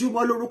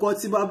lójoojúmọ́ lórúkọ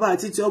tí bàbá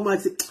àti tí ọmọ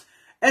àti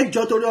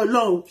Ẹjọ́ torí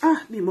Ọlọ́run.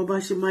 Mi mo bá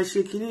ṣe máa ṣe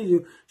kíní yìí.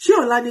 Ṣé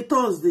ọ̀la ni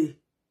Thursday?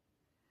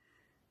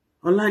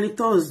 Ọ̀la ni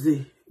Thursday.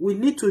 We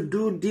need to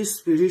do this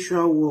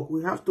spiritual work. We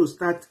have to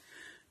start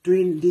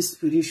doing this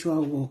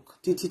spiritual work.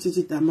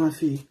 Títí tá máa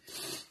fi.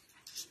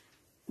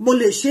 Mo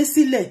lè ṣe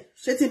sílẹ̀.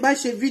 Ṣé tí bá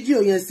ṣe fídíò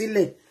yẹn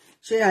sílẹ̀,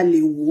 ṣé a lè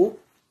wò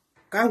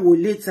ká wò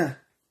later.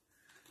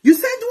 You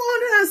sent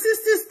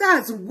 160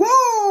 stars.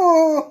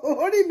 Whoa!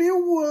 Orí mi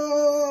wò.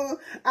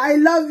 I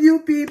love you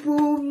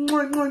people.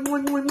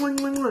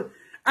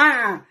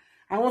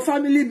 Our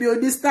family mi ò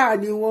ní star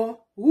ni wọ́n.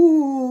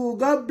 Ooh,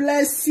 God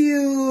bless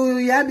you.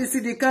 Yeah, me see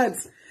the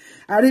cards.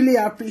 I really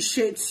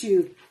appreciate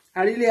you.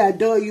 I really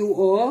adore you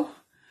all.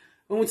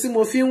 Ohun tí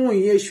mo fi ń wùn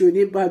yín èṣù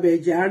ní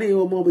bàbẹ̀jẹ̀ àárín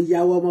ọmọ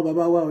ìyàwó ọmọ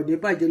bàbá wa ò ní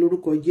bàjẹ́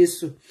lórúkọ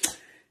Jésù.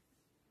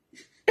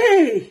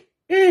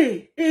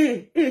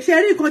 Ṣe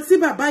rí nǹkan tí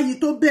bàbá yìí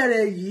tó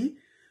bẹ̀rẹ̀ yìí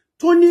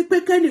tó ní pé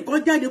kẹ́nìkan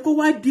jáde kó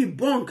wá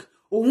debunk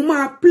òun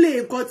máa play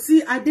nǹkan tí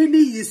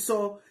Adeniyi sọ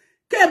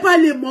kẹ́ bá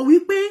lè mọ̀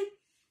wípé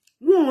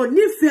wọn ò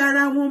nífẹ̀ẹ́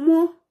ara wọn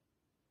mọ́.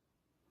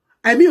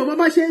 Àmì ò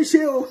mọ́ ṣe ń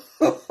ṣe o.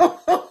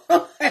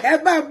 Ẹ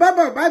bá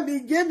bàbá mi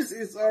James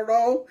sọ̀rọ̀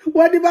o.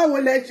 Wọ́n ní báwo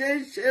lẹ ṣe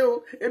ń ṣe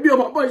o. Èmi ò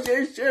mọ́ ṣe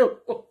ń ṣe o.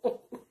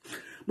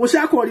 Mo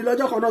ṣàkọ̀rí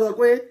lọ́jọ́ kan náà sọ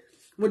pé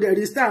mo dẹ̀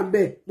rí star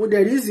bẹ́ẹ̀, mo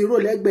dẹ̀ rí 0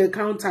 lẹ́gbẹ̀ẹ́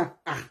counter.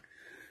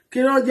 Kí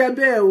ló jẹ́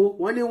bẹ́ẹ̀ o.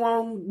 Wọ́n ní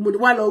wọ́n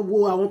wá lọ wo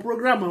àwọn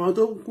program àwọn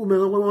tó kù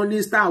mẹ́rin pé wọ́n ní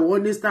star,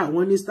 wọ́n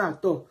ní star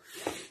tọ̀.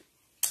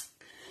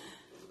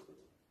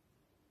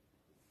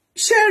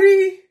 Ṣé rí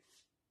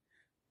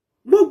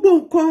gbogbo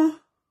nǹkan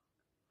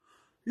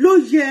ló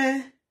yẹ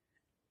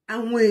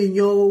àwọn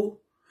èèyàn o,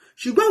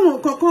 ṣùgbọ́n àwọn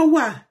nǹkan kan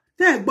wà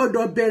tẹ́ ẹ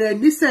gbọ́dọ̀ bẹ̀rẹ̀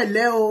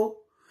nísẹ̀lẹ̀ o.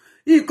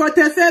 Nǹkan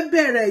tẹ́ fẹ́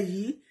bẹ̀rẹ̀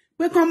yìí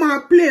pé kán máa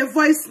play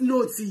voice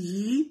note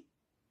yìí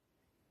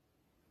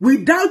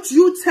without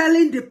you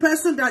telling the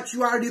person that you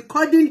are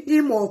recording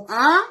him or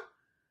her,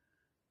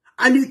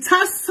 and it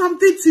has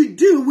something to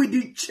do with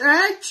the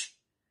church.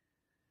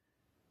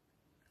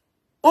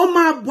 Ó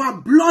máa wà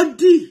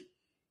bloody.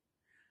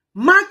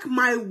 Mark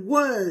my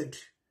word.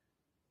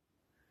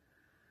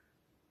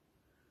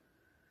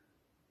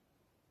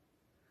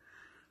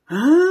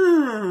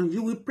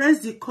 You will press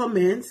the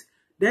comment,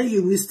 then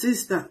you will still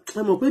start.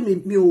 Ẹ mọ̀ pé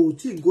mi ò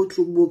tí go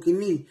through gbogbo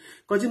kìíní.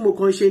 Kan tí mo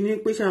kàn ṣe ní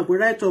pé ṣe àpò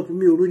write up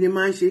mi òru ni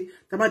máa ń ṣe.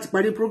 Tá bá ti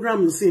parí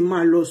program sí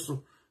máa lọ sùn.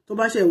 Tó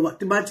bá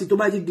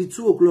ti di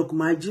 2 o'clock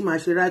máa jí máa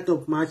ṣe write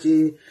up, máa ṣe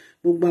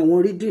gbogbo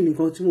àwọn reading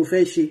nǹkan tí mo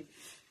fẹ́ ṣe.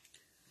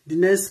 The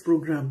next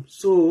program.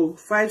 So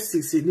 5,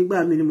 6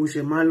 nígbà mi ni mo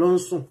ṣe máa lọ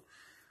sùn.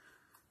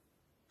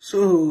 So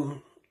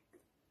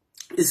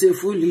it's a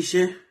full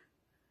iṣẹ́.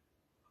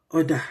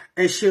 Ọ̀dà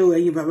ẹ ṣé o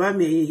ẹ̀yin bàbá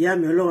mi ẹ̀yin ìyá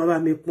mi Ọlọ́run bá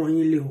mi pọ́n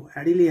yín lé o.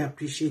 I really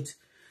appreciate.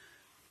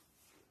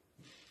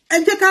 Ẹ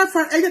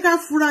jẹ́ ká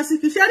fura sí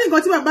kí ṣe rí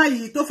nǹkan tí bàbá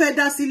yìí tó fẹ́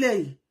dá sílẹ̀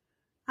yìí.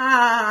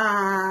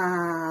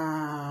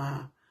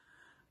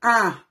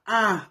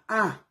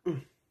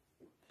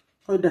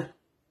 Ọ̀dà.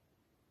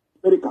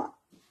 Amẹ́ríkà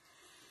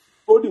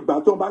ó dìgbà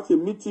tó ń bá ṣe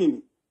meeting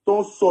tó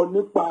ń sọ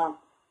nípa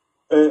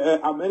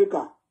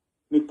Amẹ́ríkà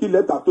ní kí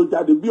lẹ́tà tó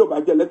jáde bí ó bá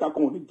jẹ́ lẹ́tà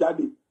kan ò ní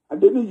jáde.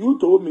 Adeniyi you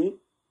told me.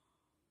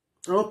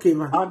 Okay,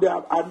 man.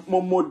 And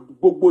mo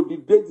gbogbo the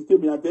date tí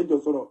mi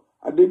àtẹ́jọ́ sọ̀rọ̀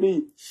Adeniyi.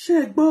 Ṣé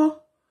gbọ́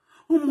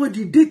ọmọ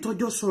the date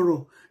tọ́jọ́ sọ̀rọ̀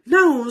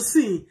náà ń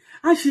sìn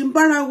a ṣì ń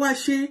bára wa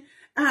ṣe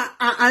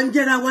à ń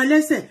jẹra wa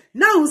lẹ́sẹ̀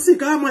náà ń sìn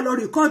ká máa lọ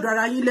rìkọ́ọ̀dù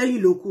ara yín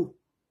lẹ́yìn lókù.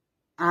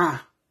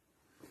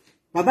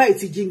 Bàbá yìí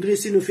ti jíngire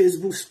sínú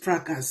Facebook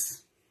fracas.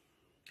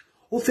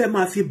 Ó fẹ́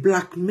máa fi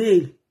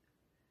blackmail.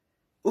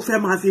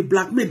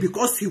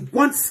 Because he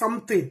wants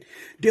something.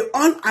 They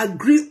all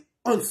agree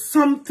on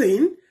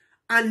something.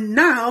 And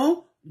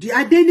now, the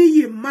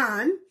Adeniyi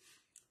man,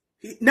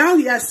 now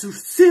he has to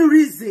see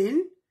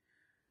reason.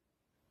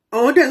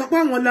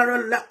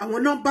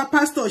 Àwọn number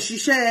pastor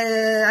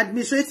ṣiṣẹ́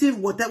administrative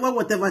whatever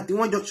tí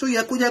wọ́n jọ ṣó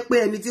yẹ kó jẹ́ pé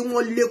ẹni tí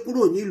wọ́n lé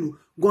kúrò nílùú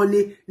gan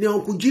ni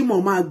Uncle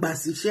Jimoh máa gbà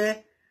síṣẹ́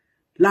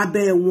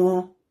lábẹ́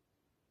wọn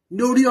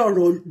lórí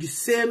ọ̀rọ̀ the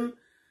same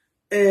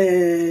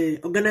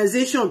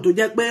organization tó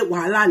jẹ́ pé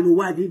wàhálà ló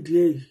wà nídìí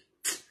èyí.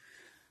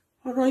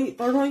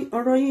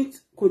 Ọ̀rọ̀ yìí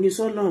kò ní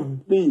sọ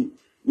lọ́hùn.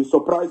 You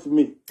surprise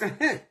me.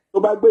 Tó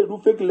bá gbé ìlú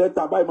fake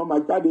letter báyìí mo máa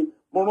jáde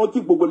mo rántí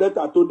gbogbo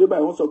letter tó dé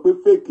báyìí wọ́n sọ pé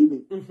fake ni.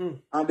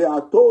 And they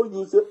are told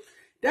you say.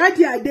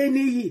 Daddy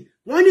Adeniyi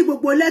wọ́n ní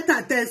gbogbo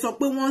letter tẹ́ sọ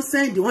pé wọ́n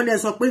send wọ́n dẹ̀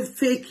sọ pé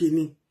fake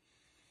ni.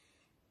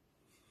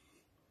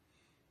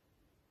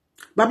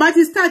 Bàbá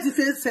ti start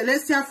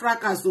celestial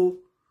fracas o.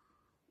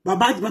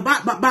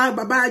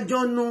 Bàbá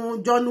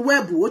John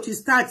Webb ó ti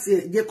start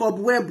Jacob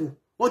Webb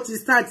ó ti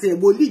start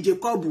Wòlíì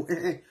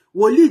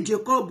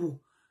Jacob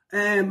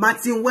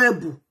Martin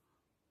Webb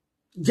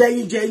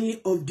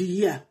Jẹ́yìn of the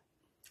year.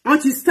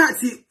 Wọ́n ti start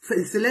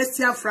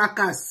celestial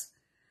fracas.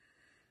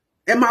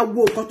 Ẹ máa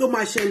wo nǹkan tó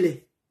máa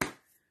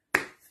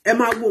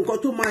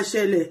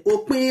ṣẹlẹ̀.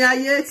 Òpin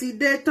ayé ti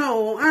dé tán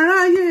o. Ará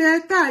ayé ẹ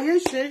tá ayé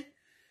ṣe.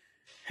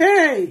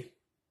 Hey.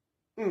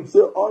 So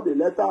all the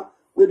letter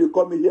when they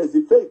come here is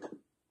a fake.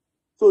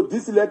 So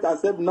this letter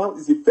said now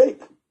is a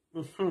fake.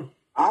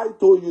 I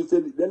told you say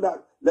the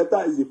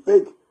letter is a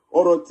fake.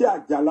 ọ̀rọ̀ tí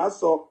Àjàlá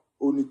sọ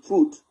òní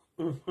truth.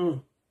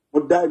 Mo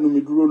dá ẹnu mi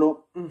dúró náà.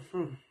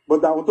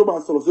 But àwọn tó bá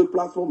sọ̀rọ̀ sí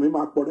platform mi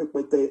máa pọ̀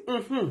rẹpẹtẹ.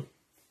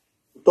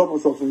 Tọ́mọ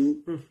sọ fún yín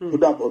tó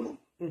dàbọ̀ náà.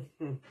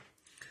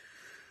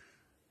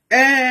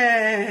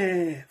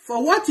 For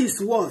what is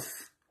worth,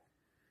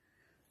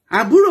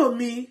 àbúrò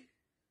mi,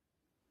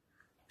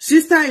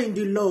 sister in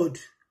the Lord,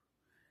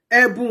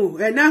 Ẹ̀bùn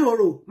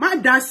Ẹ̀náhoro, má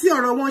dá sí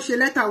ọ̀rọ̀ wọn ṣe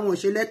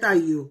lẹ́tà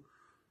yìí o.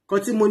 Kan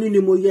tí mo ní ni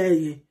mo yẹ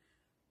ẹ̀yẹn.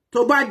 Tó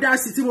bá dá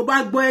sí tí mo bá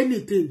gbọ́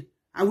anything,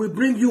 I will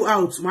bring you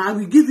out. I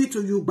will give it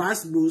to you,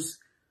 Basbos.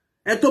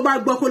 Ẹ tó bá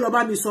gbọ́ kó lọ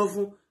bá mi sọ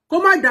fún. Kó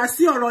má dá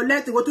sí ọ̀rọ̀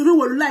lẹ́tì, wo tó ní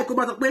wòlú láì kó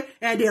bá sọ pé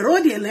the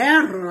road the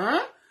lẹ́rọ̀,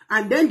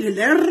 and then the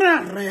lẹ́rọ̀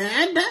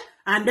red,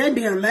 and then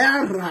the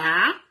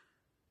lẹ́rọ̀.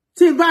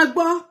 Tí bá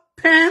gbọ́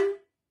pẹ́m,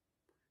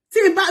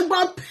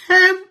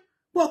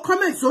 wọ́n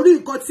comment sórí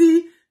nǹkan tí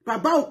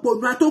bàbá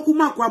òpònú atókù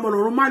má kó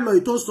amọ̀ràn má lọ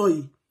ìtó sọ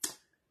yìí.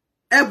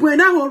 Ẹ̀bùn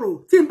Ẹ̀náhoro,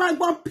 tí bá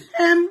gbọ́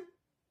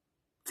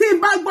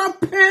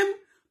pẹ́m,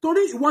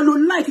 torí ìwọ ló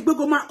like pé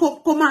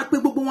kó máa pe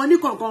gbogbo wọn ní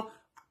kọ̀ọ̀kan.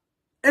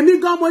 Èmi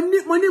gan mo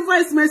ní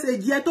voice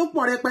message yẹn tó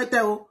pọ̀ rẹpẹtẹ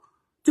o,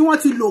 tí wọ́n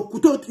ti lò kú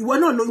tó ìwọ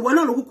náà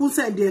ló kúkú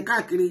send ẹ̀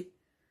káàkiri.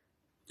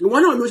 Ìwọ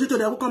náà ló ṣe tó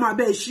dẹ̀ kó máa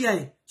bẹ́ẹ̀ share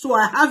ẹ̀. So I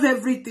have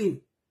everything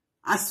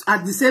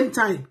at the same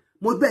time.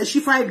 Mo bẹ́ẹ̀ ṣí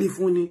fáìlì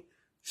fún ni.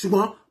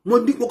 Ṣùgbọ́n mo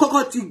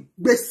kọ́kọ́ ti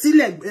gbé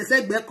sílẹ̀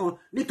ẹsẹ̀gbẹ́ kan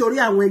nítorí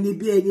àwọn ẹni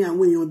bí ẹni,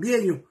 àwọn èèyàn bí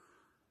èèyàn.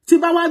 Tí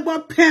bá wá gbọ́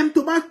pẹ́m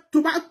tó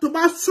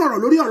bá sọ̀rọ̀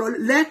lórí ọ̀rọ̀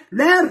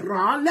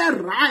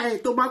lẹ́ràá ẹ̀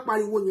tó bá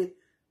pariwo yẹn.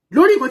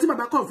 Lórí nǹkan tí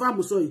bàbá confirm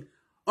sọ yìí,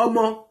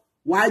 ọmọ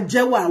wàá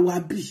jẹ́wọ́ àwa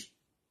bì.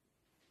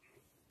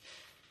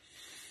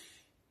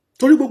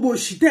 Torí gbogbo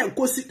òṣì tẹ́ ń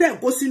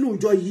kó sínú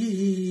ìjọ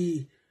yìí.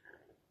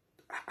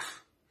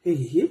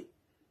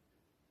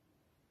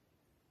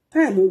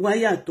 Táìmù wá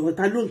yàtọ̀,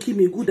 ta ló ń kí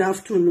mi good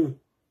afternoon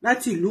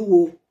láti ìlú wo?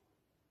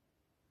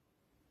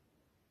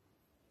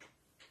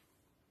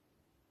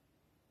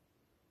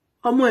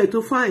 Ọmọ ẹ̀ tó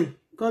fine,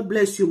 God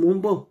bless you, mo ń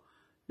bọ̀.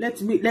 Let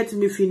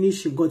me finish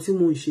nǹkan tí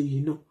mo ń ṣe yìí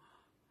náà.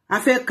 A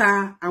fẹ́ ka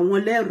àwọn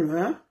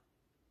lẹ́rọ̀.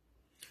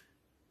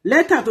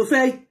 Lẹ́tà tó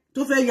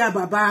fẹ́ ya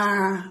bàbá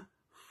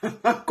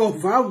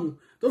kọ̀fàmù,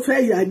 tó fẹ́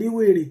yà ní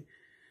wèrè.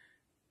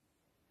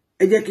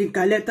 Ẹ jẹ́ kí n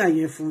ka lẹ́tà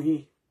yẹn fún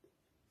yín.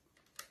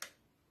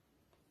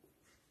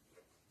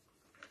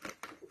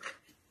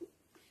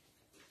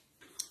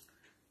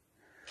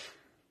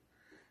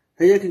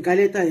 Ẹ jẹ́ kí n ka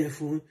lẹ́tà yẹn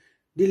fún yín.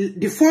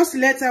 The first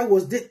letter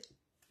was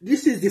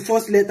this is the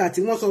first letter tí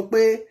wọ́n sọ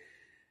pé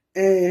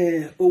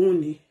òun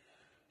ni.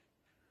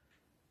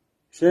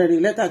 Ṣé rí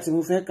lẹ́tà tí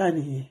mo fẹ́ kà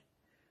nìyẹn.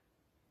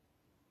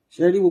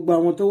 Ṣé rí gbogbo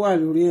àwọn tó wà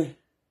lórí ẹ̀.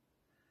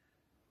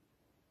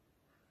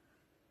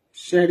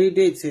 Ṣé rí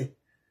date ẹ̀.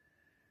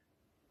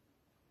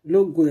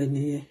 Logo ẹ̀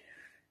nìyẹn.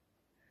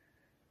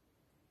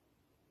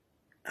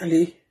 Àlè,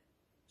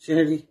 ṣé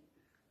rí.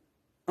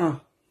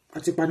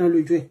 Àti paná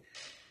lójú ẹ̀.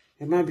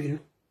 Ẹ má bínú.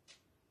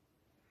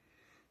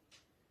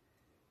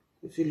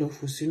 Ó ti lọ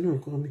fò sínú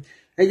nǹkan mi.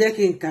 Ẹ jẹ́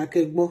kí n kà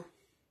kẹ́ gbọ́.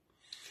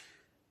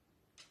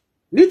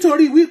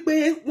 Nítorí wípé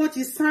wọ́n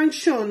ti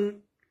sanction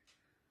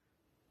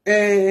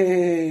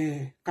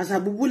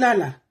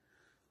Kasakukulala,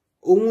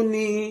 òun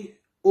ni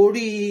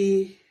orí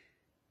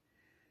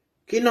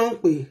kí náà ń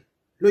pè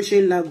ló ṣe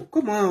ń lago.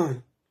 Come on,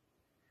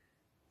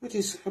 what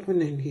is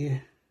happening here?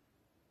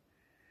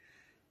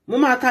 Mo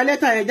máa ka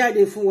lẹ́tà yẹn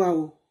jáde fún wa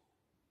o.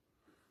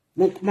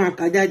 Mo máa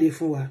ka jáde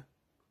fún wa.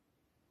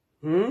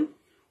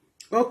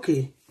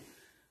 Okay.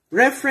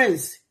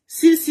 Reference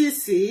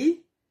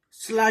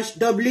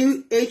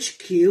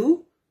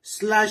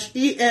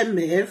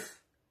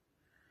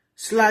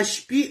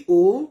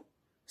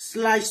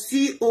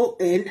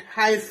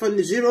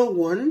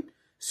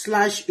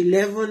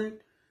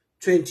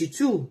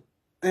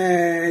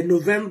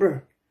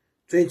November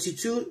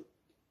 22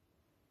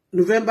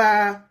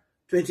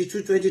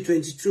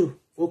 2022.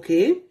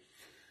 Okay.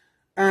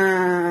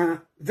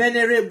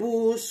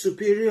 Venerable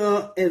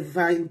Superior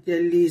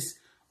Evangelist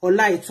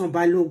Olaitan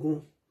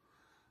Balogun,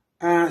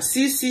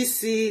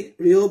 CCC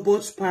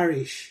Rehoboth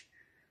Parish.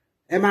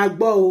 Ẹ máa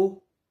gbọ́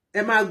o,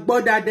 ẹ máa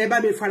gbọ́ dáadáa, ẹ bá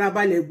mi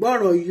farabalẹ̀ gbọ́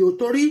ọ̀rọ̀ yìí o,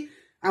 torí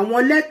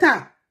àwọn lẹ́tà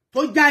tó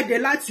jáde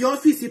láti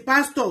ọ́fíìsì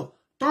pásítọ̀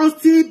tó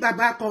tí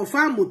bàbá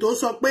confirm tó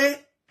sọ pé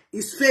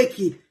is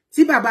fake,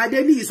 tí bàbá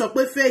Adeniyi sọ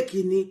pé fake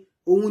ni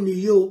òun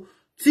nìyí o,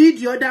 tí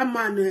the other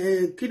man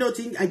kí ló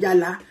ti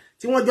Àjàlá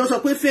tí wọ́n jọ sọ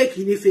pé fake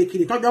ni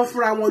tọ́jọ́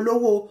fúnra wọn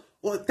lówó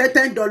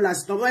 $10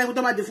 tó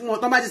bá ti fún wọn,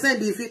 tó bá ti send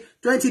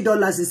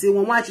 $20 sí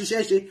wọn, wọ́n á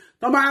ṣiṣẹ́ ṣe,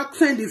 tó bá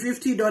send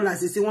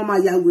 $50 sí wọn, máa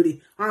ya wèrè,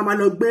 wọ́n máa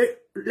lọ gbé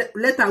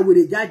lẹ́tà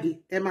wèrè jáde.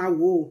 Ẹ máa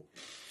wò ó,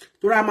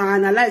 tó rà máa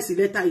analyze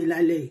lẹ́tà yìí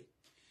lálẹ́.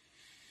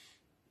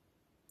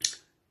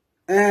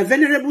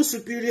 Venerable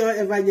Superior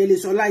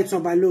Evangelist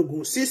Olaitan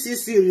Balogun,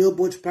 CCC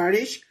Rehoboth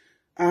Parish,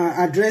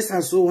 address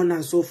and so on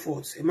and so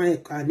forth. I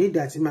need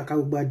that in my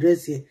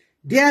address here.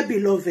 Dear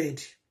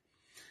beloved,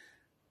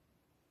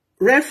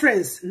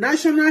 reference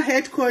National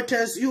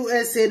Headquarters,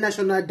 USA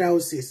National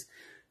Diocese.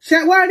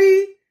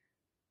 Ṣẹ̀wárí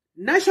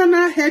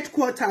National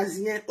Headquarters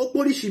yẹn ó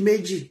póríṣi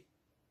méjì.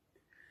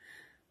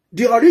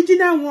 The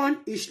original one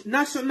is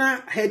National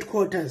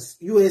Headquarters,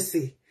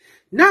 USA.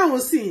 Now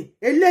see,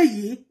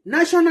 eléyìí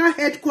National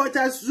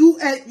Headquarters,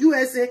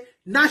 USA,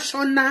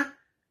 National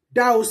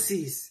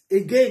Diocese.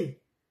 Again,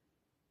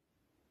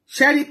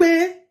 ṣé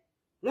pé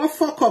wọ́n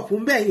fuck up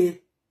ńbẹ̀ yẹn.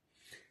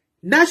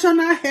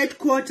 National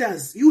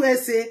Headquarters,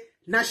 USA,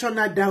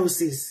 National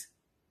Diocese.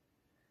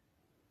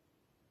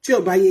 Tí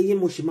ó bá yé yín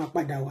mo ṣì máa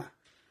padà wá.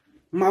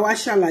 Màá wá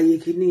ṣàlàyé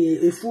kíní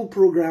a full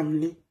program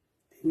ni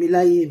mi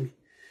láyé mi.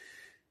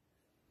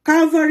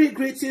 Calvary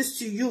greetings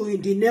to you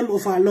in the name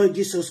of our Lord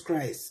Jesus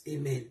Christ.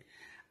 Amen.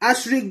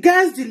 As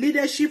regards the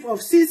leadership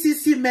of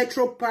CCC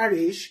Metro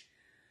Parish,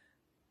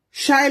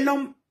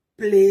 Shiloh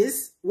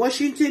Place,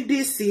 Washington,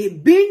 D.C.,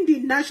 being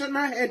the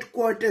national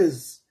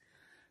headquarters,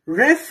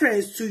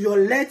 reference to your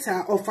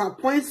letter of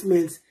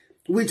appointment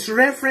with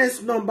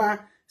reference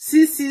number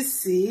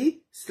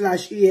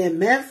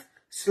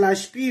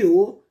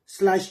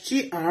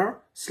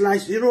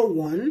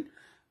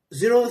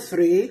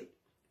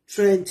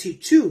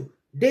CCC/EMF/PO/GR/010322,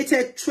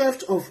 dated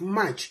 12th of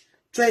March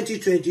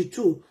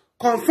 2022,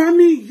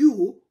 confirming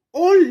you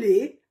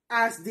only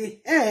as the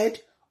head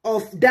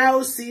of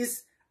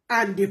diocese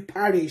and the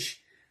parish.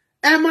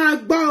 Ẹ máa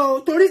gbọ́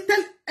o, torí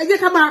ẹ jẹ́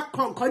ká máa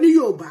kọ̀ǹkọ̀ ní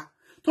Yorùbá.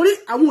 Torí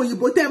àwọn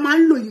òyìnbó tẹ́ máa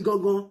ń lò yìí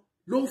gangan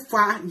ló ń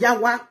fa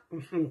yáwá.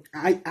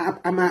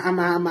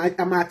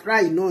 I'm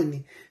try náà ni.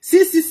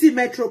 CCC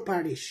Metro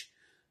Parish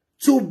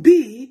to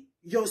be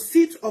your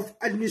seat of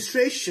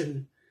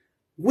administration,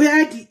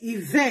 where the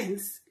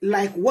events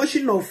like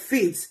washing of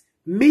feet,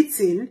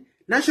 meeting,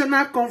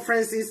 national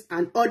conferences,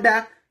 and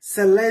other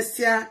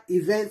celestial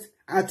events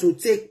are to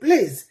take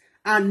place,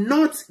 and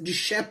not the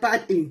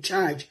shepherd in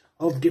charge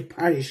of the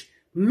parish.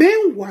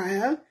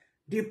 Meanwhile,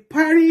 the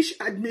parish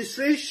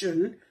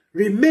administration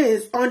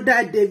remains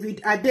under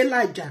David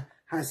Adelaja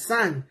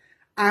Hassan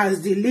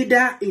as the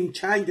leader in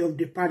charge of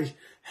the parish.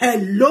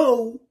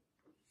 Hello.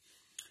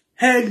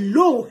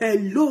 Hallelujah,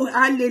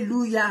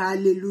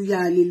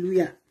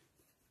 hallelujah.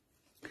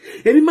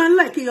 Èmi máa ń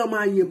like kéèyàn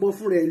máa yìnbọn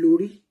fún rẹ̀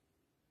lórí.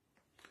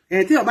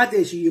 Tí ó bá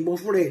tẹ̀ ṣe yìnbọn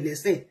fún rẹ̀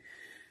lẹ́sẹ̀,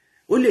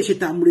 ó lè ṣe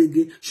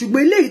tàmúrege.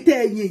 Ṣùgbọ́n eléyìí tẹ́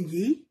ẹ̀yìn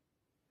yìí,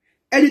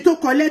 ẹni tó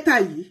kọ lẹ́tà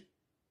yìí,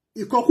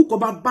 ìkọkúkọ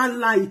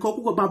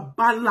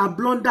bá ńlá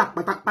blunder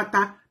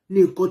pátápátá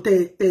ní nǹkan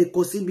tẹ́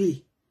kọ síbí.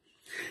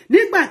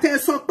 Nígbà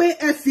tẹ́ sọ pé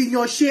ẹ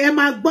fìyàn ṣe, ẹ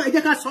máa gbọ́, ẹ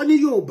jẹ́ ká sọ ní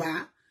Yorùbá.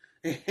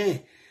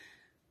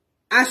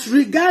 As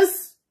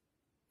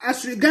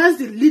regards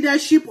the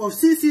leadership of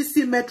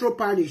CCC Metro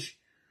Parish,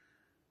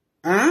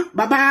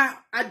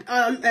 Baba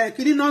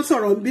kini non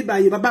sọ̀rọ̀ nbí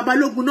báyìí, Baba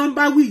Balógun non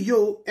bá wí yo,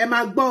 ẹ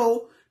máa gbọ́ o,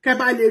 kẹ́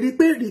bá lè rí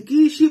pé riki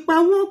ṣipa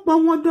wọ́n pọ̀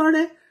wọ́n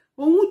dore,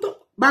 ohun tó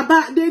Baba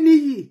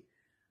Adeniyi,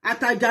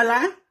 Àtàjàlá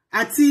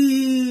àti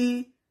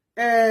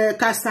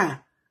Kasa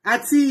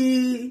àti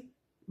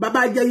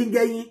Baba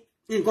Jẹyingẹyin,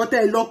 nǹkan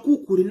tẹ́ lọ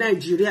kúkú ní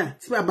Nàìjíríà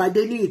tí Baba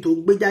Adeniyi tó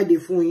gbé jáde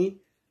fún yín,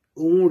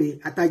 ohun rẹ̀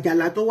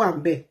Àtàjàlá tó wà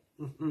ńbẹ̀.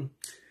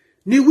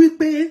 Ni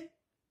wípé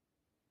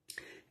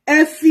ẹ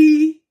fi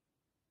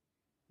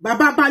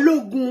Baba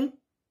Balógun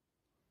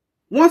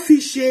wọ́n fi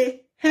ṣe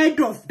head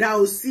of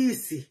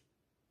diocese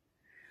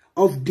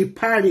of the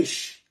parish.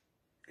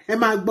 Ẹ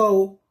máa gbọ́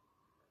o.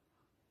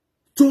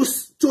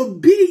 To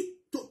be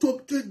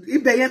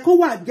ibẹ̀ yẹn kó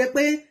wà jẹ́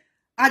pé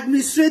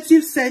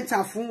administrative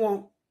center fún wọn.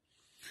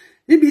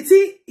 Níbi tí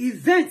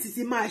event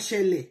ti máa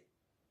ṣẹlẹ̀.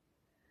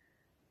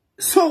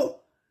 So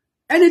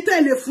ẹni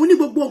tẹ́ lè fún ní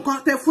gbogbo nǹkan,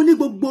 tẹ́ fún ní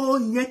gbogbo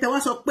ìyẹn, tẹ́ wá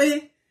sọ pé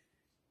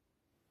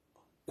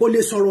kò lè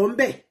sọ̀rọ̀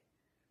ńbẹ̀.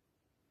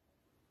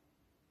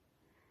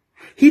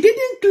 He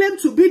didn't claim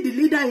to be the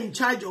leader in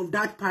charge of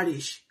that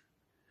parish,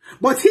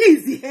 but he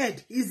is the head,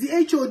 he is the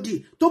HOD.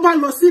 Tó bá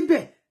lọ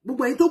síbẹ̀,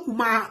 gbogbo ẹ̀yin tó kù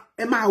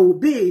ẹ máa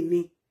obey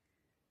ni.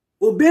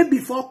 Obey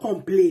before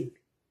complain.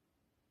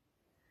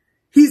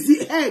 He's the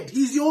head,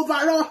 he's the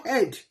overall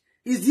head,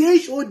 he's the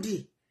HOD,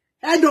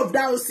 head of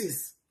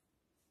diocese.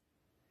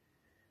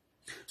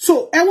 So,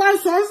 ẹ wá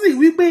sọ sí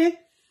wípé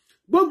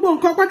gbogbo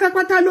nǹkan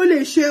pátápátá ló lè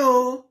ṣe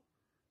o,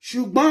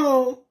 ṣùgbọ́n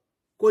o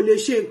kò lè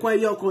ṣe nǹkan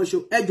ẹyọ kan ṣo.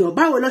 Ẹjọ́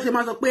báwo ló ṣe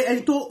máa sọ pé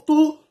ẹni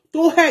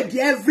tó head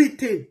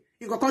everything,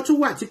 nǹkan kan tún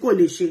wà tí kò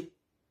lè ṣe.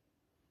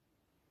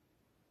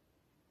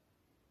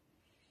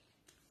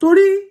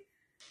 Torí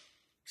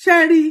ṣé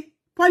rí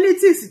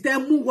politics tẹ́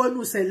mú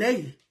wọnú ṣẹlẹ̀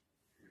yìí.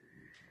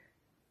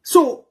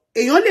 So,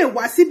 èèyàn lè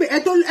wá síbẹ̀, ẹ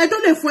tó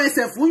lè fọ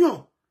ẹsẹ̀ fúnyàn.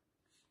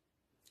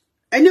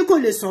 Ẹni kò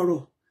lè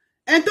sọ̀rọ̀.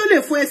 Ẹ tó lè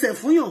fọ ẹsẹ̀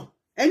fúnyàn,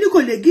 ẹni kò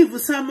lè give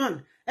sermon.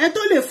 Ẹ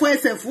tó lè fọ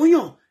ẹsẹ̀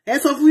fúnyàn, ẹ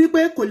sọ fún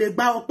wípé kò lè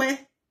gba ọpẹ́.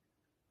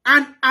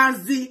 And as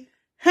the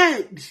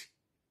head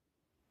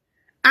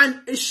and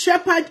a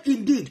shepherd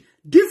indeed,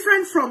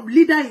 different from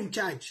leader in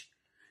charge.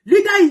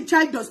 Leader in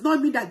charge does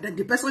not mean that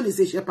the person is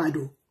a shepherd.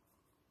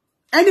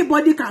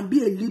 Anybody can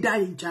be a leader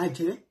in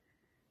charge.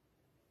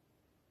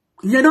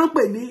 You don't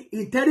pay me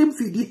interim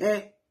fidi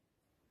here.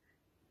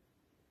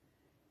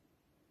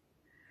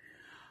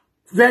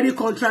 Very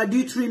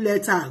contradictory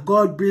letter.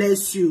 God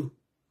bless you.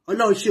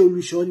 Ọlọ́run ṣe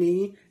olùṣọ́ ni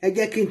yín. Ẹ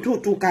jẹ́ kí n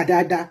tún kà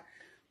dáadáa.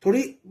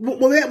 Torí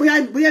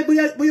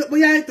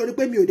bóyá torí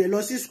pé mi ò dé lọ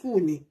sí school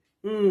ni.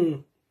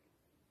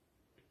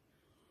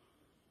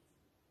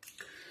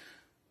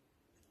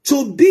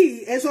 to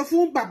be, ẹ sọ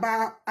fún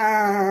Baba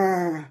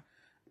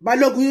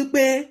Balogun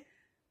wípé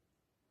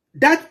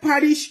that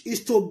parish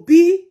is to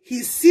be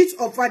his seat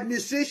of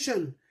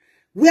administration,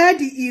 where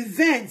the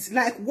events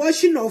like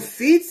washing of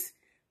feet,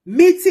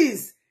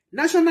 meetings,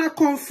 national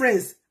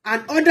conference,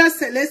 and other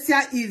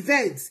celestial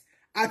events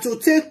are to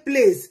take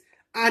place,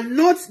 and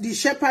not the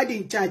shepherd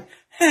in charge.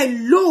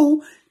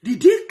 Hello,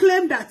 did he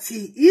claim that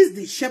he is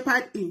the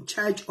shepherd in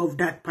charge of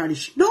that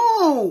parish?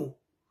 No.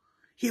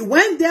 He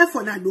went there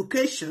for an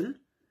occasion,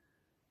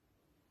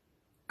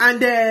 and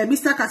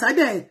Mr.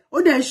 Kasade,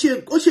 ó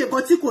ṣe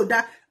nǹkan tí kò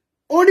dá.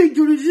 Ori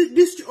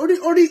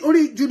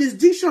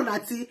jurisdiction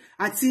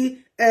àti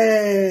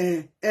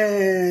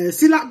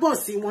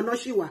syllabus wọn náà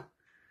ṣì wà.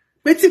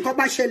 Pé tí nǹkan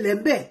bá ṣẹlẹ̀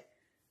ńbẹ̀,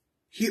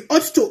 he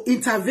ought to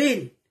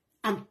intervene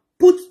and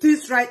put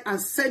things right and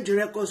set the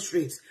record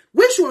straight,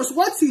 which was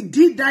what he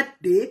did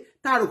that day.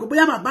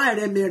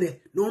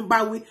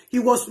 He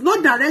was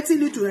not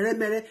directing it to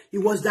Eremere, he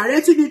was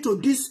directing it to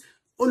this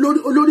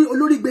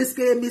olórí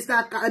gbèsè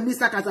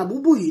Mr.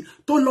 Kasabubu yìí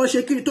tó lọ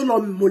ṣe kiri tó lọ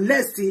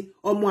molest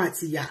ọmọ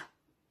àtìyá.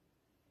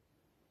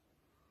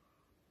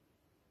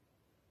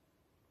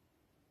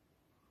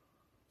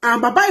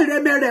 And bàbá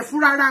Ìrẹmẹrẹ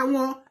fúnrara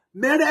wọn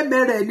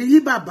mẹ́rẹ̀mẹ́rẹ̀ ní yí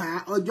bàbá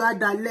ọjọ́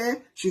adalẹ́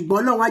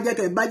ṣùgbọ́n Ọlọ́run á jẹ́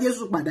kẹ́ bá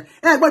Jésù padà.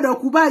 Ẹ gbọ́dọ̀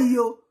kú báyìí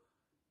o.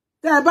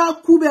 Tẹ́ ẹ bá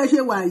kú bẹ́ẹ̀ ṣe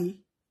wà yìí,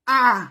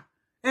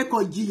 ẹ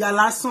kàn jìyà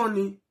lásán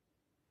ni.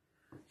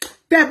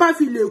 Tẹ́ ẹ bá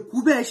fi lè kú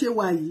bẹ́ẹ̀ ṣe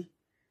wà yìí,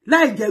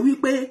 láì jẹ́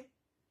wípé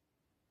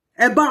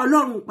ẹ bá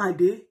Ọlọ́run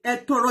pàdé, ẹ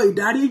tọrọ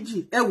ìdáríjì,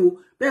 ẹ wò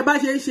bẹ́ẹ̀ bá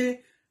ṣe ń ṣe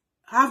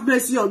have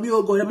mercy on me,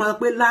 O God. Ẹ máa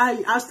pé láì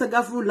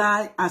astagafurullah,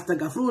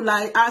 astagafurullah,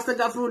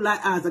 astagafurullah,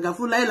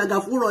 astagafurullah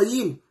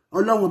lagafurọyìm.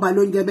 Ọlọ́run ọba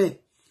ló ń jẹ́ bẹ́ẹ̀.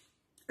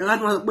 Ẹ wá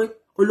máa pé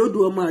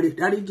Olódùmarè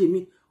dáríjì mi,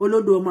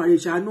 Olódùmarè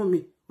ṣàánú mi,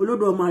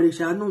 Olódùmarè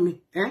ṣàánú mi,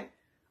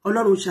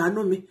 Ọlọ́run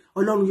ṣàánú mi,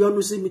 Ọlọ́run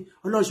yọ́nú sí mi,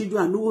 Ọlọ́run ṣíjú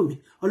àánú wò mí,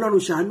 Ọlọ́run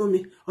ṣàánú mi,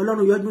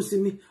 Ọlọ́run yọ́nú sí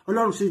mi,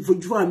 Ọlọ́run sì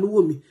fojú àánú wò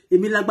mí,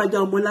 èmi lágbájá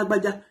ọmọ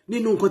lágbájá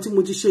nínú nǹkan tí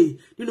mo ti ṣe yìí,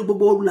 nínú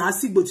gbogbo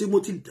làásìgbò tí mo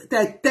ti ẹ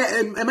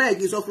má yẹ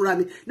kí n sọ fúnra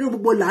mi, nínú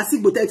gbogbo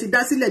làásìgbò tẹ́ ti dá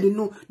sílẹ̀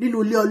nínú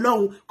ilé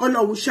Ọlọ́run,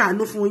 k'Ọlọ́run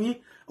ṣàánú fún yín.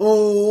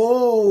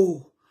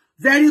 Oh,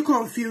 very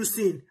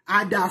confusing.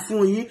 Àdà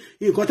fún yín.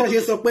 Nǹkan tó ṣe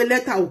sọ pé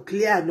lẹ́tà ò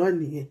clear náà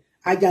nìyẹn.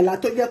 Àjàlá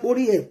tó jẹ́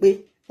orí ẹ̀ pé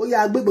ó yá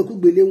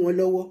agbégbèkúgbèlé wọn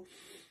lọ́wọ́.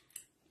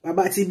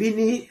 Bàbá ti bí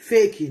ní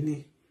fake ni.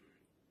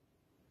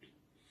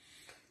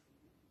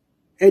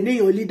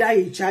 Ẹnìyàn leader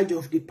in charge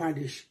of the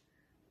parish.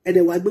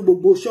 Ẹ̀dẹ̀ wá gbé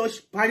gbogbo church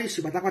parish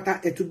pátápátá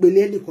ẹ̀túgbélé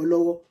ẹnìkan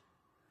lọ́wọ́.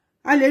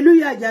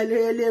 Hallelujah jàlé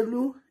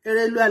erelu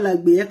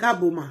alàgbé ẹ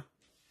káàbọ̀ mà.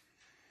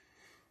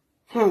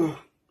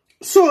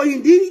 So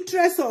in the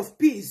interest of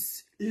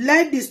peace,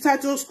 let the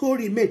status quo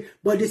remain.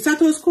 But the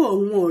status quo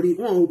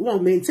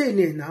won't maintain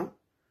it now.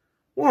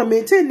 Won't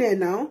maintain it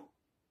now.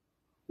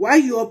 While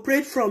you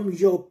operate from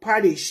your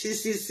parish,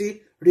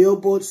 CCC,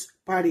 Rehoboth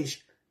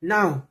parish.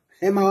 Now,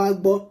 Emma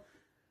Wagbo.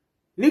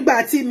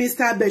 Nígbà tí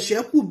Mr.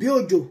 Besheku bí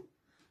òjò,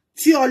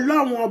 tí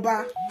Ọlọ́run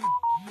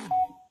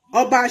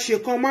ọba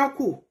ṣèkan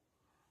mákù,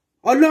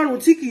 Ọlọ́run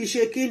tí kìí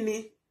ṣe kíni,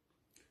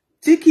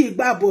 tí kìí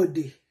gbà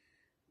bọ̀dẹ̀.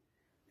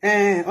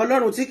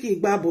 Ọlọ́run tí kìí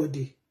gbà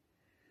bọ̀dẹ̀.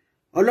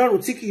 Ọlọ́run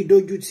tí kìí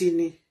dojú tì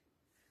ni.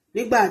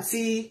 Nígbà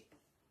tí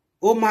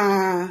ó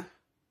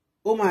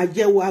máa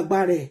jẹ́wọ́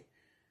agbára ẹ̀,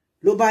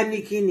 ló bá ní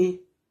kíni,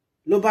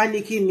 ló bá ní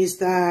kí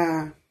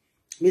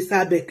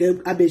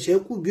Mr.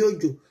 Abesheku bí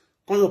òjò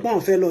kan sọ pé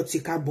wọ́n fẹ́ lọ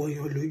tìka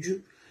bọ̀yàn lójú.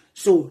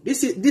 So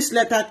this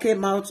letter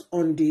came out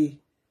on the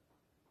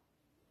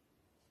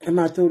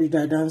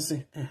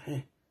dancing.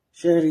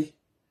 Sherry.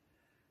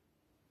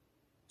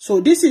 So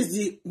this is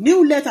the new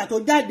letter to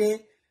jáde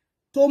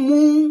tó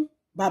mú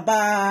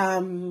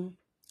bàbá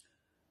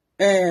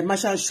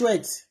Marshal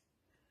Sweat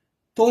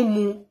tó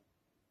mú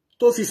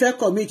tó fi fẹ́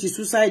commit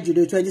suicide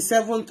the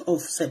 27th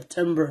of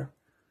September.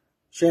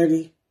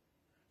 Sherry.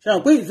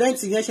 Ṣé pé event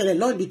yẹn ṣẹlẹ̀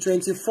lọ́n the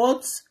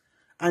 24th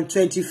and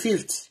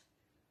 25th.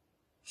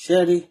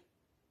 Sherry.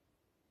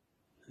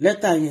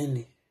 Letter yẹn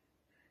ni.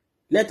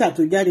 Letter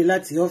tó jáde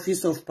láti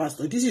office of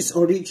pastor. This is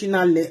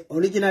original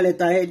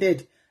letter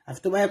headed.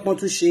 After bá pọ́n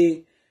tún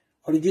ṣe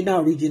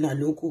original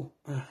lókù.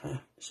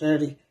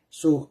 Sherry.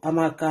 So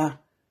amaka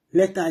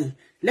letter yìí.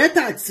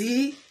 Letter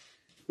tí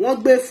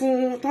wọ́n gbé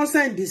fún tó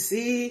send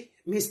sí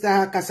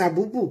Mr.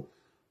 Kasabubu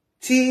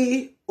tí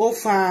ó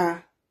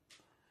fa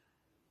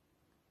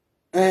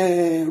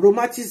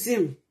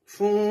rheumatism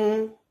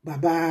fún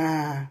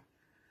bàbá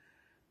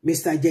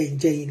Mr.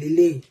 Jẹ́yìn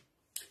lélẹ́yìn.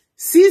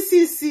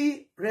 CCC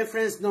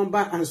reference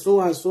number and so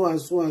on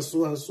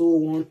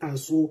and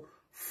so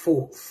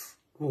forth.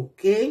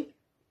 Okay.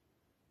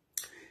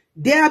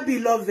 Dear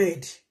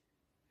beloved,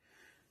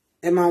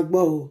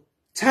 Emagbo,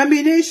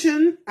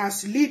 termination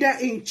as leader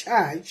in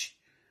charge,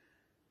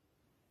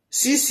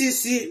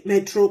 CCC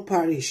Metro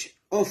Parish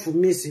of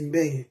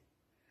Misimbe.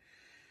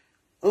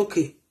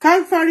 Okay.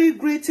 Calvary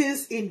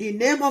greetings in the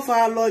name of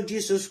our Lord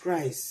Jesus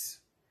Christ.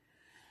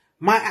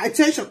 My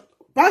attention.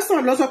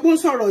 Pastor Losopon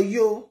sọ̀rọ̀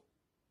yo.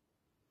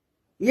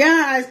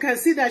 Yeah, I can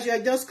see that you are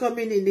just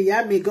coming in the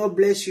army. God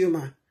bless you,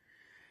 ma.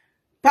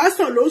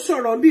 Pastor lo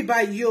sọ̀rọ̀ bí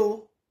báyìí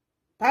o.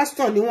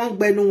 Pastor ni wọ́n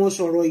gbẹnu wọn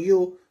sọ̀rọ̀ yìí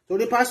o.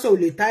 Torí pastor ò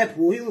lè type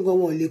o, even gan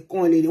wọn lè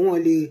kan lè wọ́n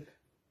lè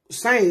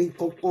sign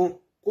kankan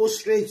go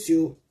straight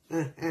o.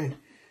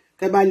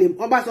 Kẹ́ bá lè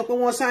wọ́n bá sọ pé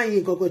wọ́n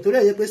sign kankan torí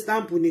ẹ jẹ́ pé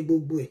stamp ni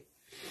gbogbo ẹ̀.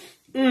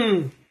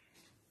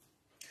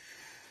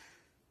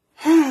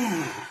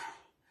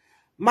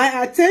 My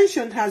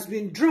attention has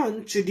been drawn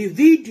to the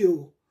video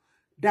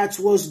that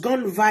was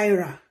gone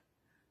viral,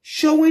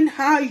 showing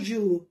how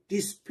you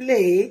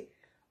display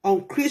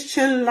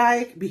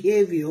unchristian-like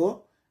behavior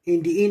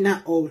in the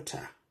inner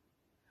altar,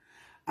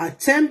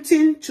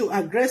 attempting to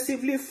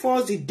aggressively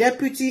force the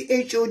deputy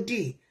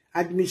HOD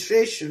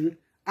administration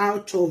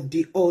out of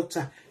the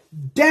altar.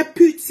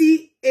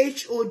 Deputy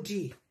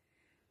HOD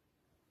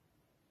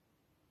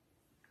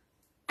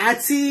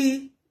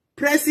àti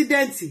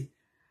president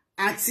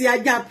àti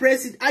ajá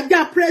president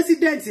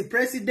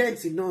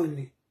náà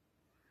ni.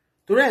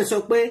 Torí ẹ̀ sọ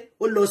pé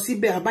ó lọ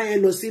síbẹ̀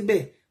àbáyẹn lọ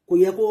síbẹ̀ kò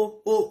yẹ kó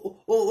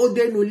ó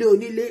dénú ilé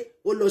onílé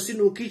ó lọ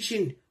sínú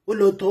kitchen ó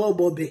lọ tọwọ́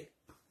bọbẹ̀.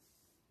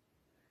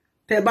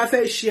 Tẹ́ bá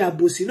fẹ́ ṣe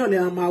àbòsí náà lẹ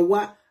máa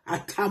wá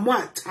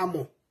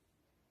àtàmọ́.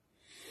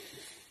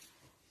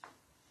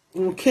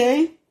 Okay?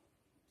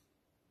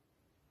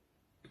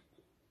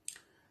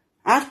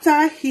 After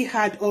he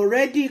had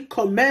already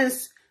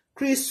commenced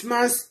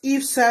Christmas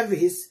Eve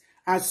service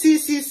at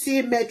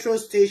CCC Metro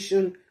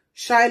Station,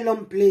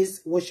 Shylon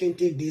Place,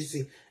 Washington,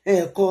 D.C.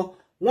 Ẹ̀kọ́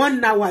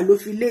 1 hour ló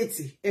fi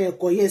léètì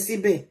ẹ̀kọ́ yẹn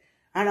síbẹ̀.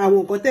 Ara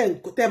àwọn nǹkan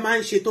tẹ́ máa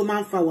ń ṣe tó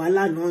máa ń fa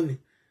wàhálà náà ni.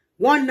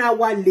 1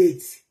 hour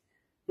late.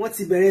 Wọ́n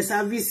ti bẹ̀rẹ̀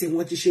sáfíìsì,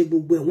 wọ́n ti ṣe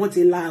gbogbo ẹ̀, wọ́n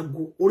ti la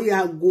aago, orí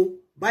aago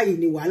báyìí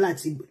ni wàhálà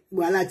ti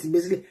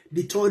bẹ́ sílẹ̀.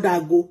 The third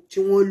aago tí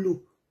wọ́n lù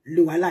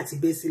lè wàhálà ti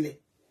bẹ́ sílẹ̀.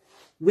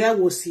 Where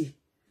was he?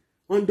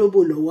 Wọ́n dóbò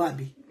lọ́wọ́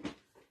àbí?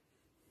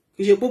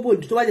 Kì í ṣe pópò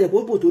tó bá jẹ́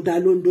pópò tó dá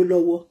ló ń dó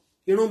lọ́wọ́.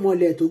 Irun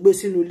mọ́lẹ̀ tó gbé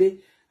sínú ilé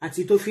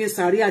àti tó fi ń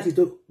sáré àti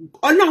tó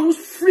Ọlọ́run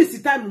free sí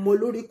time mọ́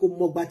lórí kò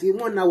mọ̀gbà tí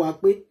wọ́n náà wà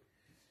pé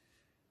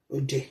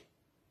òde.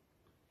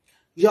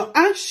 Your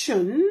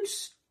actions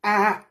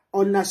are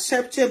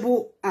unacceptable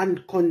and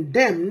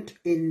condemned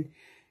in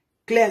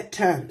clear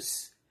terms.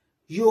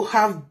 You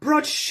have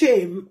brought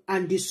shame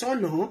and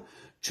dishonor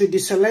to the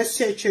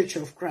Celestial Church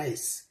of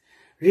Christ.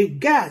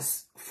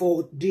 Regards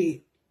for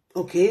the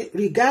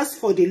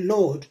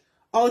Lord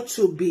ought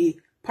to be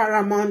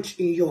paramount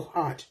in your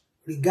heart.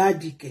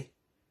 Regardike.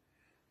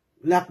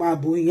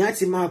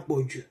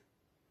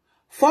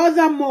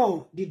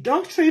 Furthermore, the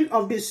doctrine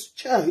of this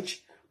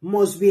church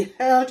must be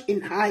held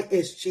in high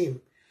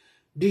esteem.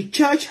 The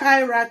church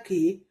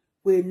hierarchy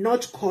will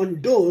not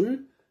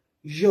condone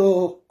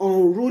your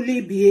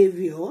unruly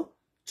behavior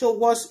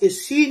towards a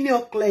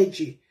senior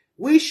clergy,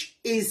 which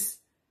is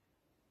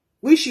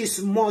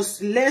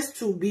much less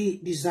to be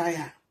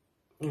desired.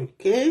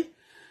 Okay?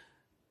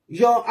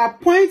 Your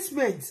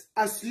appointment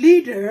as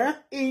leader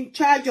in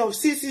charge of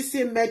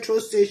CCC Metro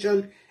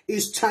Station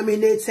is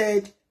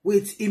terminated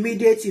with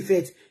immediate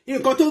effect.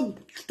 Nǹkan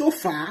tó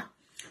fà á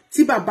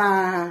tí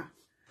bàbá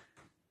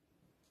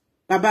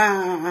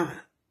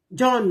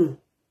John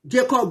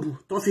Jacob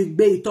tó fi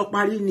gbé ìtọ́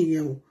parí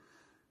nìyẹn o.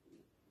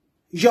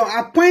 Your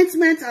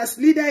appointment as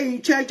leader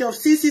in charge of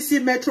CCC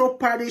Metro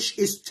Parish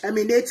is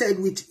terminated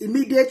with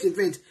immediate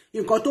effect.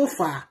 Nǹkan tó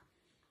fà á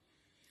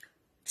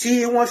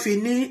tí wọ́n fi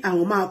ní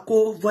àwọn máa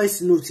kó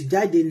voice note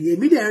jáde nìyẹn.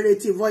 Èmi dẹ̀ ń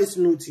retí voice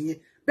note yẹn.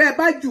 Bẹ́ẹ̀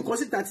bá jù kan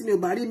síta tí mi ò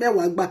bá rí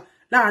 10 gbà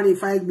láàrin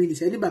 5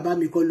 minutes ẹni bàbá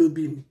mi kọ́ ló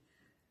bí mi.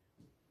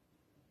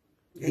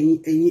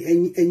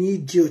 Ẹ̀yin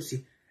idiot.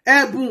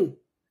 Ẹ̀bùn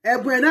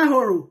ẹ̀nà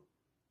horo.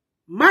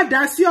 Má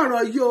dá sí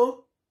ọ̀rọ̀ yìí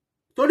o.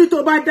 Torí tó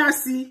bá dá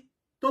sí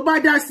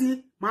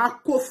máa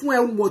kó fún ẹ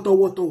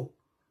wọ̀tọ̀wọ̀tọ̀.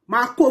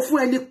 Máa kó fún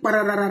ẹ ní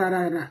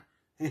pararararara.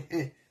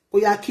 Kó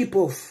yá keep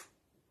off.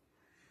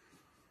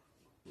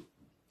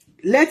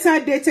 Letter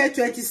dated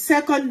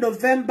 22nd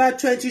November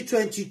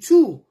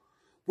 2022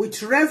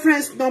 with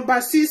reference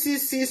number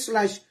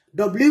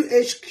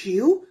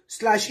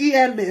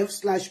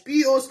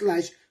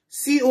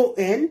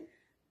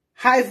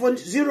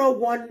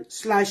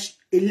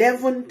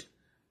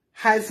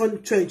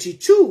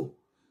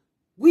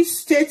which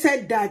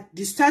stated that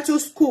the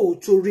status quo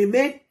to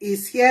remain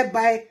is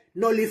hereby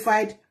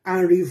nullified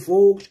and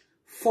revoked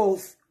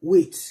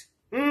forthwith.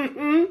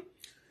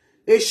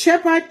 A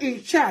shepherd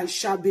in charge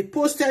shall be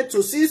posted to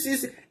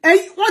CCC.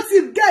 Hey, what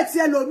if get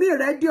yellow me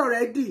ready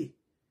already?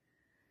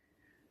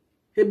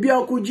 Ebi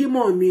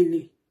okujimo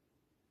mini.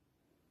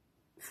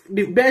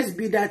 The best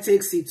bidder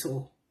takes it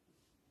all.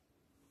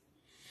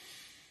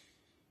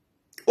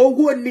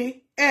 Owó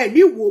ni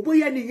ni wo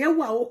bóyá nìyẹn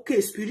wà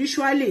okay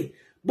spiritually.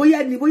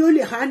 Bóyá ó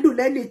lè handle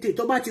anything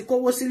tó bá ti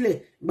kówó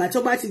sílẹ̀. Ìgbà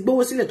tó bá ti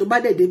gbówó sílẹ̀ tó bá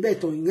dé débẹ̀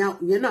tán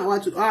ìyẹn náà wá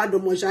tó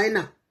àdọmọ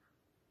China.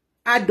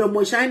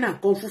 Adomo China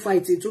kung fu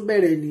fighting to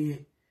bẹ̀rẹ̀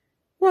nìyẹn.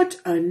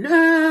 What on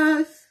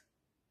earth?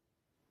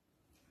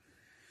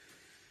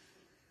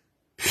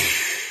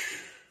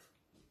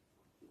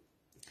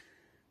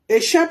 A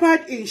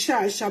shepherd in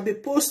charge shall be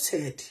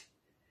posted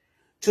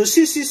to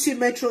CCC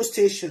Metro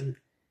Station.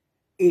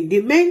 In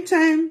the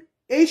meantime,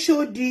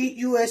 HOD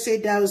USA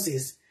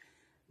Diocese,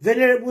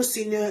 Venerable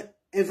Senior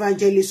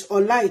Evangelist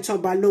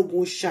Olaitan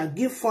Balogun shall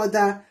give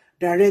further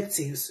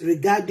directives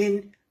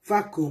regarding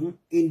vacuum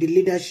in the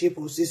leadership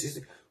of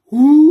CCC.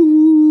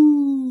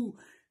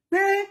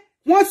 Pé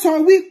wọ́n sọ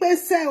wípé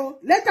ṣé o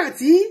lẹ́tà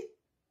tí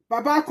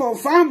bàbá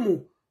confirm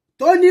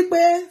tó ní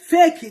pé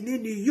fake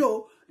ni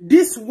yo.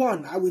 This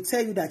one, I will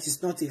tell you that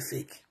it's not a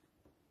fake.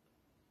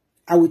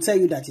 I will tell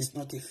you that it's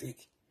not a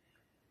fake.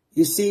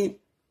 You see,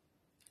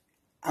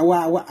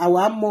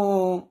 our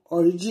more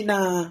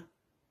original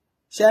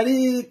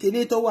Sherry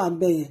kini tó wà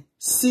ńbẹ̀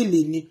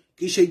silly ni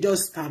kì í ṣe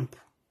just stamp.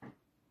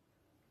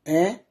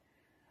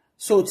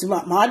 So tí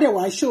màá dẹ̀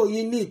wá show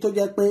yín ní tó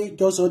jẹ́ pé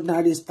just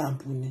ordinary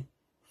stamp ni.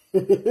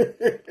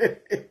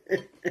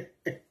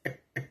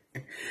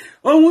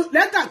 Ohun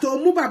lẹ́tà tó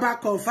mú bàbá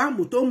confirm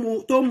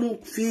tó mú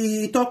fi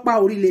tọ́pá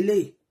orí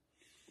lélẹ̀.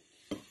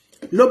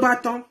 Ló bá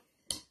tán.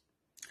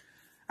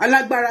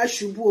 Alágbára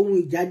ṣubú ohun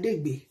ìjà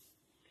dègbé.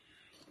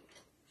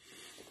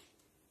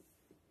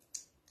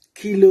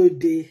 Kí ló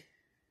dé?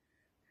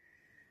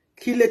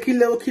 Kí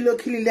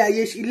ilé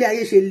ayé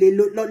ṣe lè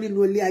lọ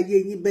nínú ilé ayé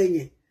yín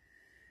bẹ́yẹn.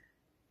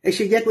 Ẹ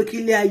ṣe jẹ́ pé kí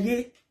ilé ayé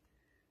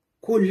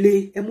kó lè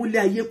ẹ mú ilé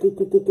ayé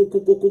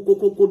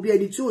kó bí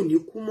ẹni tí ò ní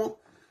kú mọ́.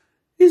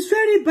 It's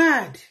very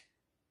bad.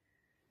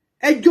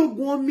 Ẹ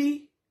jogun omi.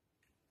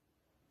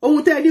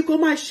 Ohun tẹ́ ní kó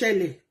má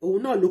ṣẹlẹ̀,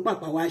 ohun náà ló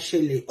pàpà wá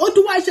ṣẹlẹ̀. Ó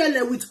tún wá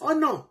ṣẹlẹ̀ with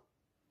honor.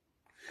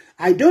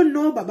 I don't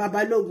know Baba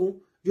Balogun.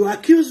 You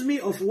accuse me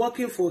of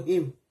working for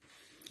him.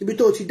 Ibi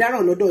tó ti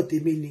dáràn lọ́dọ̀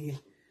tèmi nìyẹn.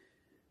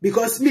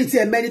 Because me ti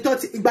ẹ̀mẹ́ni tó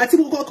ti ìgbà tí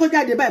mo kọ́kọ́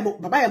jáde báyìí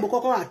bàbá yẹn mo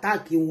kọ́kọ́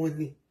attack wọn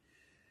ni.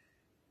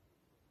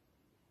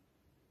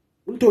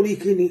 Nítorí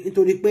kíni?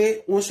 Nítorí pé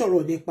wọ́n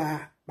sọ̀rọ̀ nípa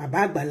bàbá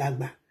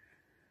àgbàlagbà.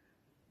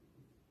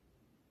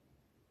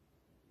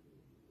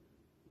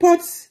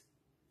 But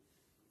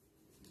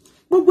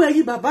gbogbo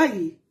ẹ̀yin bàbá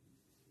yìí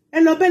ẹ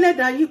lọ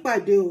bẹ́lẹ́dà yín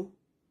pàdé o.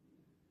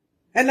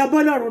 Ẹ lọ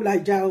bọ́lọ́run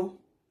làjà o.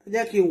 Ẹ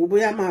jẹ́ kí n wò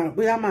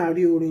bóyá máa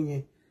rí orin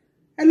yẹn.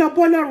 Ẹ lọ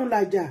bọ́lọ́run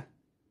làjà.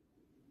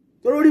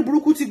 Torí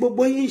burúkú tí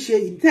gbogbo yín ṣe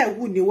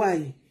ìtẹ̀wù níwà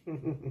yìí.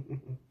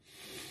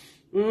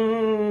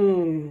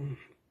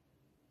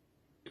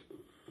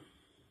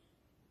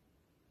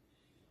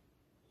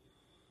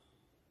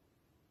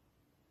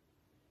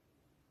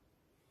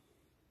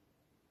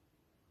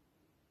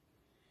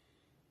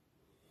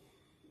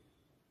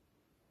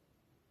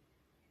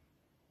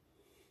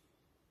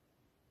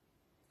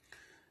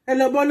 Ẹ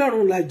lọ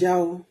bọ́lọ́run làjà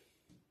o.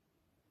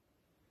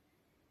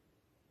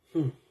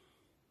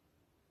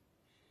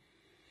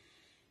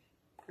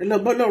 Ẹ lọ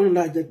bọ́lọ́run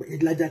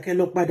làjà kẹ́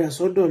lọ padà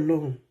sọ́dọ̀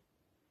Ọlọ́run.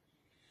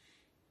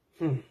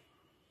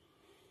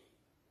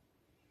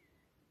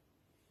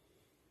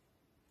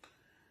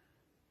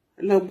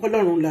 Ẹ lọ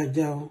bọ́lọ́run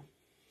làjà o.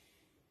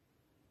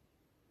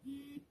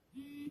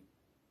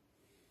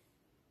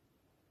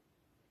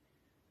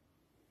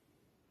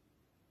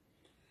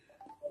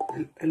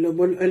 Ẹ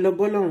lọ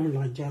bọ́lọ́run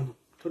làjà o.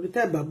 Torí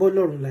tẹ́ bá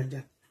bọ́lọ́run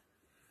làjà.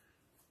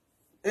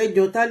 Ẹ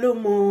jọ̀ọ́ ta ló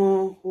mọ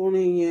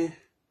orin yẹn?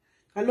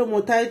 Ta ló mọ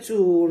táìtù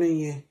orin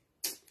yẹn?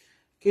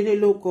 Kíni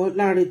ló kọ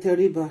Láre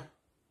Tẹríba?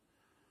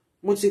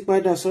 Mo ti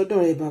padà sọ́dọ̀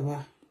rẹ̀ bàbá.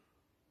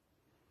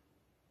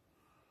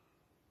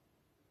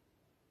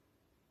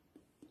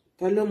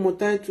 Ta ló mọ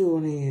táìtù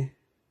orin yẹn?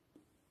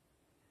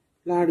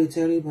 Láre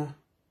Tẹríba.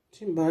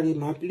 Tí n bá rí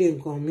màá play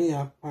nǹkan mi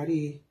á parí.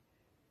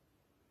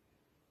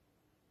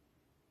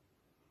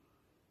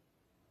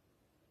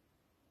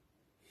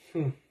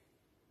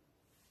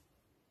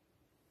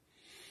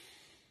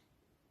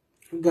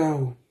 Ga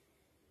o.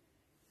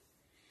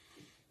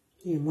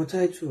 Ìmọ̀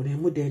táìtù rẹ̀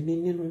mo dẹ̀ ní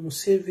nínú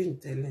saving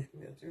tẹ́lẹ̀.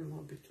 Mi ò tí ì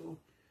mọ̀ bí tó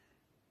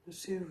mo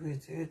save rẹ̀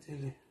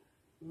tẹ́lẹ̀.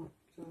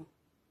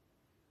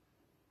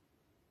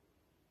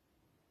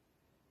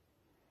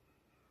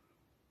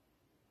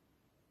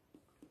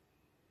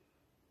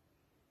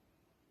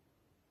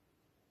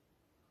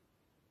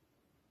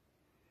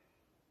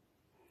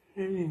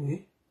 Anyway,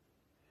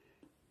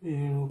 mi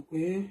rò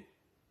pé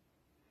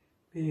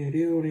mi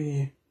rí orin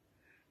yẹn,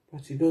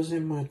 but it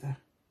doesn't matter.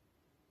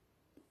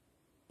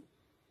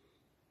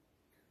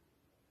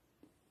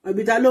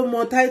 Àbí ta ló mọ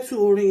táìtù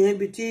orin yẹn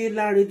bí tí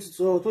Láre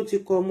sọ tó ti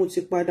kọ mo ti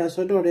padà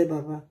sọ́dọ̀ rẹ̀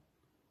bàbá.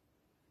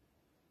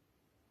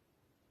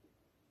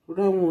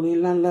 Ráwọn orin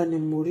ńláńlá ni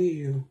mo rí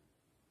yìí o.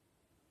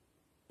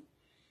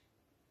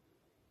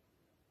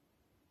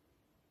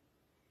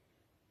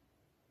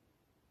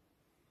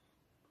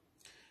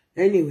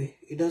 Anyway,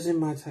 it doesn't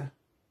matter.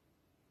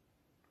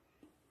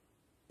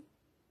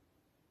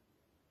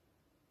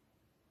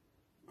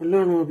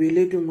 Ọlọ́run ọba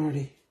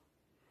Elédùmarè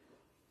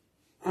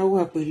á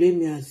wà pẹ̀lú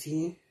èmi àti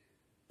yín.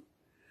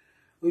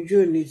 Ojú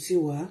òní tì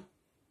wá.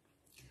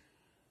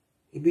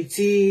 Ibi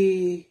tí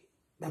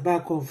bàbá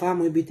confirm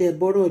ibi tẹ́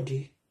bọ́rọ̀ dé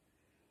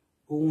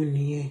òun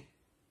nìyẹn.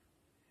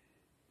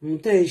 Ohun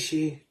tẹ́ ẹ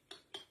ṣe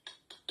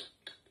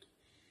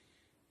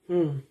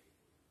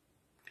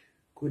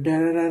kò dáa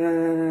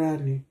rárá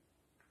ni.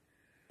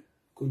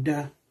 Kò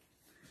dáa.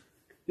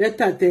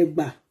 Lẹ́tà tẹ́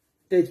gbà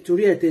tẹ́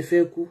torí ẹ̀ tẹ́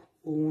fẹ́ kú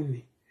òun ni.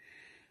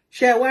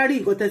 Ṣé wá rí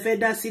nǹkan tẹ́ fẹ́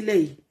dá sílẹ̀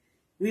yìí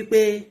wípé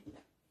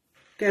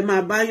kẹ́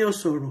máa báyàn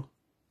sọ̀rọ̀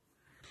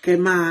kẹ́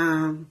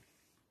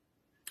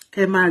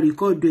máa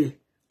record ẹ̀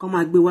kó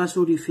máa gbé wá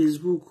sórí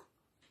Facebook.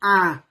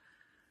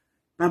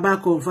 Bàbá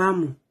confirm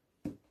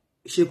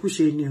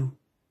ìṣekúṣe ni o.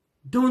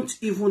 Don't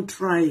even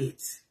try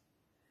it.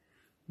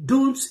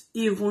 Don't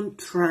even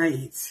try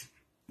it.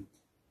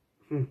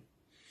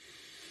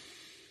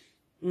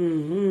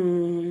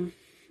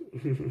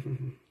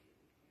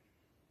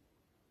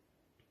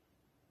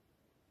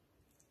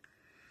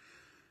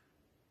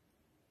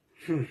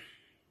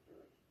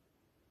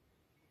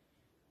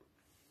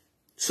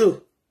 So,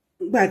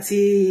 nígbà tí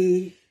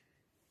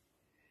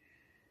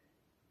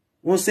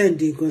wọ́n send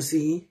nǹkan sí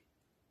yín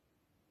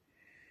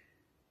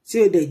tí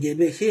ó dẹ̀ jẹ́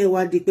bẹ́ẹ̀, ṣé ẹ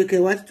wá di pé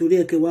kẹ́ wá torí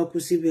ẹ̀ kẹ́ wá kú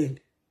síbẹ̀ ni?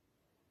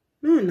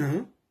 No, now.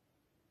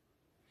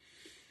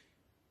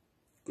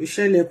 Kò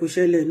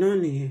ṣẹlẹ̀ náà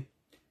nìyẹn.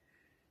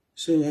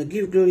 So I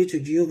give glory to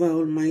Jehovah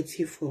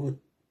Almighty for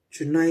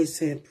tonight's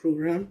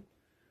program.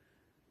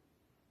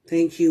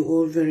 Thank you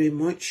all very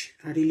much.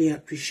 I really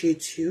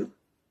appreciate you.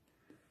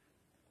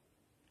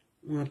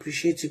 I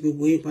appreciate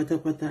gbogbo yín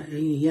pátápátá,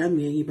 ẹ̀yin ìyá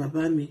mi, ẹ̀yin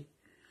bàbá mi.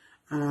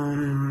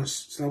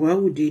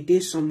 Sàwáwù dédé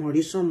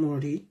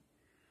sọmọrí.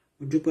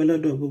 Mo dúpẹ́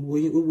lọ́dọ̀ gbogbo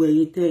yín, gbogbo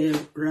ẹ̀yin tẹ́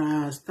ra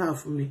staff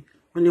mi.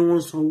 Wọ́n ní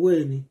wọ́n sanwó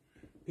ẹ̀ ni.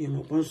 Mi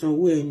mọ̀ pé wọ́n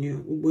sanwó ẹ̀ ni o.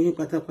 Gbogbo yín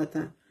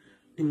pátápátá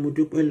ni mo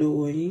dúpẹ́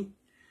lọ́wọ́ yín.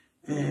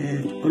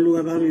 Olúwa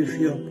bá mi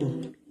fi ọ̀pọ̀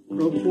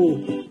rọ́pò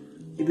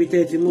ibi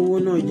tẹ́ ti mówó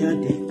náà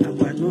jáde.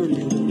 Àgbà náà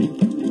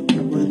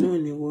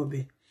ni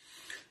wọ́bẹ̀.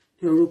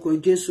 Ní orúkọ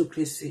Jésù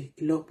Kristi,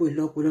 ìlọ́po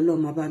lọ́lọ́run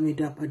máa bá mi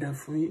dá padà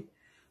fún yín.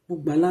 Mo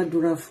gbà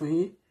ládùúrà fún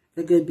yín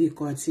gẹ́gẹ́ bí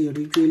ikọ̀ àti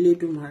ìríjú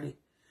Elédùmarè.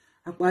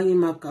 Apá yín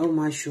máa ká ó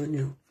máa ṣọ́ni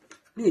o.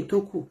 Ní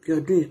ìtókù kí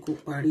ọdún ìkó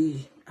parí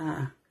yìí.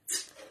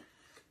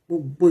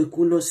 Gbogbo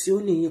ìkó lọ sí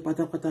òní yín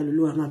pátápátá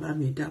lọ́lọ́run máa bá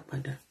mi dá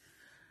padà.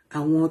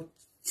 Àwọn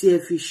tí ẹ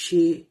fi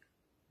ṣe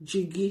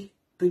jígí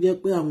tó jẹ́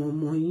pé àwọn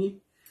ọmọ yín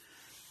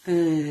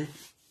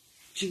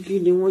jígí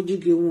ni wọ́n,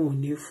 jígí wọn ò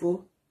ní fọ́.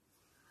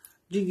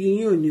 Jígí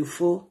yín ò ní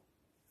fọ́.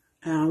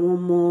 Àwọn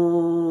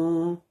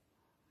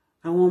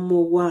ọmọ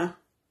wa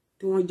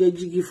tí wọ́n jẹ́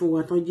jígí fún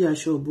wa, tán jẹ́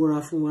aṣọ ìbora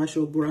fún wa, aṣọ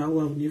ìbora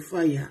wa ò ní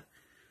fàyà.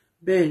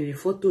 Bẹ́ẹ̀ ni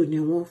fọ́tò ni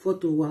wọ́n,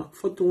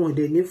 fọ́tò wọn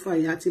dẹ̀ ní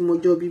fàyà tí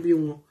mọjọ́ bíbí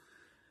wọn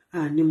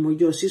àní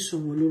mọjọ́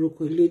sísùn wọn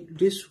lórúkọ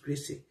Jésù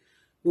Kristi.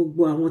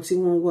 Gbogbo àwọn tí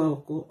wọ́n wá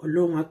ọkọ,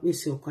 Ọlọ́run á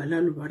pèsè ọkọ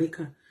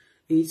alálùbáríkà.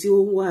 Èyí tí ó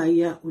ń wá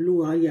aya,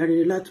 Olúwa aya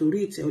rere látòrí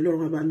ìtẹ́,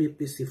 Ọlọ́run á bá mi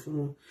pèsè fún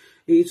wọn.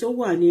 Èyí tó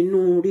wà nínú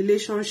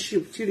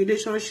relationship tí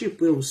relationship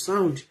ẹ̀ ò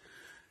sound,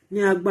 ní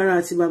agbára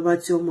ti bàbá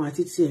ti ọmọ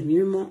àti ti ẹ̀mí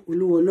mímọ́,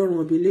 Olúwa Ọlọ́run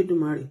ọba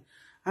Elédùmarè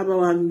á bá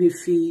wa mi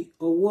fi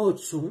ọwọ́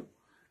ọ̀tún,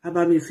 á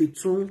bá mi fi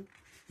tún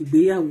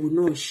ìgbéyàwó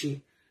náà ṣe.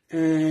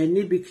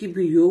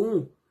 Níbikíbi yòówù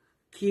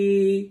kí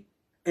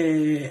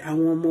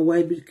àwọn ọmọ wa,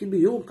 ibikíbi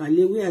yòówù ká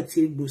léwé àti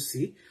egbò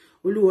sí,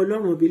 Olúwa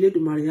Ọlọ́run ọba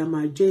Elédùmarè á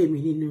máa jẹ́ èmi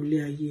nínú ilé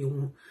ayé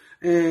wọn.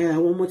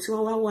 Àwọn ọmọ tí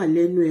wọ́n wà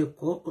lẹ́nu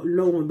ẹ̀kọ́,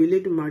 Ọlọ́run ọba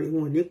Elédùmarè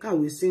wọn ò ní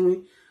kàwé síwín,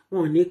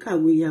 wọn ò ní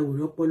kàwé yàwó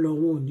ọpọlọ,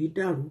 wọn ò ní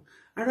dàrú.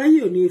 Aráyé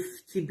ò ní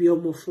ti bí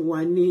ọmọ fún wa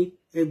ní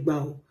ẹgbà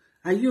o.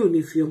 Ayé ò ní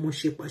fi ọmọ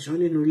ṣe pàṣán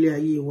nínú ilé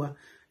ayé wa.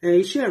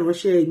 Iṣẹ́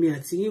ìránṣẹ́ èmi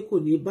àti yín kò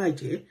ní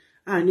bàjẹ́.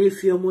 A ní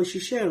fi ọmọ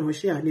ṣiṣẹ́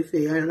ìránṣẹ́, a ní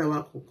fẹ́ ara wa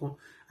kankan,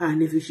 a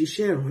ní fi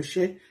ṣiṣẹ́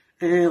ìránṣẹ́.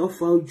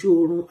 Ọfà ojú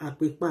oorun,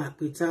 àpèpá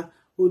àpèta,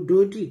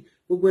 odòdì,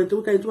 gbogbo ẹni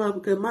tó wá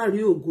kẹ́ má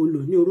rí ògo lò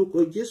ní orúkọ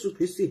Jésù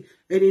Kristi.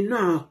 Ẹni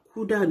náà kú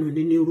dànù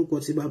ní orúkọ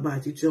ti bàbá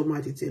àti ti ọmọ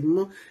àti ti ẹ̀mí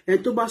mímọ́. Ẹni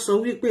tó bá sọ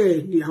wípé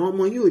àwọn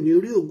ọmọ yín ò ní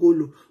rí ògo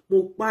lò, mo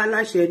pa á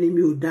láṣẹ ni,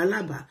 mi ò dá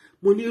lábàá.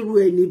 Mo ní irú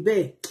ẹni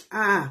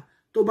bẹ́ẹ̀,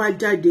 tó bá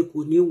jáde kò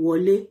ní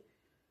wọlé.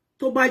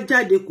 Tó bá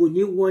jáde kò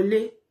ní wọlé.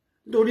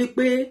 Nítorí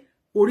pé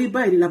orí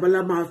báyìí ni labalá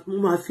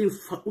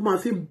máa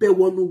fi bẹ́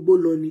wọnú gbó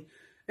lọ ni.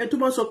 Ẹ tó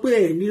bá sọ pé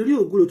ẹ ní rí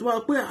ògo lò, tó bá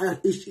pé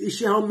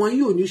ìṣe àwọn ọmọ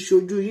yín ò ní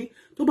ṣojú yín,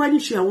 tó bá ní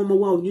ṣe àwọn ọmọ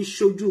wa ò ní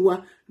ṣojú wa,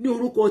 ní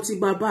orúkọ ti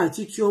bàbá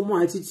àti ti ọmọ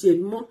àti ti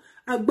ẹ̀mí mímọ́,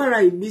 agbára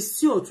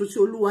ìmísí ọ̀tun tí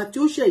Olúwa tí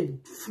ó ṣe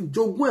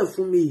jogún ẹ̀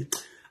fún mi yìí,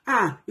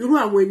 irú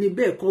àwọn ẹni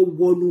bẹ́ẹ̀ kan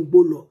wọnú gbó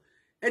lọ.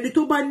 Ẹni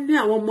tó bá ní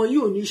àwọn ọmọ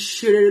yín ò ní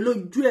ṣe rere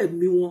lójú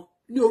ẹ̀mí wọn,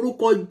 ní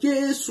orúkọ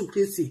Jésù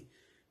Kristi,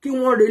 kí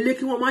wọ́n relé,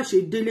 kí wọ́n má ṣe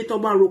délé, tó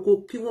bá roko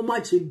kí wọ́n má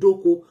ṣe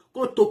dóko,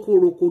 kó toko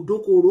roko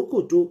dóko rókò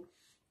tó.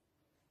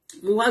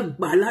 Mo wá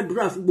gbà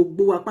ládùúrà fún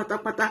gbogbo wa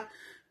pátápátá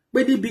pé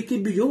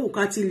níbikíbi yòówù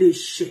ká ti lè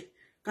ṣẹ̀,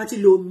 ká ti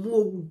lè mú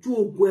ojú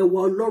ògo ẹwà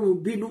Ọlọ́run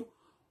bínú,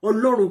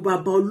 Ọlọ́run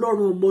bàbá,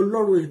 Ọlọ́run ọmọ,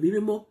 Ọlọ́run ẹ̀mí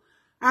mímọ́,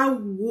 á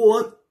wo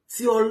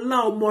ti ọlá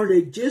ọmọ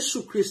rẹ̀ Jésù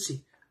Kristi,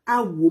 á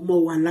wo mọ́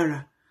wa lára.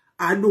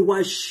 Àánú wa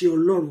ṣe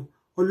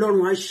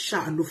Ọlọ́run á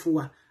ṣàánú fún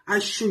wa, á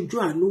ṣojú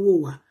àánú wò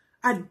wá,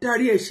 á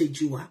dárí ẹ̀ṣẹ̀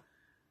jì wá,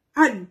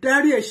 á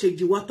dárí ẹ̀ṣẹ̀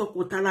jì wá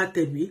tọkàntara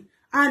tẹ̀mí,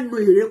 á nu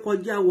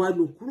ìrékọjá wa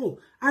nù kúrò,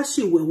 á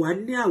sì wẹ̀ wá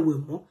ní àwẹ̀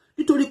mọ́,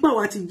 nítorí pé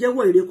àwa ti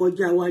jẹ́wọ́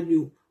ìrékọjá wa ni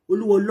o.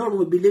 Olúwa Ọlọ́run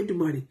ọba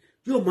Elédùmarè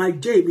yóò máa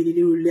jẹ́ èmi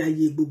nínú ilé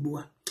ayé gbogbo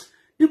wa.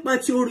 Nípa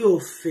ti oore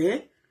ọ̀fẹ́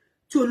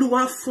tí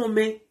Olúwa fún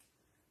mi,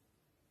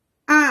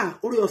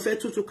 oore ọ̀fẹ́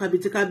tuntun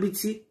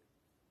kàbìtìkàbìtì,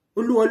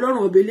 Olúwa Ọlọ́run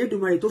ọba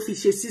Elédùmarè tó fi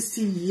ṣe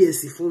 60 years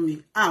fún mi.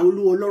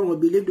 Olúwa Ọlọ́run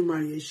ọba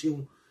Elédùmarè ẹ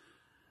ṣeun.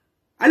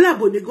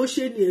 Aláàbò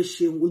Negotiate ẹ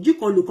ṣeun. Ojú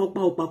kan lù kan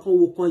pa ọ̀pá kan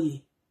wò kan yìí.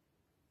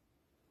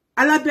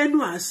 alábẹ́nú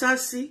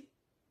àṣásí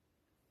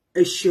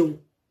ẹ ṣeun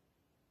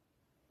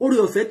orí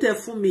ọ̀fẹ́ tẹ́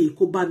fún mi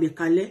kó bá mi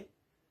kalẹ̀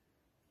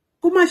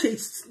kó má ṣe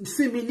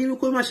sí mi ní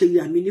kó má ṣe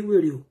yà mí ní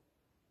wèrè o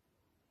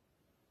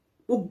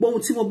gbogbo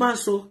ohun tí mo bá ń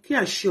sọ kí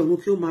àṣẹ ọ̀run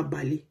kí ó máa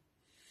balẹ̀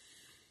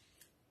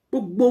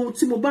gbogbo ohun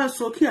tí mo bá ń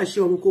sọ kí àṣẹ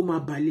ọ̀run kó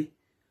máa balẹ̀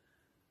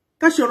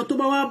káṣẹ ọ̀run tó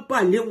bá wá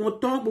balẹ̀ wọn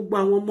tán gbogbo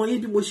àwọn ọmọ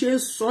yín bí mo ṣe ń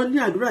sọ ní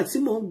àdúrà tí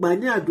mò ń gbà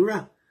ní àdúrà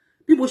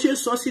bí mo ṣe ń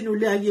sọ sínú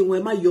ilé ayé wọn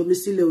ẹ má yọ mí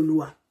sílẹ̀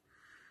Olúwa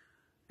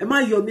ẹ má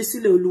yọ mí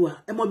sílẹ̀ Olúwa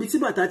ẹ mọ bí tí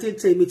bàtà ti ń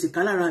tẹ èmi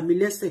tìká lára mi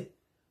lẹ́sẹ̀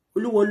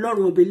Olúwa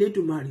Ọlọ́run ọba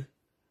Elédùmarè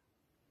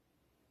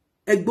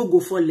ẹ gbógo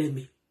fọ́lẹ̀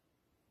mi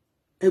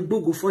ẹ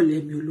gbógo fọ́lẹ̀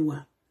mi Olúwa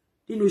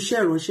nínú iṣẹ́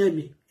ìránṣẹ́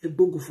mi ẹ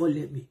gbógo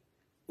fọ́lẹ̀ mi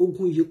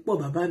ogun yìí pọ̀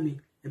bàbá mi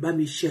ẹ bá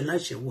mi ṣe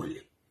láṣẹ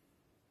wọlé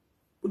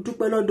ó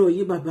dúpẹ́ lọ́dọ̀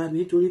yín bàbá mi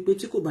nítorí pé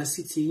tí kò bá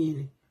sí ti yín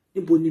ni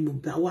níbo ni mo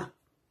gbà wà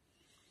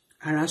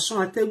àràsán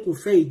atẹ́gùn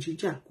fẹ́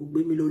ìjíjà kò gbé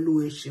mi lọ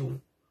Olúwa ẹ ṣeun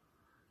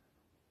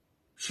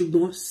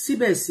ṣùgbọ́n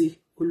síbẹ̀ sí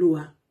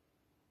Olúwa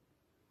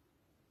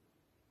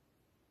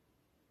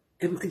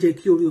ẹ má jẹ́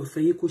kí orí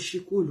ọ̀fẹ́ yín kó ṣí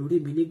kúrò lórí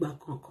mi nígbà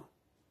kankan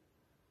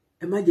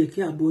ẹ má jẹ́ kí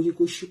ààbò yín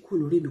kó ṣí kúrò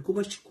lórí mi kó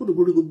má ṣí kúrò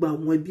lórí gbogbo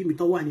àwọn ẹbí mi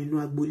tó wà nínú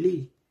agboolé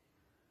yìí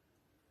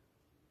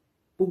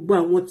gbogbo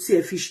àwọn tí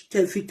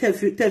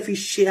ẹ fi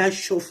ṣe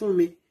aṣọ fún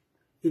mi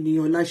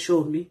ènìyàn láṣọ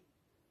mi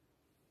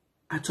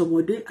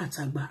àtọmọdé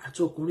àtàgbà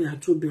àtọkùnrin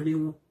àtobìnrin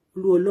wọn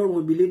Olúwa Ọlọ́run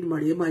ọba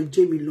Elédùmarè ẹ máa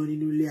jẹ́ mi lọ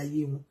nínú ilé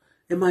ayé wọn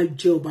ẹ máa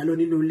jẹ́ ọba lọ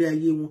nínú ilé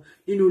ayé wọn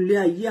nínú ilé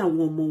ayé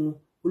àwọn ọmọ wọn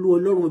Olúwa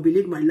Ọlọ́run ọba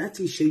Elédùmarè láti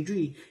ìṣẹ́jú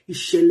yìí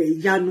ìṣẹ̀lẹ̀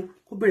ìyanu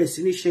kó bẹ̀rẹ̀ sí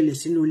ní ṣẹlẹ̀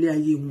sínú ilé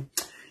ayé wọn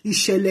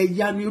ìṣẹ̀lẹ̀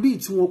ìyanu rí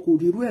tí wọn kò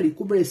rírú ẹ̀rí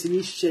kó bẹ̀rẹ̀ sí ní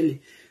ṣẹlẹ̀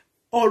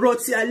ọ̀rọ̀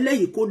tí alẹ́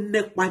yìí kó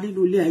nípa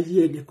nínú ilé ayé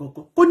ẹnì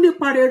kọ̀ọ̀kan kó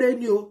nípa rere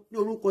ni o ní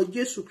orúkọ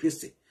Jésù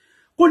Kristi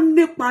kó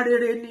nípa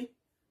rere ni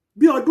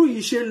bí ọdún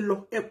yìí ṣe ń lọ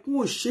ẹkún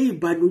òṣè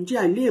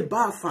ìbànújẹ́ àléébá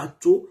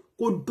àfàtó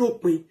kó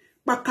dópin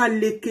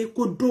pákáleke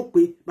kó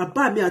dópin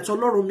bàbá mi àti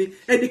Ọlọ́run mi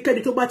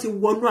ẹnikẹ́ni tó bá ti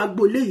wọnú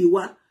agboolé yìí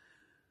wá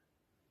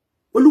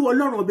Olúwa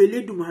Ọlọ́run ọba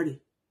Elédùmarè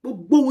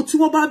gbogbo ohun tí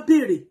wọ́n bá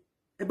béèrè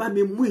ẹ bá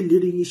mi mú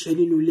ìlérí yín ṣẹ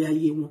nínú ilé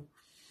ayé wọn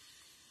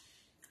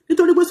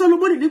nítorí pé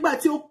Solomoni nígbà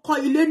tí ó kọ́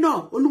ilé náà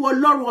Olúwa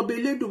Ọlọ́run ọba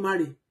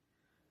Elédùmarè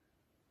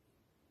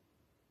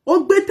ó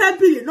gbé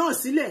tẹ́ḿpìlì náà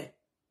sílẹ̀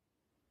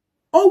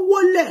ó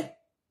wólẹ̀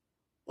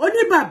ó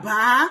ní bàbá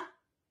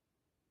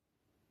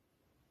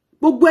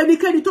gbogbo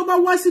ẹnikẹ́ni tó bá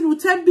wá sínú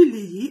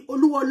tẹ́ḿpìlì yìí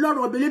Olúwa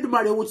Ọlọ́run ọba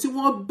Elédùmarè ohun tí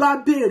wọ́n bá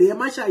béèrè ẹ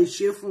má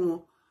ṣàìṣe fún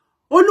wọn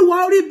Olúwa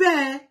ó rí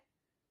bẹ́ẹ̀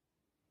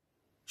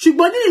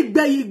ṣùgbọ́n ní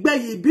ìgbẹ̀yìn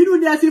ìbínú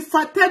ni ẹ fi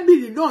fa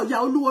tẹ́ḿpìlì náà ya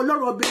Olúwa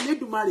Ọlọ́run ọba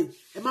Elédùmarè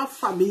ẹ má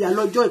fà mí ya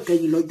lọ́jọ́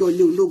ìkẹyìn lọ́jọ́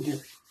ilé ológo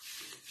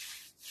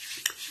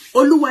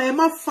Olúwa ẹ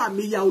má fà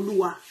mí ya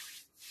Olúwa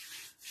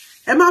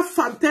ẹ má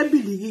fa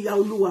tẹ́ḿpìlì yìí ya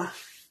Olúwa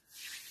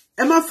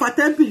ẹ má fa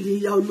tẹ́ḿpìlì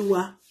yìí ya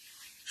Olúwa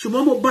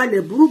ṣùgbọ́n mo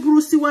balẹ̀ burúburú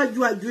síwájú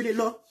ajúni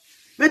lọ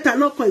mẹ́ta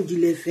lọ́kàn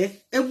ìjìnlẹ̀ ìfẹ́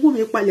ẹ gún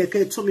mi palẹ̀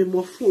kẹ́ tún mi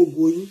mọ́ fún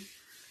ògo yín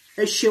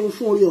ẹ ṣeun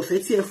fún orí ọ̀fẹ́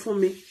tí ẹ fún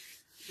mi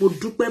mo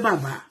dúpẹ́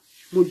bàbá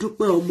mo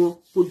dúpẹ́ ọmọ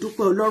mo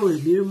dúpẹ́ Ọlọ́run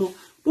ẹ̀mí mímọ́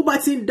bó bá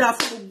ti ń dá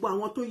fún gbogbo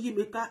àwọn tó yí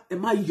mi ká ẹ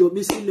má yọ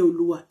mí sílẹ̀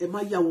Olúwa ẹ má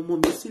yà àwọn ọmọ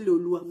mi sílẹ̀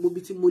Olúwa gbogbo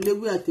tí mo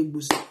léwé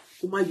àtẹ̀gbòsì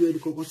kó má yọ ẹnì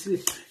kankan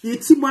sílẹ̀ èyí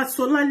tí mo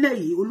sọ lálẹ́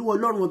yìí Olúwa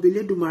Ọlọ́run ọba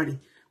Elédùmarè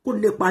kó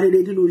lè parire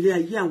nínú ilé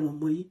ayé àwọn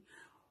ọmọ yìí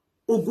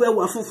ògo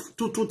ẹwà fún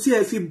tuntun tí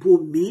ẹ fi bò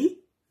mí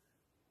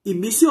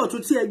ìmísí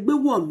ọ̀tun tí ẹ gbé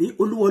wọ̀ mí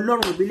Olúwa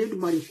Ọlọ́run ọba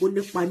Elédùmarè kó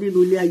nípa nínú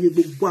ilé ayé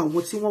gbogbo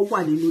àwọn tí wọ́n wà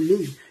nínú ilé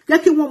yìí jẹ́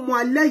kí wọ́n mọ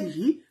alẹ́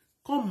yìí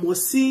kàn mọ́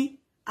sí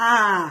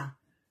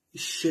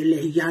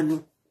ìṣẹ̀lẹ̀ ìyanu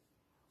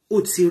ó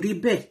ti rí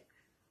bẹ́ẹ̀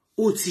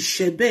ó ti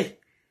ṣẹ bẹ́ẹ̀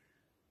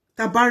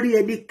tá bá rí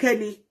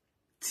ẹnikẹ́ni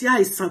tí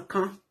àìsàn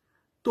kan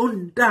tó ń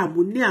dààmú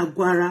ní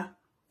àgọ́ ara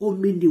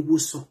omi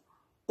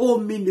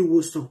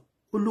nìwòsàn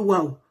Olúwa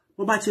o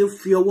wọ́n bá ti ń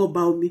fi ọwọ́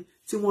ba omi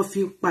tí wọ́n fi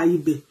ń pa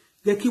ibẹ̀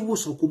jẹ́ kí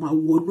ìwòsàn kó máa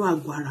wọnú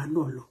àgọ́ ara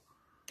náà lọ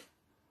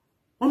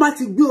wọ́n bá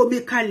ti gbé omi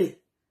kalẹ̀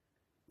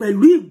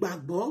pẹ̀lú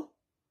ìgbàgbọ́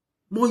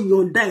mo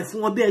yọ̀ǹda ẹ̀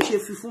fún wọn bí ẹ ṣe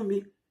fi fún mi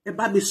ẹ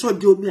bá mi sọ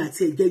di omi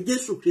àti ẹ̀jẹ̀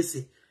Jésù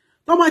Kristi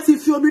tó bá ti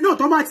fi omi náà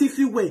tó bá ti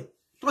fi wẹ̀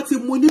tó ti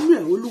mu nínú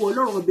ẹ̀ Olúwa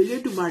Ọlọ́run ọba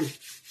Elédùmarè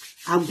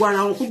àgọ́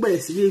ara wọn kó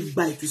bẹ̀rẹ̀ sí ní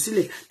gba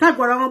ìtúsílẹ̀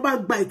tágọ́ ara wọn bá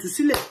gba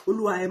ìtúsílẹ̀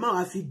Olúwa ẹ má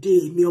wá fi de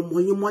èmi ọmọ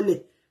yín mọ́lẹ̀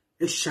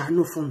ẹ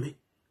ṣàánú fún mi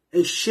ẹ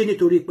ṣé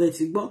nítorí pé ẹ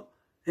ti gbọ́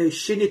ẹ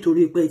ṣé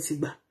nítorí pé ẹ ti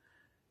gbà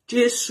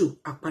Jésù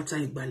àpáta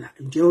ìgbàlà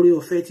ǹjẹ́ orí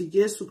ọ̀fẹ́ ti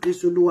Jésù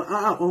Kristi Olúwa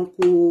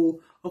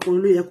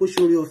ọkùnrin ló yẹ kó ṣe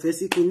orí ọ̀fẹ́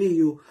sí kinní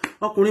yìí o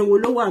ọkùnrin wo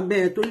ló wà ń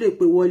bẹ́ẹ̀ tó lè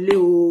pè wọlé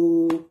o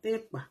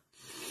ẹ̀pà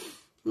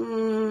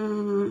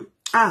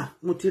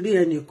mo ti rí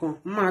ẹnìkan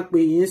máa pè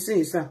yín sí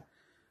ìsà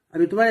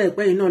àbí tó bá yẹ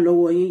pé yín náà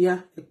lọ́wọ́ yín yá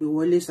ẹ pè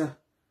wọlé sà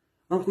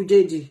Uncle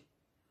JD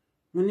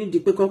mo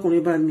nídìí pé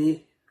kọkùnrin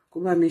kó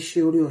bá mi ṣe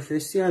orí ọ̀fẹ́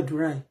sí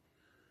àdúrà yìí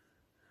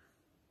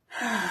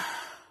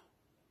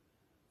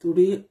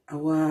torí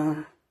àwa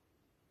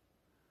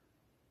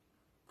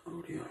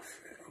orí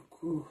ọ̀fẹ́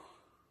ọkọ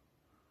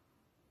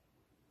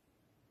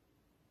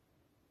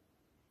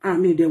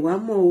àmì ìdẹ̀wà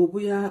mọ̀ o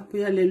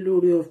bóyá lẹ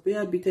lórí ọ̀fẹ́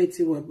bóyá bí tẹ́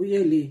ti wà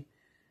bóyá lè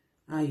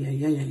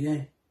ayayayaya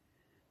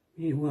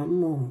mi wà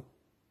mọ̀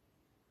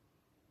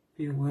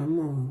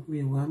mi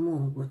wá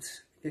mọ̀ but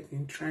I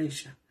can try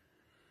ṣá.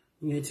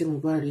 Ìyẹn tí mo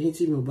bá rí yín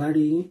tí mi ò bá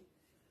rí yín.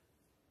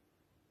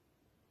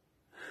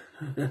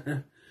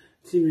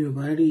 Tí mi ò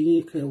bá rí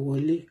yín kẹ́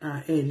wọlé,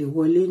 ẹ lè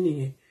wọlé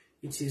nìyẹn.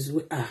 It is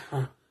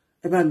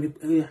ẹ bá mi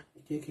pè ó yá,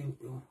 jẹ́ kí n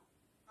pè wọ́n.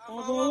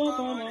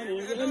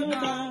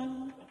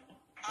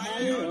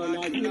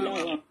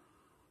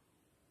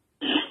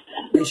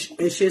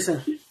 Ẹ ṣé sà.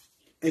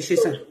 Ẹ ṣé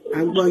sà. À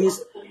ń gbọ́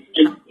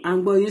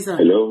yín sà.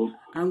 Hello.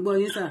 À ń gbọ́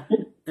yín sà.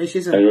 Ẹ ṣé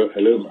sà.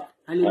 Hello.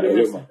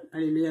 Hallelujah sà.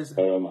 Hallelujah sà.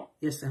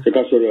 Yes sà. Ṣé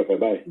ká sọ̀rọ̀ ọ̀fẹ́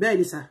báyìí?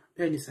 Bẹ́ẹ̀ni sà.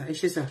 Ẹ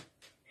ṣé sà.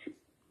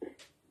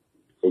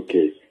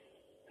 Okay.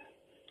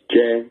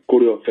 Jẹ́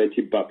kórí ọ̀fẹ́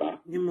tí bàbá.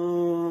 Mímọ́.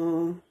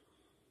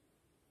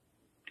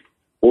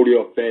 Orí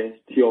ọ̀fẹ́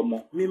tí ọmọ.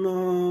 Mímọ́.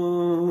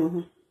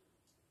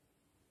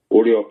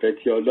 Orí ọ̀fẹ́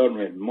tí Ọlọ́run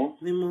ẹ̀mọ́.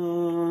 Mímọ́.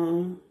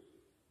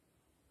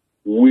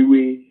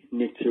 Wíwí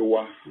ní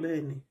tiwa.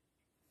 Bẹ́ẹ̀ni.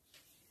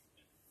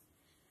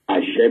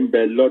 Àṣẹ ń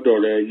bẹ lọ́dọ̀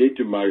rẹ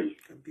Elédùmarè.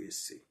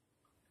 Kábíyèsí.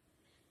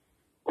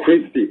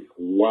 Kristi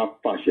wá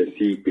pàṣẹ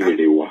sí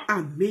ìbéèrè wa.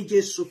 Àmín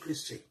Jésù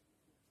Kristi.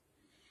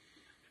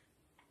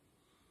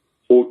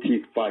 Ó ti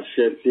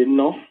fàṣẹ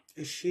síná.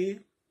 Ẹ ṣé.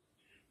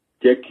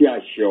 Jẹ́ kí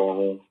àṣẹ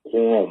ọ̀run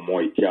kún ọmọ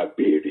ìdí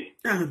àbèrè.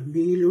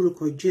 Àmín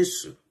lórúkọ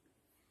Jésù.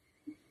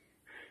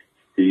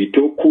 Èyí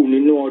tó kù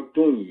nínú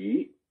ọdún yìí,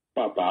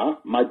 bàbá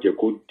má jẹ́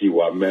kó di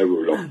wa mẹ́rù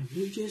lọ.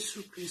 Àmín Jésù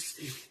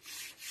Kristi.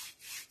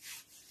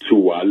 Tù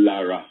wá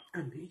lára.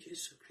 Àmín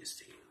Jésù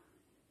Kristi.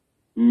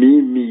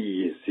 Mímí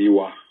ìyè sí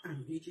wa.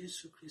 Àmín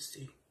Jésù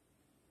Kristi.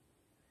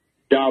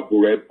 Dáàbò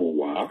rẹ bò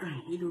wá.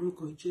 Àmín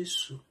lórúkọ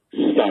Jésù.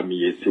 Sàmì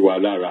ìyè sí wa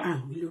lára.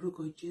 Àmín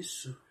lórúkọ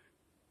Jésù.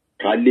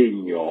 Ká lè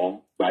yàn án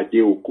gbadé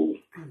ògo.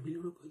 Àmín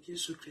lórúkọ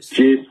Jésù Kristi.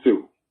 Jésù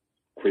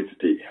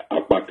Kristi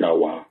àpáta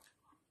wa.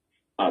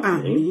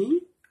 Àmín.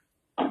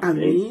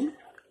 Àmín.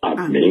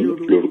 Àmín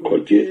lórúkọ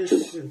Jésù.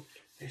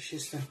 Ẹ ṣé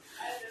sà.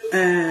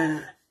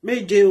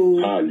 Méje o.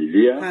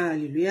 Hallelujah.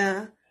 Hallelujah.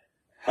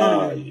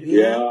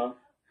 Hallelujah.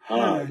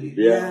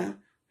 Hallelujah.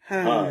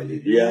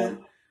 Hallelujah.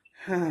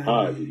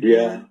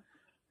 Hallelujah.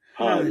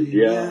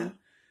 Hallelujah.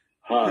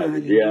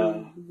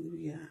 Hallelujah.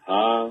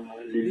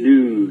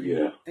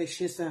 Hallelujah. Ẹ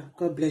ṣé sà.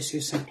 God bless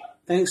you, sir.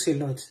 Thanks a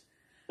lot.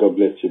 God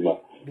bless you, ma.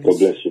 God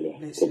bless you, ma.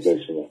 God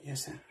bless you, ma.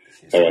 Yes, sir.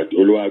 All right.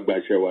 Olúwa gba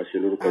iṣẹ́ wa ṣe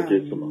lórúkọ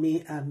Jésù, ma.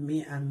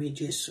 Àmín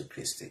Jésù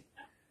Kristi.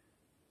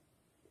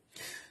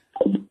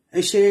 Ẹ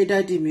ṣé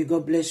daddy mi,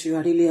 God bless you.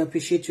 I really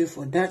appreciate you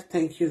for that.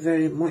 Thank you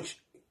very much.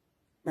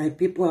 My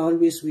people are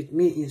always with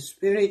me in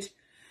spirit.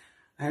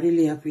 I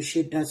really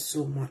appreciate that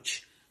so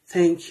much.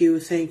 Thank you.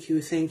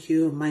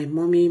 My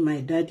mommy,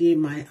 my daddy,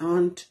 my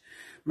aunt,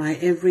 my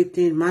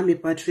everything. Mami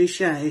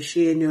Patricia, ẹ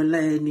ṣé Eniola,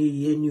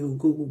 ẹni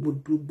ògo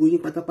gbogbo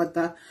yín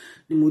pátápátá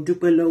ni mo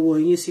dúpẹ́ lọ́wọ́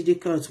yín.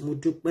 Sidikat, mo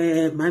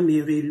dúpẹ́.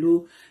 Mami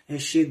Relu, ẹ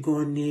ṣé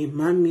gan ni.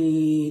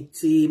 Mami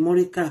ti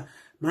Morika,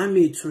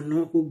 Mami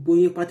Ìtùnú, gbogbo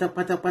yín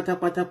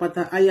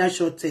pátápátá.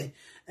 Ayashote,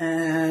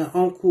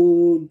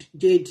 Uncle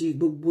JD,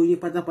 gbogbo yín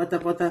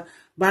pátápátá.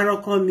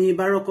 Bárọ́kọ́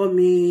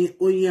mi,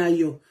 Oyin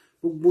Ayọ̀,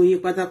 gbogbo yín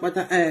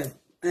pátápátá.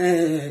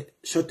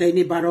 Ṣọ̀tẹ̀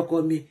ní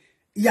bárọ́kọ́ mi.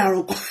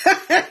 Yàrọ̀kọ́.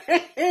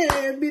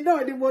 Èmi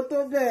náà ni mo tó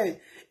bẹ́ẹ̀.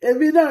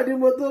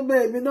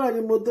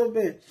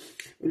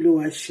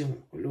 Olúwa ṣeun.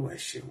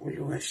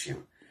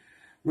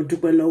 Mo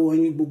dúpẹ́ lọ́wọ́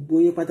yín gbogbo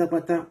yín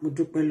pátápátá. Mo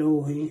dúpẹ́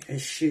lọ́wọ́ yín. Ẹ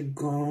ṣé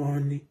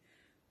gan ni.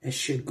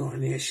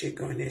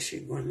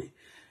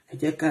 Ẹ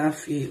jẹ́ ká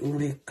fi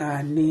orin ká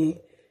ní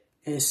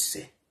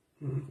ẹsẹ̀.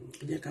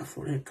 Ẹ jẹ́ ká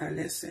forin ká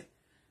lẹ́sẹ̀.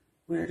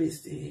 Where is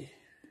the...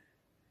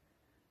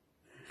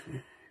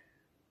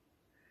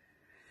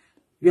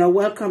 You are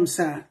welcome,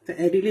 sir.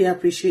 I really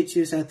appreciate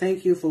you, sir.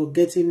 Thank you for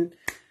getting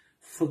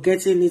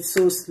it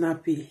so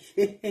snappy.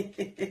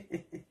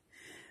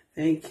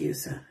 Thank you,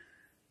 sir.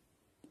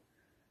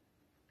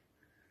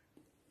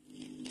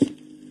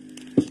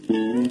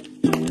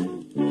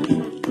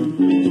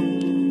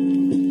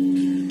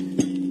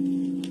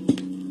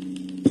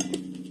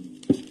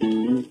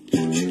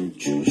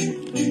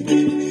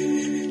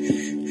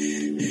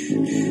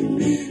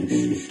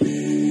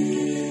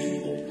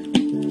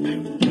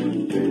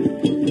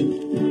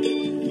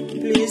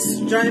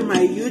 Join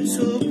my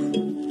YouTube.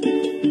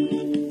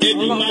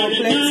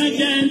 Olomoplenty.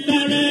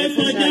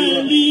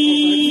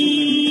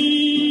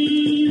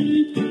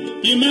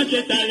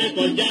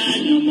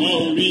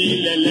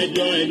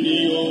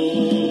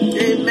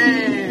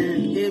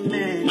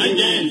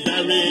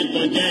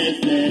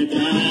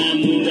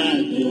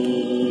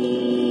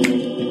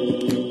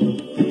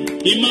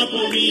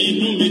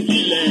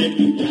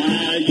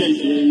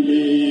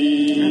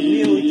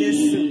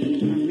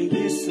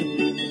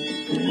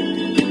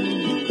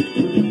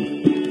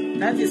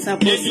 That is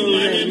Apostle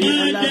Remi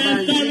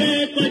Olabanji.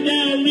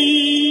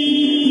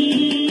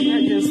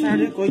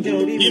 Sáré kọjá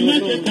orí mi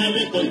Ọlọ́run.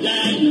 Sáré kọjá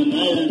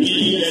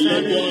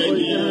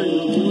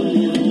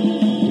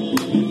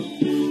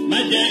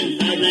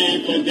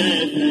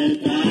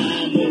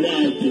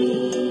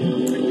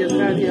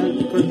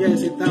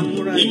ẹsẹ̀ tá a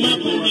múra jù.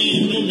 Orí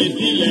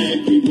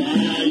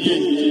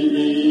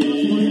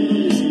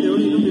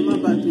inú mi má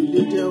bàa tó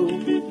dé jẹ́ o.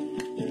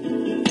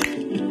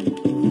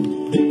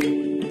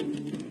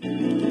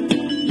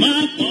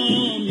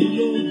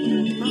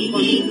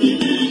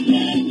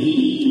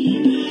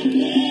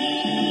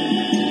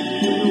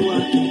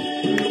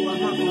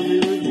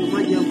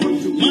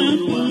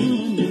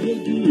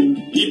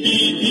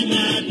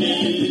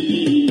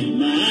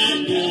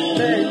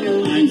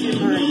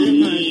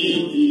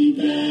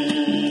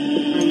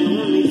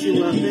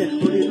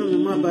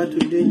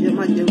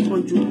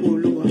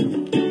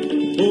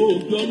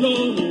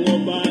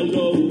 ọba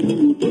lọ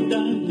tó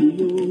dá mi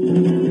lò.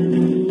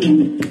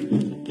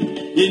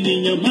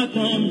 Ènìyàn má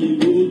kàn mí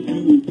lójú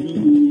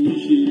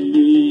ìṣẹ̀lẹ̀.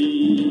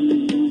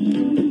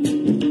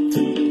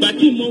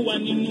 Bàtí mo wà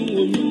nínú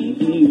oyún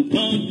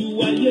nǹkan ju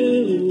wáyé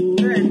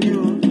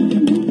o.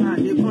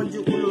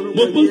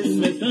 Mo bóṣù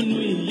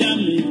mẹ́sàn-án ìyá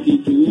mi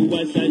kìtò wá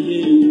sáyé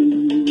o.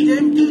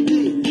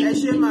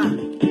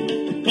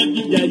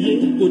 Kọ́jíjàyé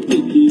kò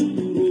tètè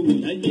kúrò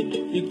láyé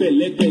ní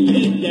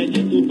pẹ̀lẹ́pẹ̀lẹ́ jáde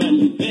tó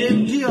balẹ̀ bẹ́ẹ̀.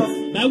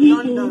 Báwí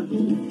London,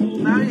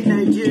 marry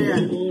Nigeria.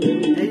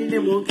 Ẹ̀yin lè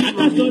mọ̀ kí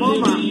wọ́n fi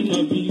ọmọ.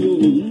 Ìmọ̀ bí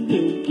òun lè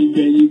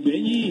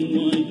ìgbẹ̀yìngbẹ̀yìn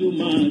wọn yóò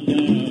máa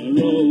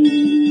dàrọ̀ o.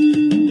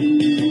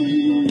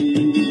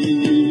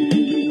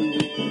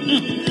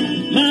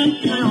 Máa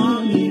kàn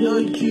mí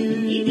lójú.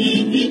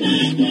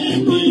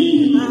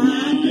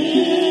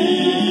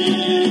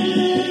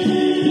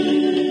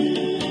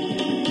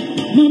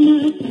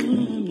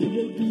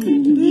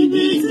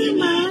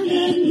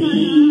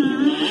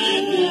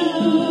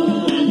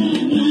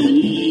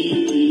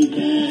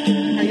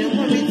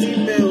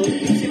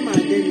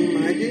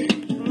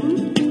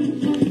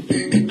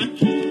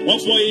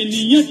 Ọ̀pọ̀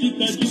ènìyàn ti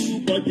kọjú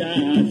kọjá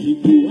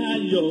àsìkò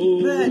ayọ̀ o.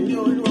 Bẹ́ẹ̀ni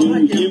Olúwa má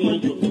jẹ́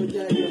kọjú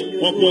kọjá ayọ̀.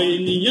 Ọ̀pọ̀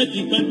ènìyàn ti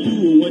kọjú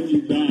wọn ti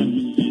gba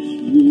àmì èṣù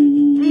o.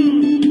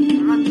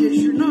 Àmì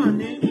èṣù náà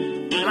ni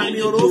àmì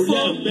òrófó.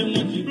 Àmì ọ̀fẹ́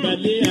wọn ti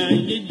balẹ̀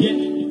ayé jẹ́.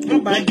 Wọ́n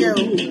bá jẹ́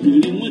o.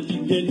 Obìnrin wọn ti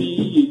jẹ ní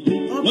iye.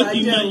 Wọ́n ti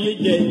máa yé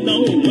jẹ tán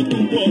o. Wọ́n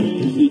tún bọ̀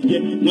ọ̀run ṣe jẹ.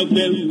 Wọ́n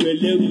gbẹ́rù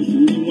ẹlẹ́rù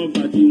sórí wọn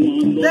fà tí wọ́n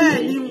lọ.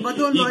 Bẹ́ẹ̀ni nǹkan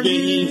tó lọ ní.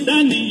 Ìgbẹ̀yìn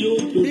sáni yóò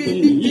tó fún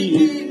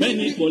yìí.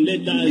 Bẹ́ẹ̀ni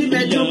kọ̀lẹ́ta ní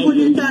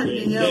Metropolitan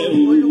nìyẹn o.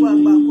 Olúwa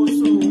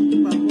gbàkóso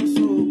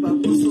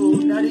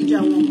dáríjì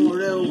àwọn ọmọ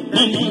rẹ o.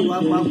 Dáríjì ìwà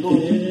papọ̀.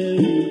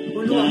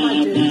 Olúwa má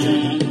jẹ́ ìjà.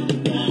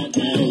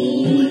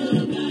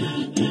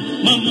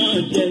 Mama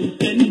jẹ́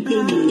ẹni tó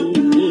lò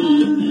ó.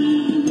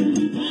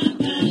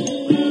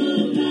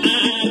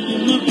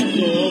 Àgùnmọ́ fi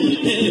sọ̀rọ̀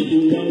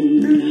ẹ̀bùn wa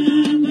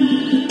o.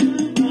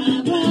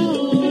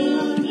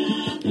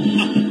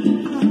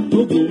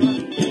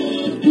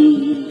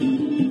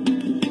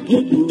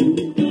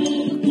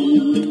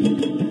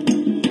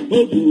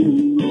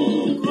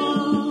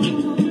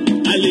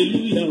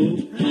 Hallelujah,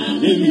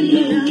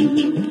 hallelujah,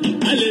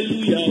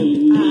 hallelujah,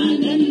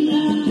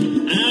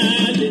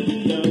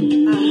 hallelujah.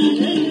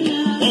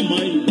 Ọmọ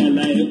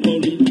ìgbàlà ẹ̀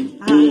kọrin,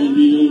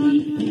 orin orin,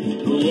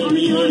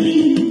 orin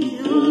orin,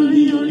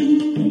 orin orin.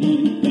 Ọmọ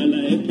ìgbàlà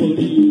ẹ̀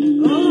kọrin,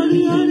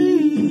 orin orin,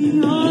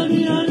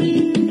 orin orin,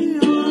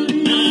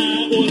 orin.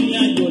 Orin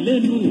ayọ̀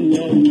lẹ́nu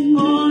wa o.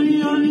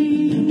 Orin orin,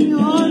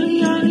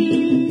 orin orin,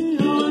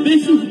 orin.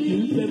 Bẹ́sù kì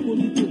í fẹ́ kó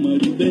ní kò máa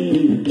rí bẹ́ẹ̀.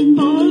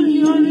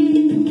 Orin orin,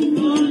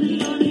 orin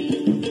orin.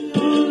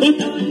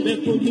 Bọ́tà kì í fẹ́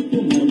kó ní kò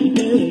máa rí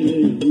bẹ́ẹ̀.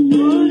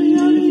 Orin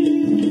orin,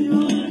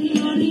 orin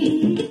orin,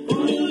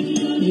 orin.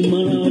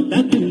 Ìmọ̀ràn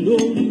dákun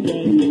lórí wa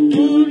o.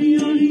 Orin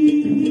orin,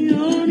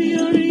 orin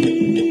orin,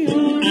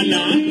 orin.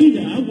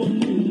 Àlàáfíà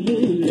wọnú ilé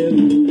rẹ̀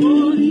o.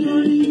 Orin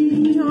orin,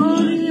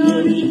 orin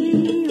orin,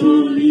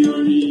 orin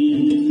orin.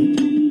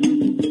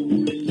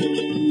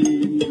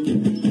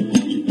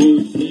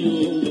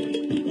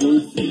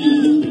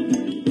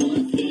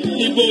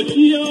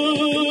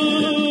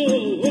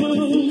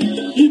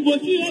 Ìbò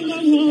tí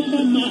ọlọ́run ọba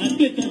máa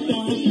gbé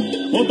kankan,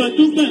 ọba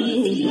tó gbà ní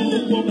òun owó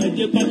ọba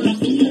jẹ pátá,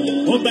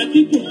 ọba tí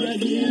kò já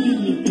yé rí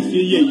mi fi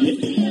ṣe yẹ̀yẹ́,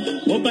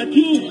 ọba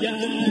tí ò já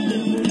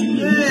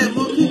yé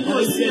mo kí kò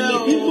sí ẹ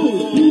o.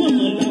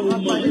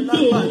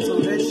 Apàdélápàtàn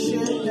ẹ ṣé.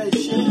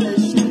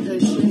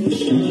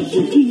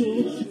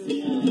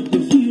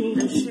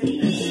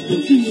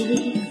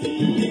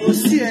 Ìbò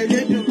sí ẹ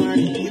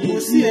Elédùmarè, ìbò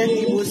sí ẹ.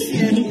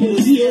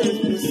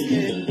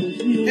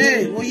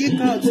 Mo yí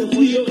ká ọ̀tún,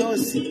 mo yí ká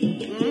òsì.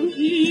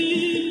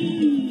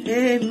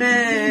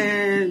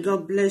 Amen.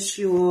 God bless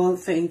you all.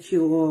 Thank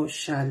you all.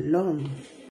 Shalom.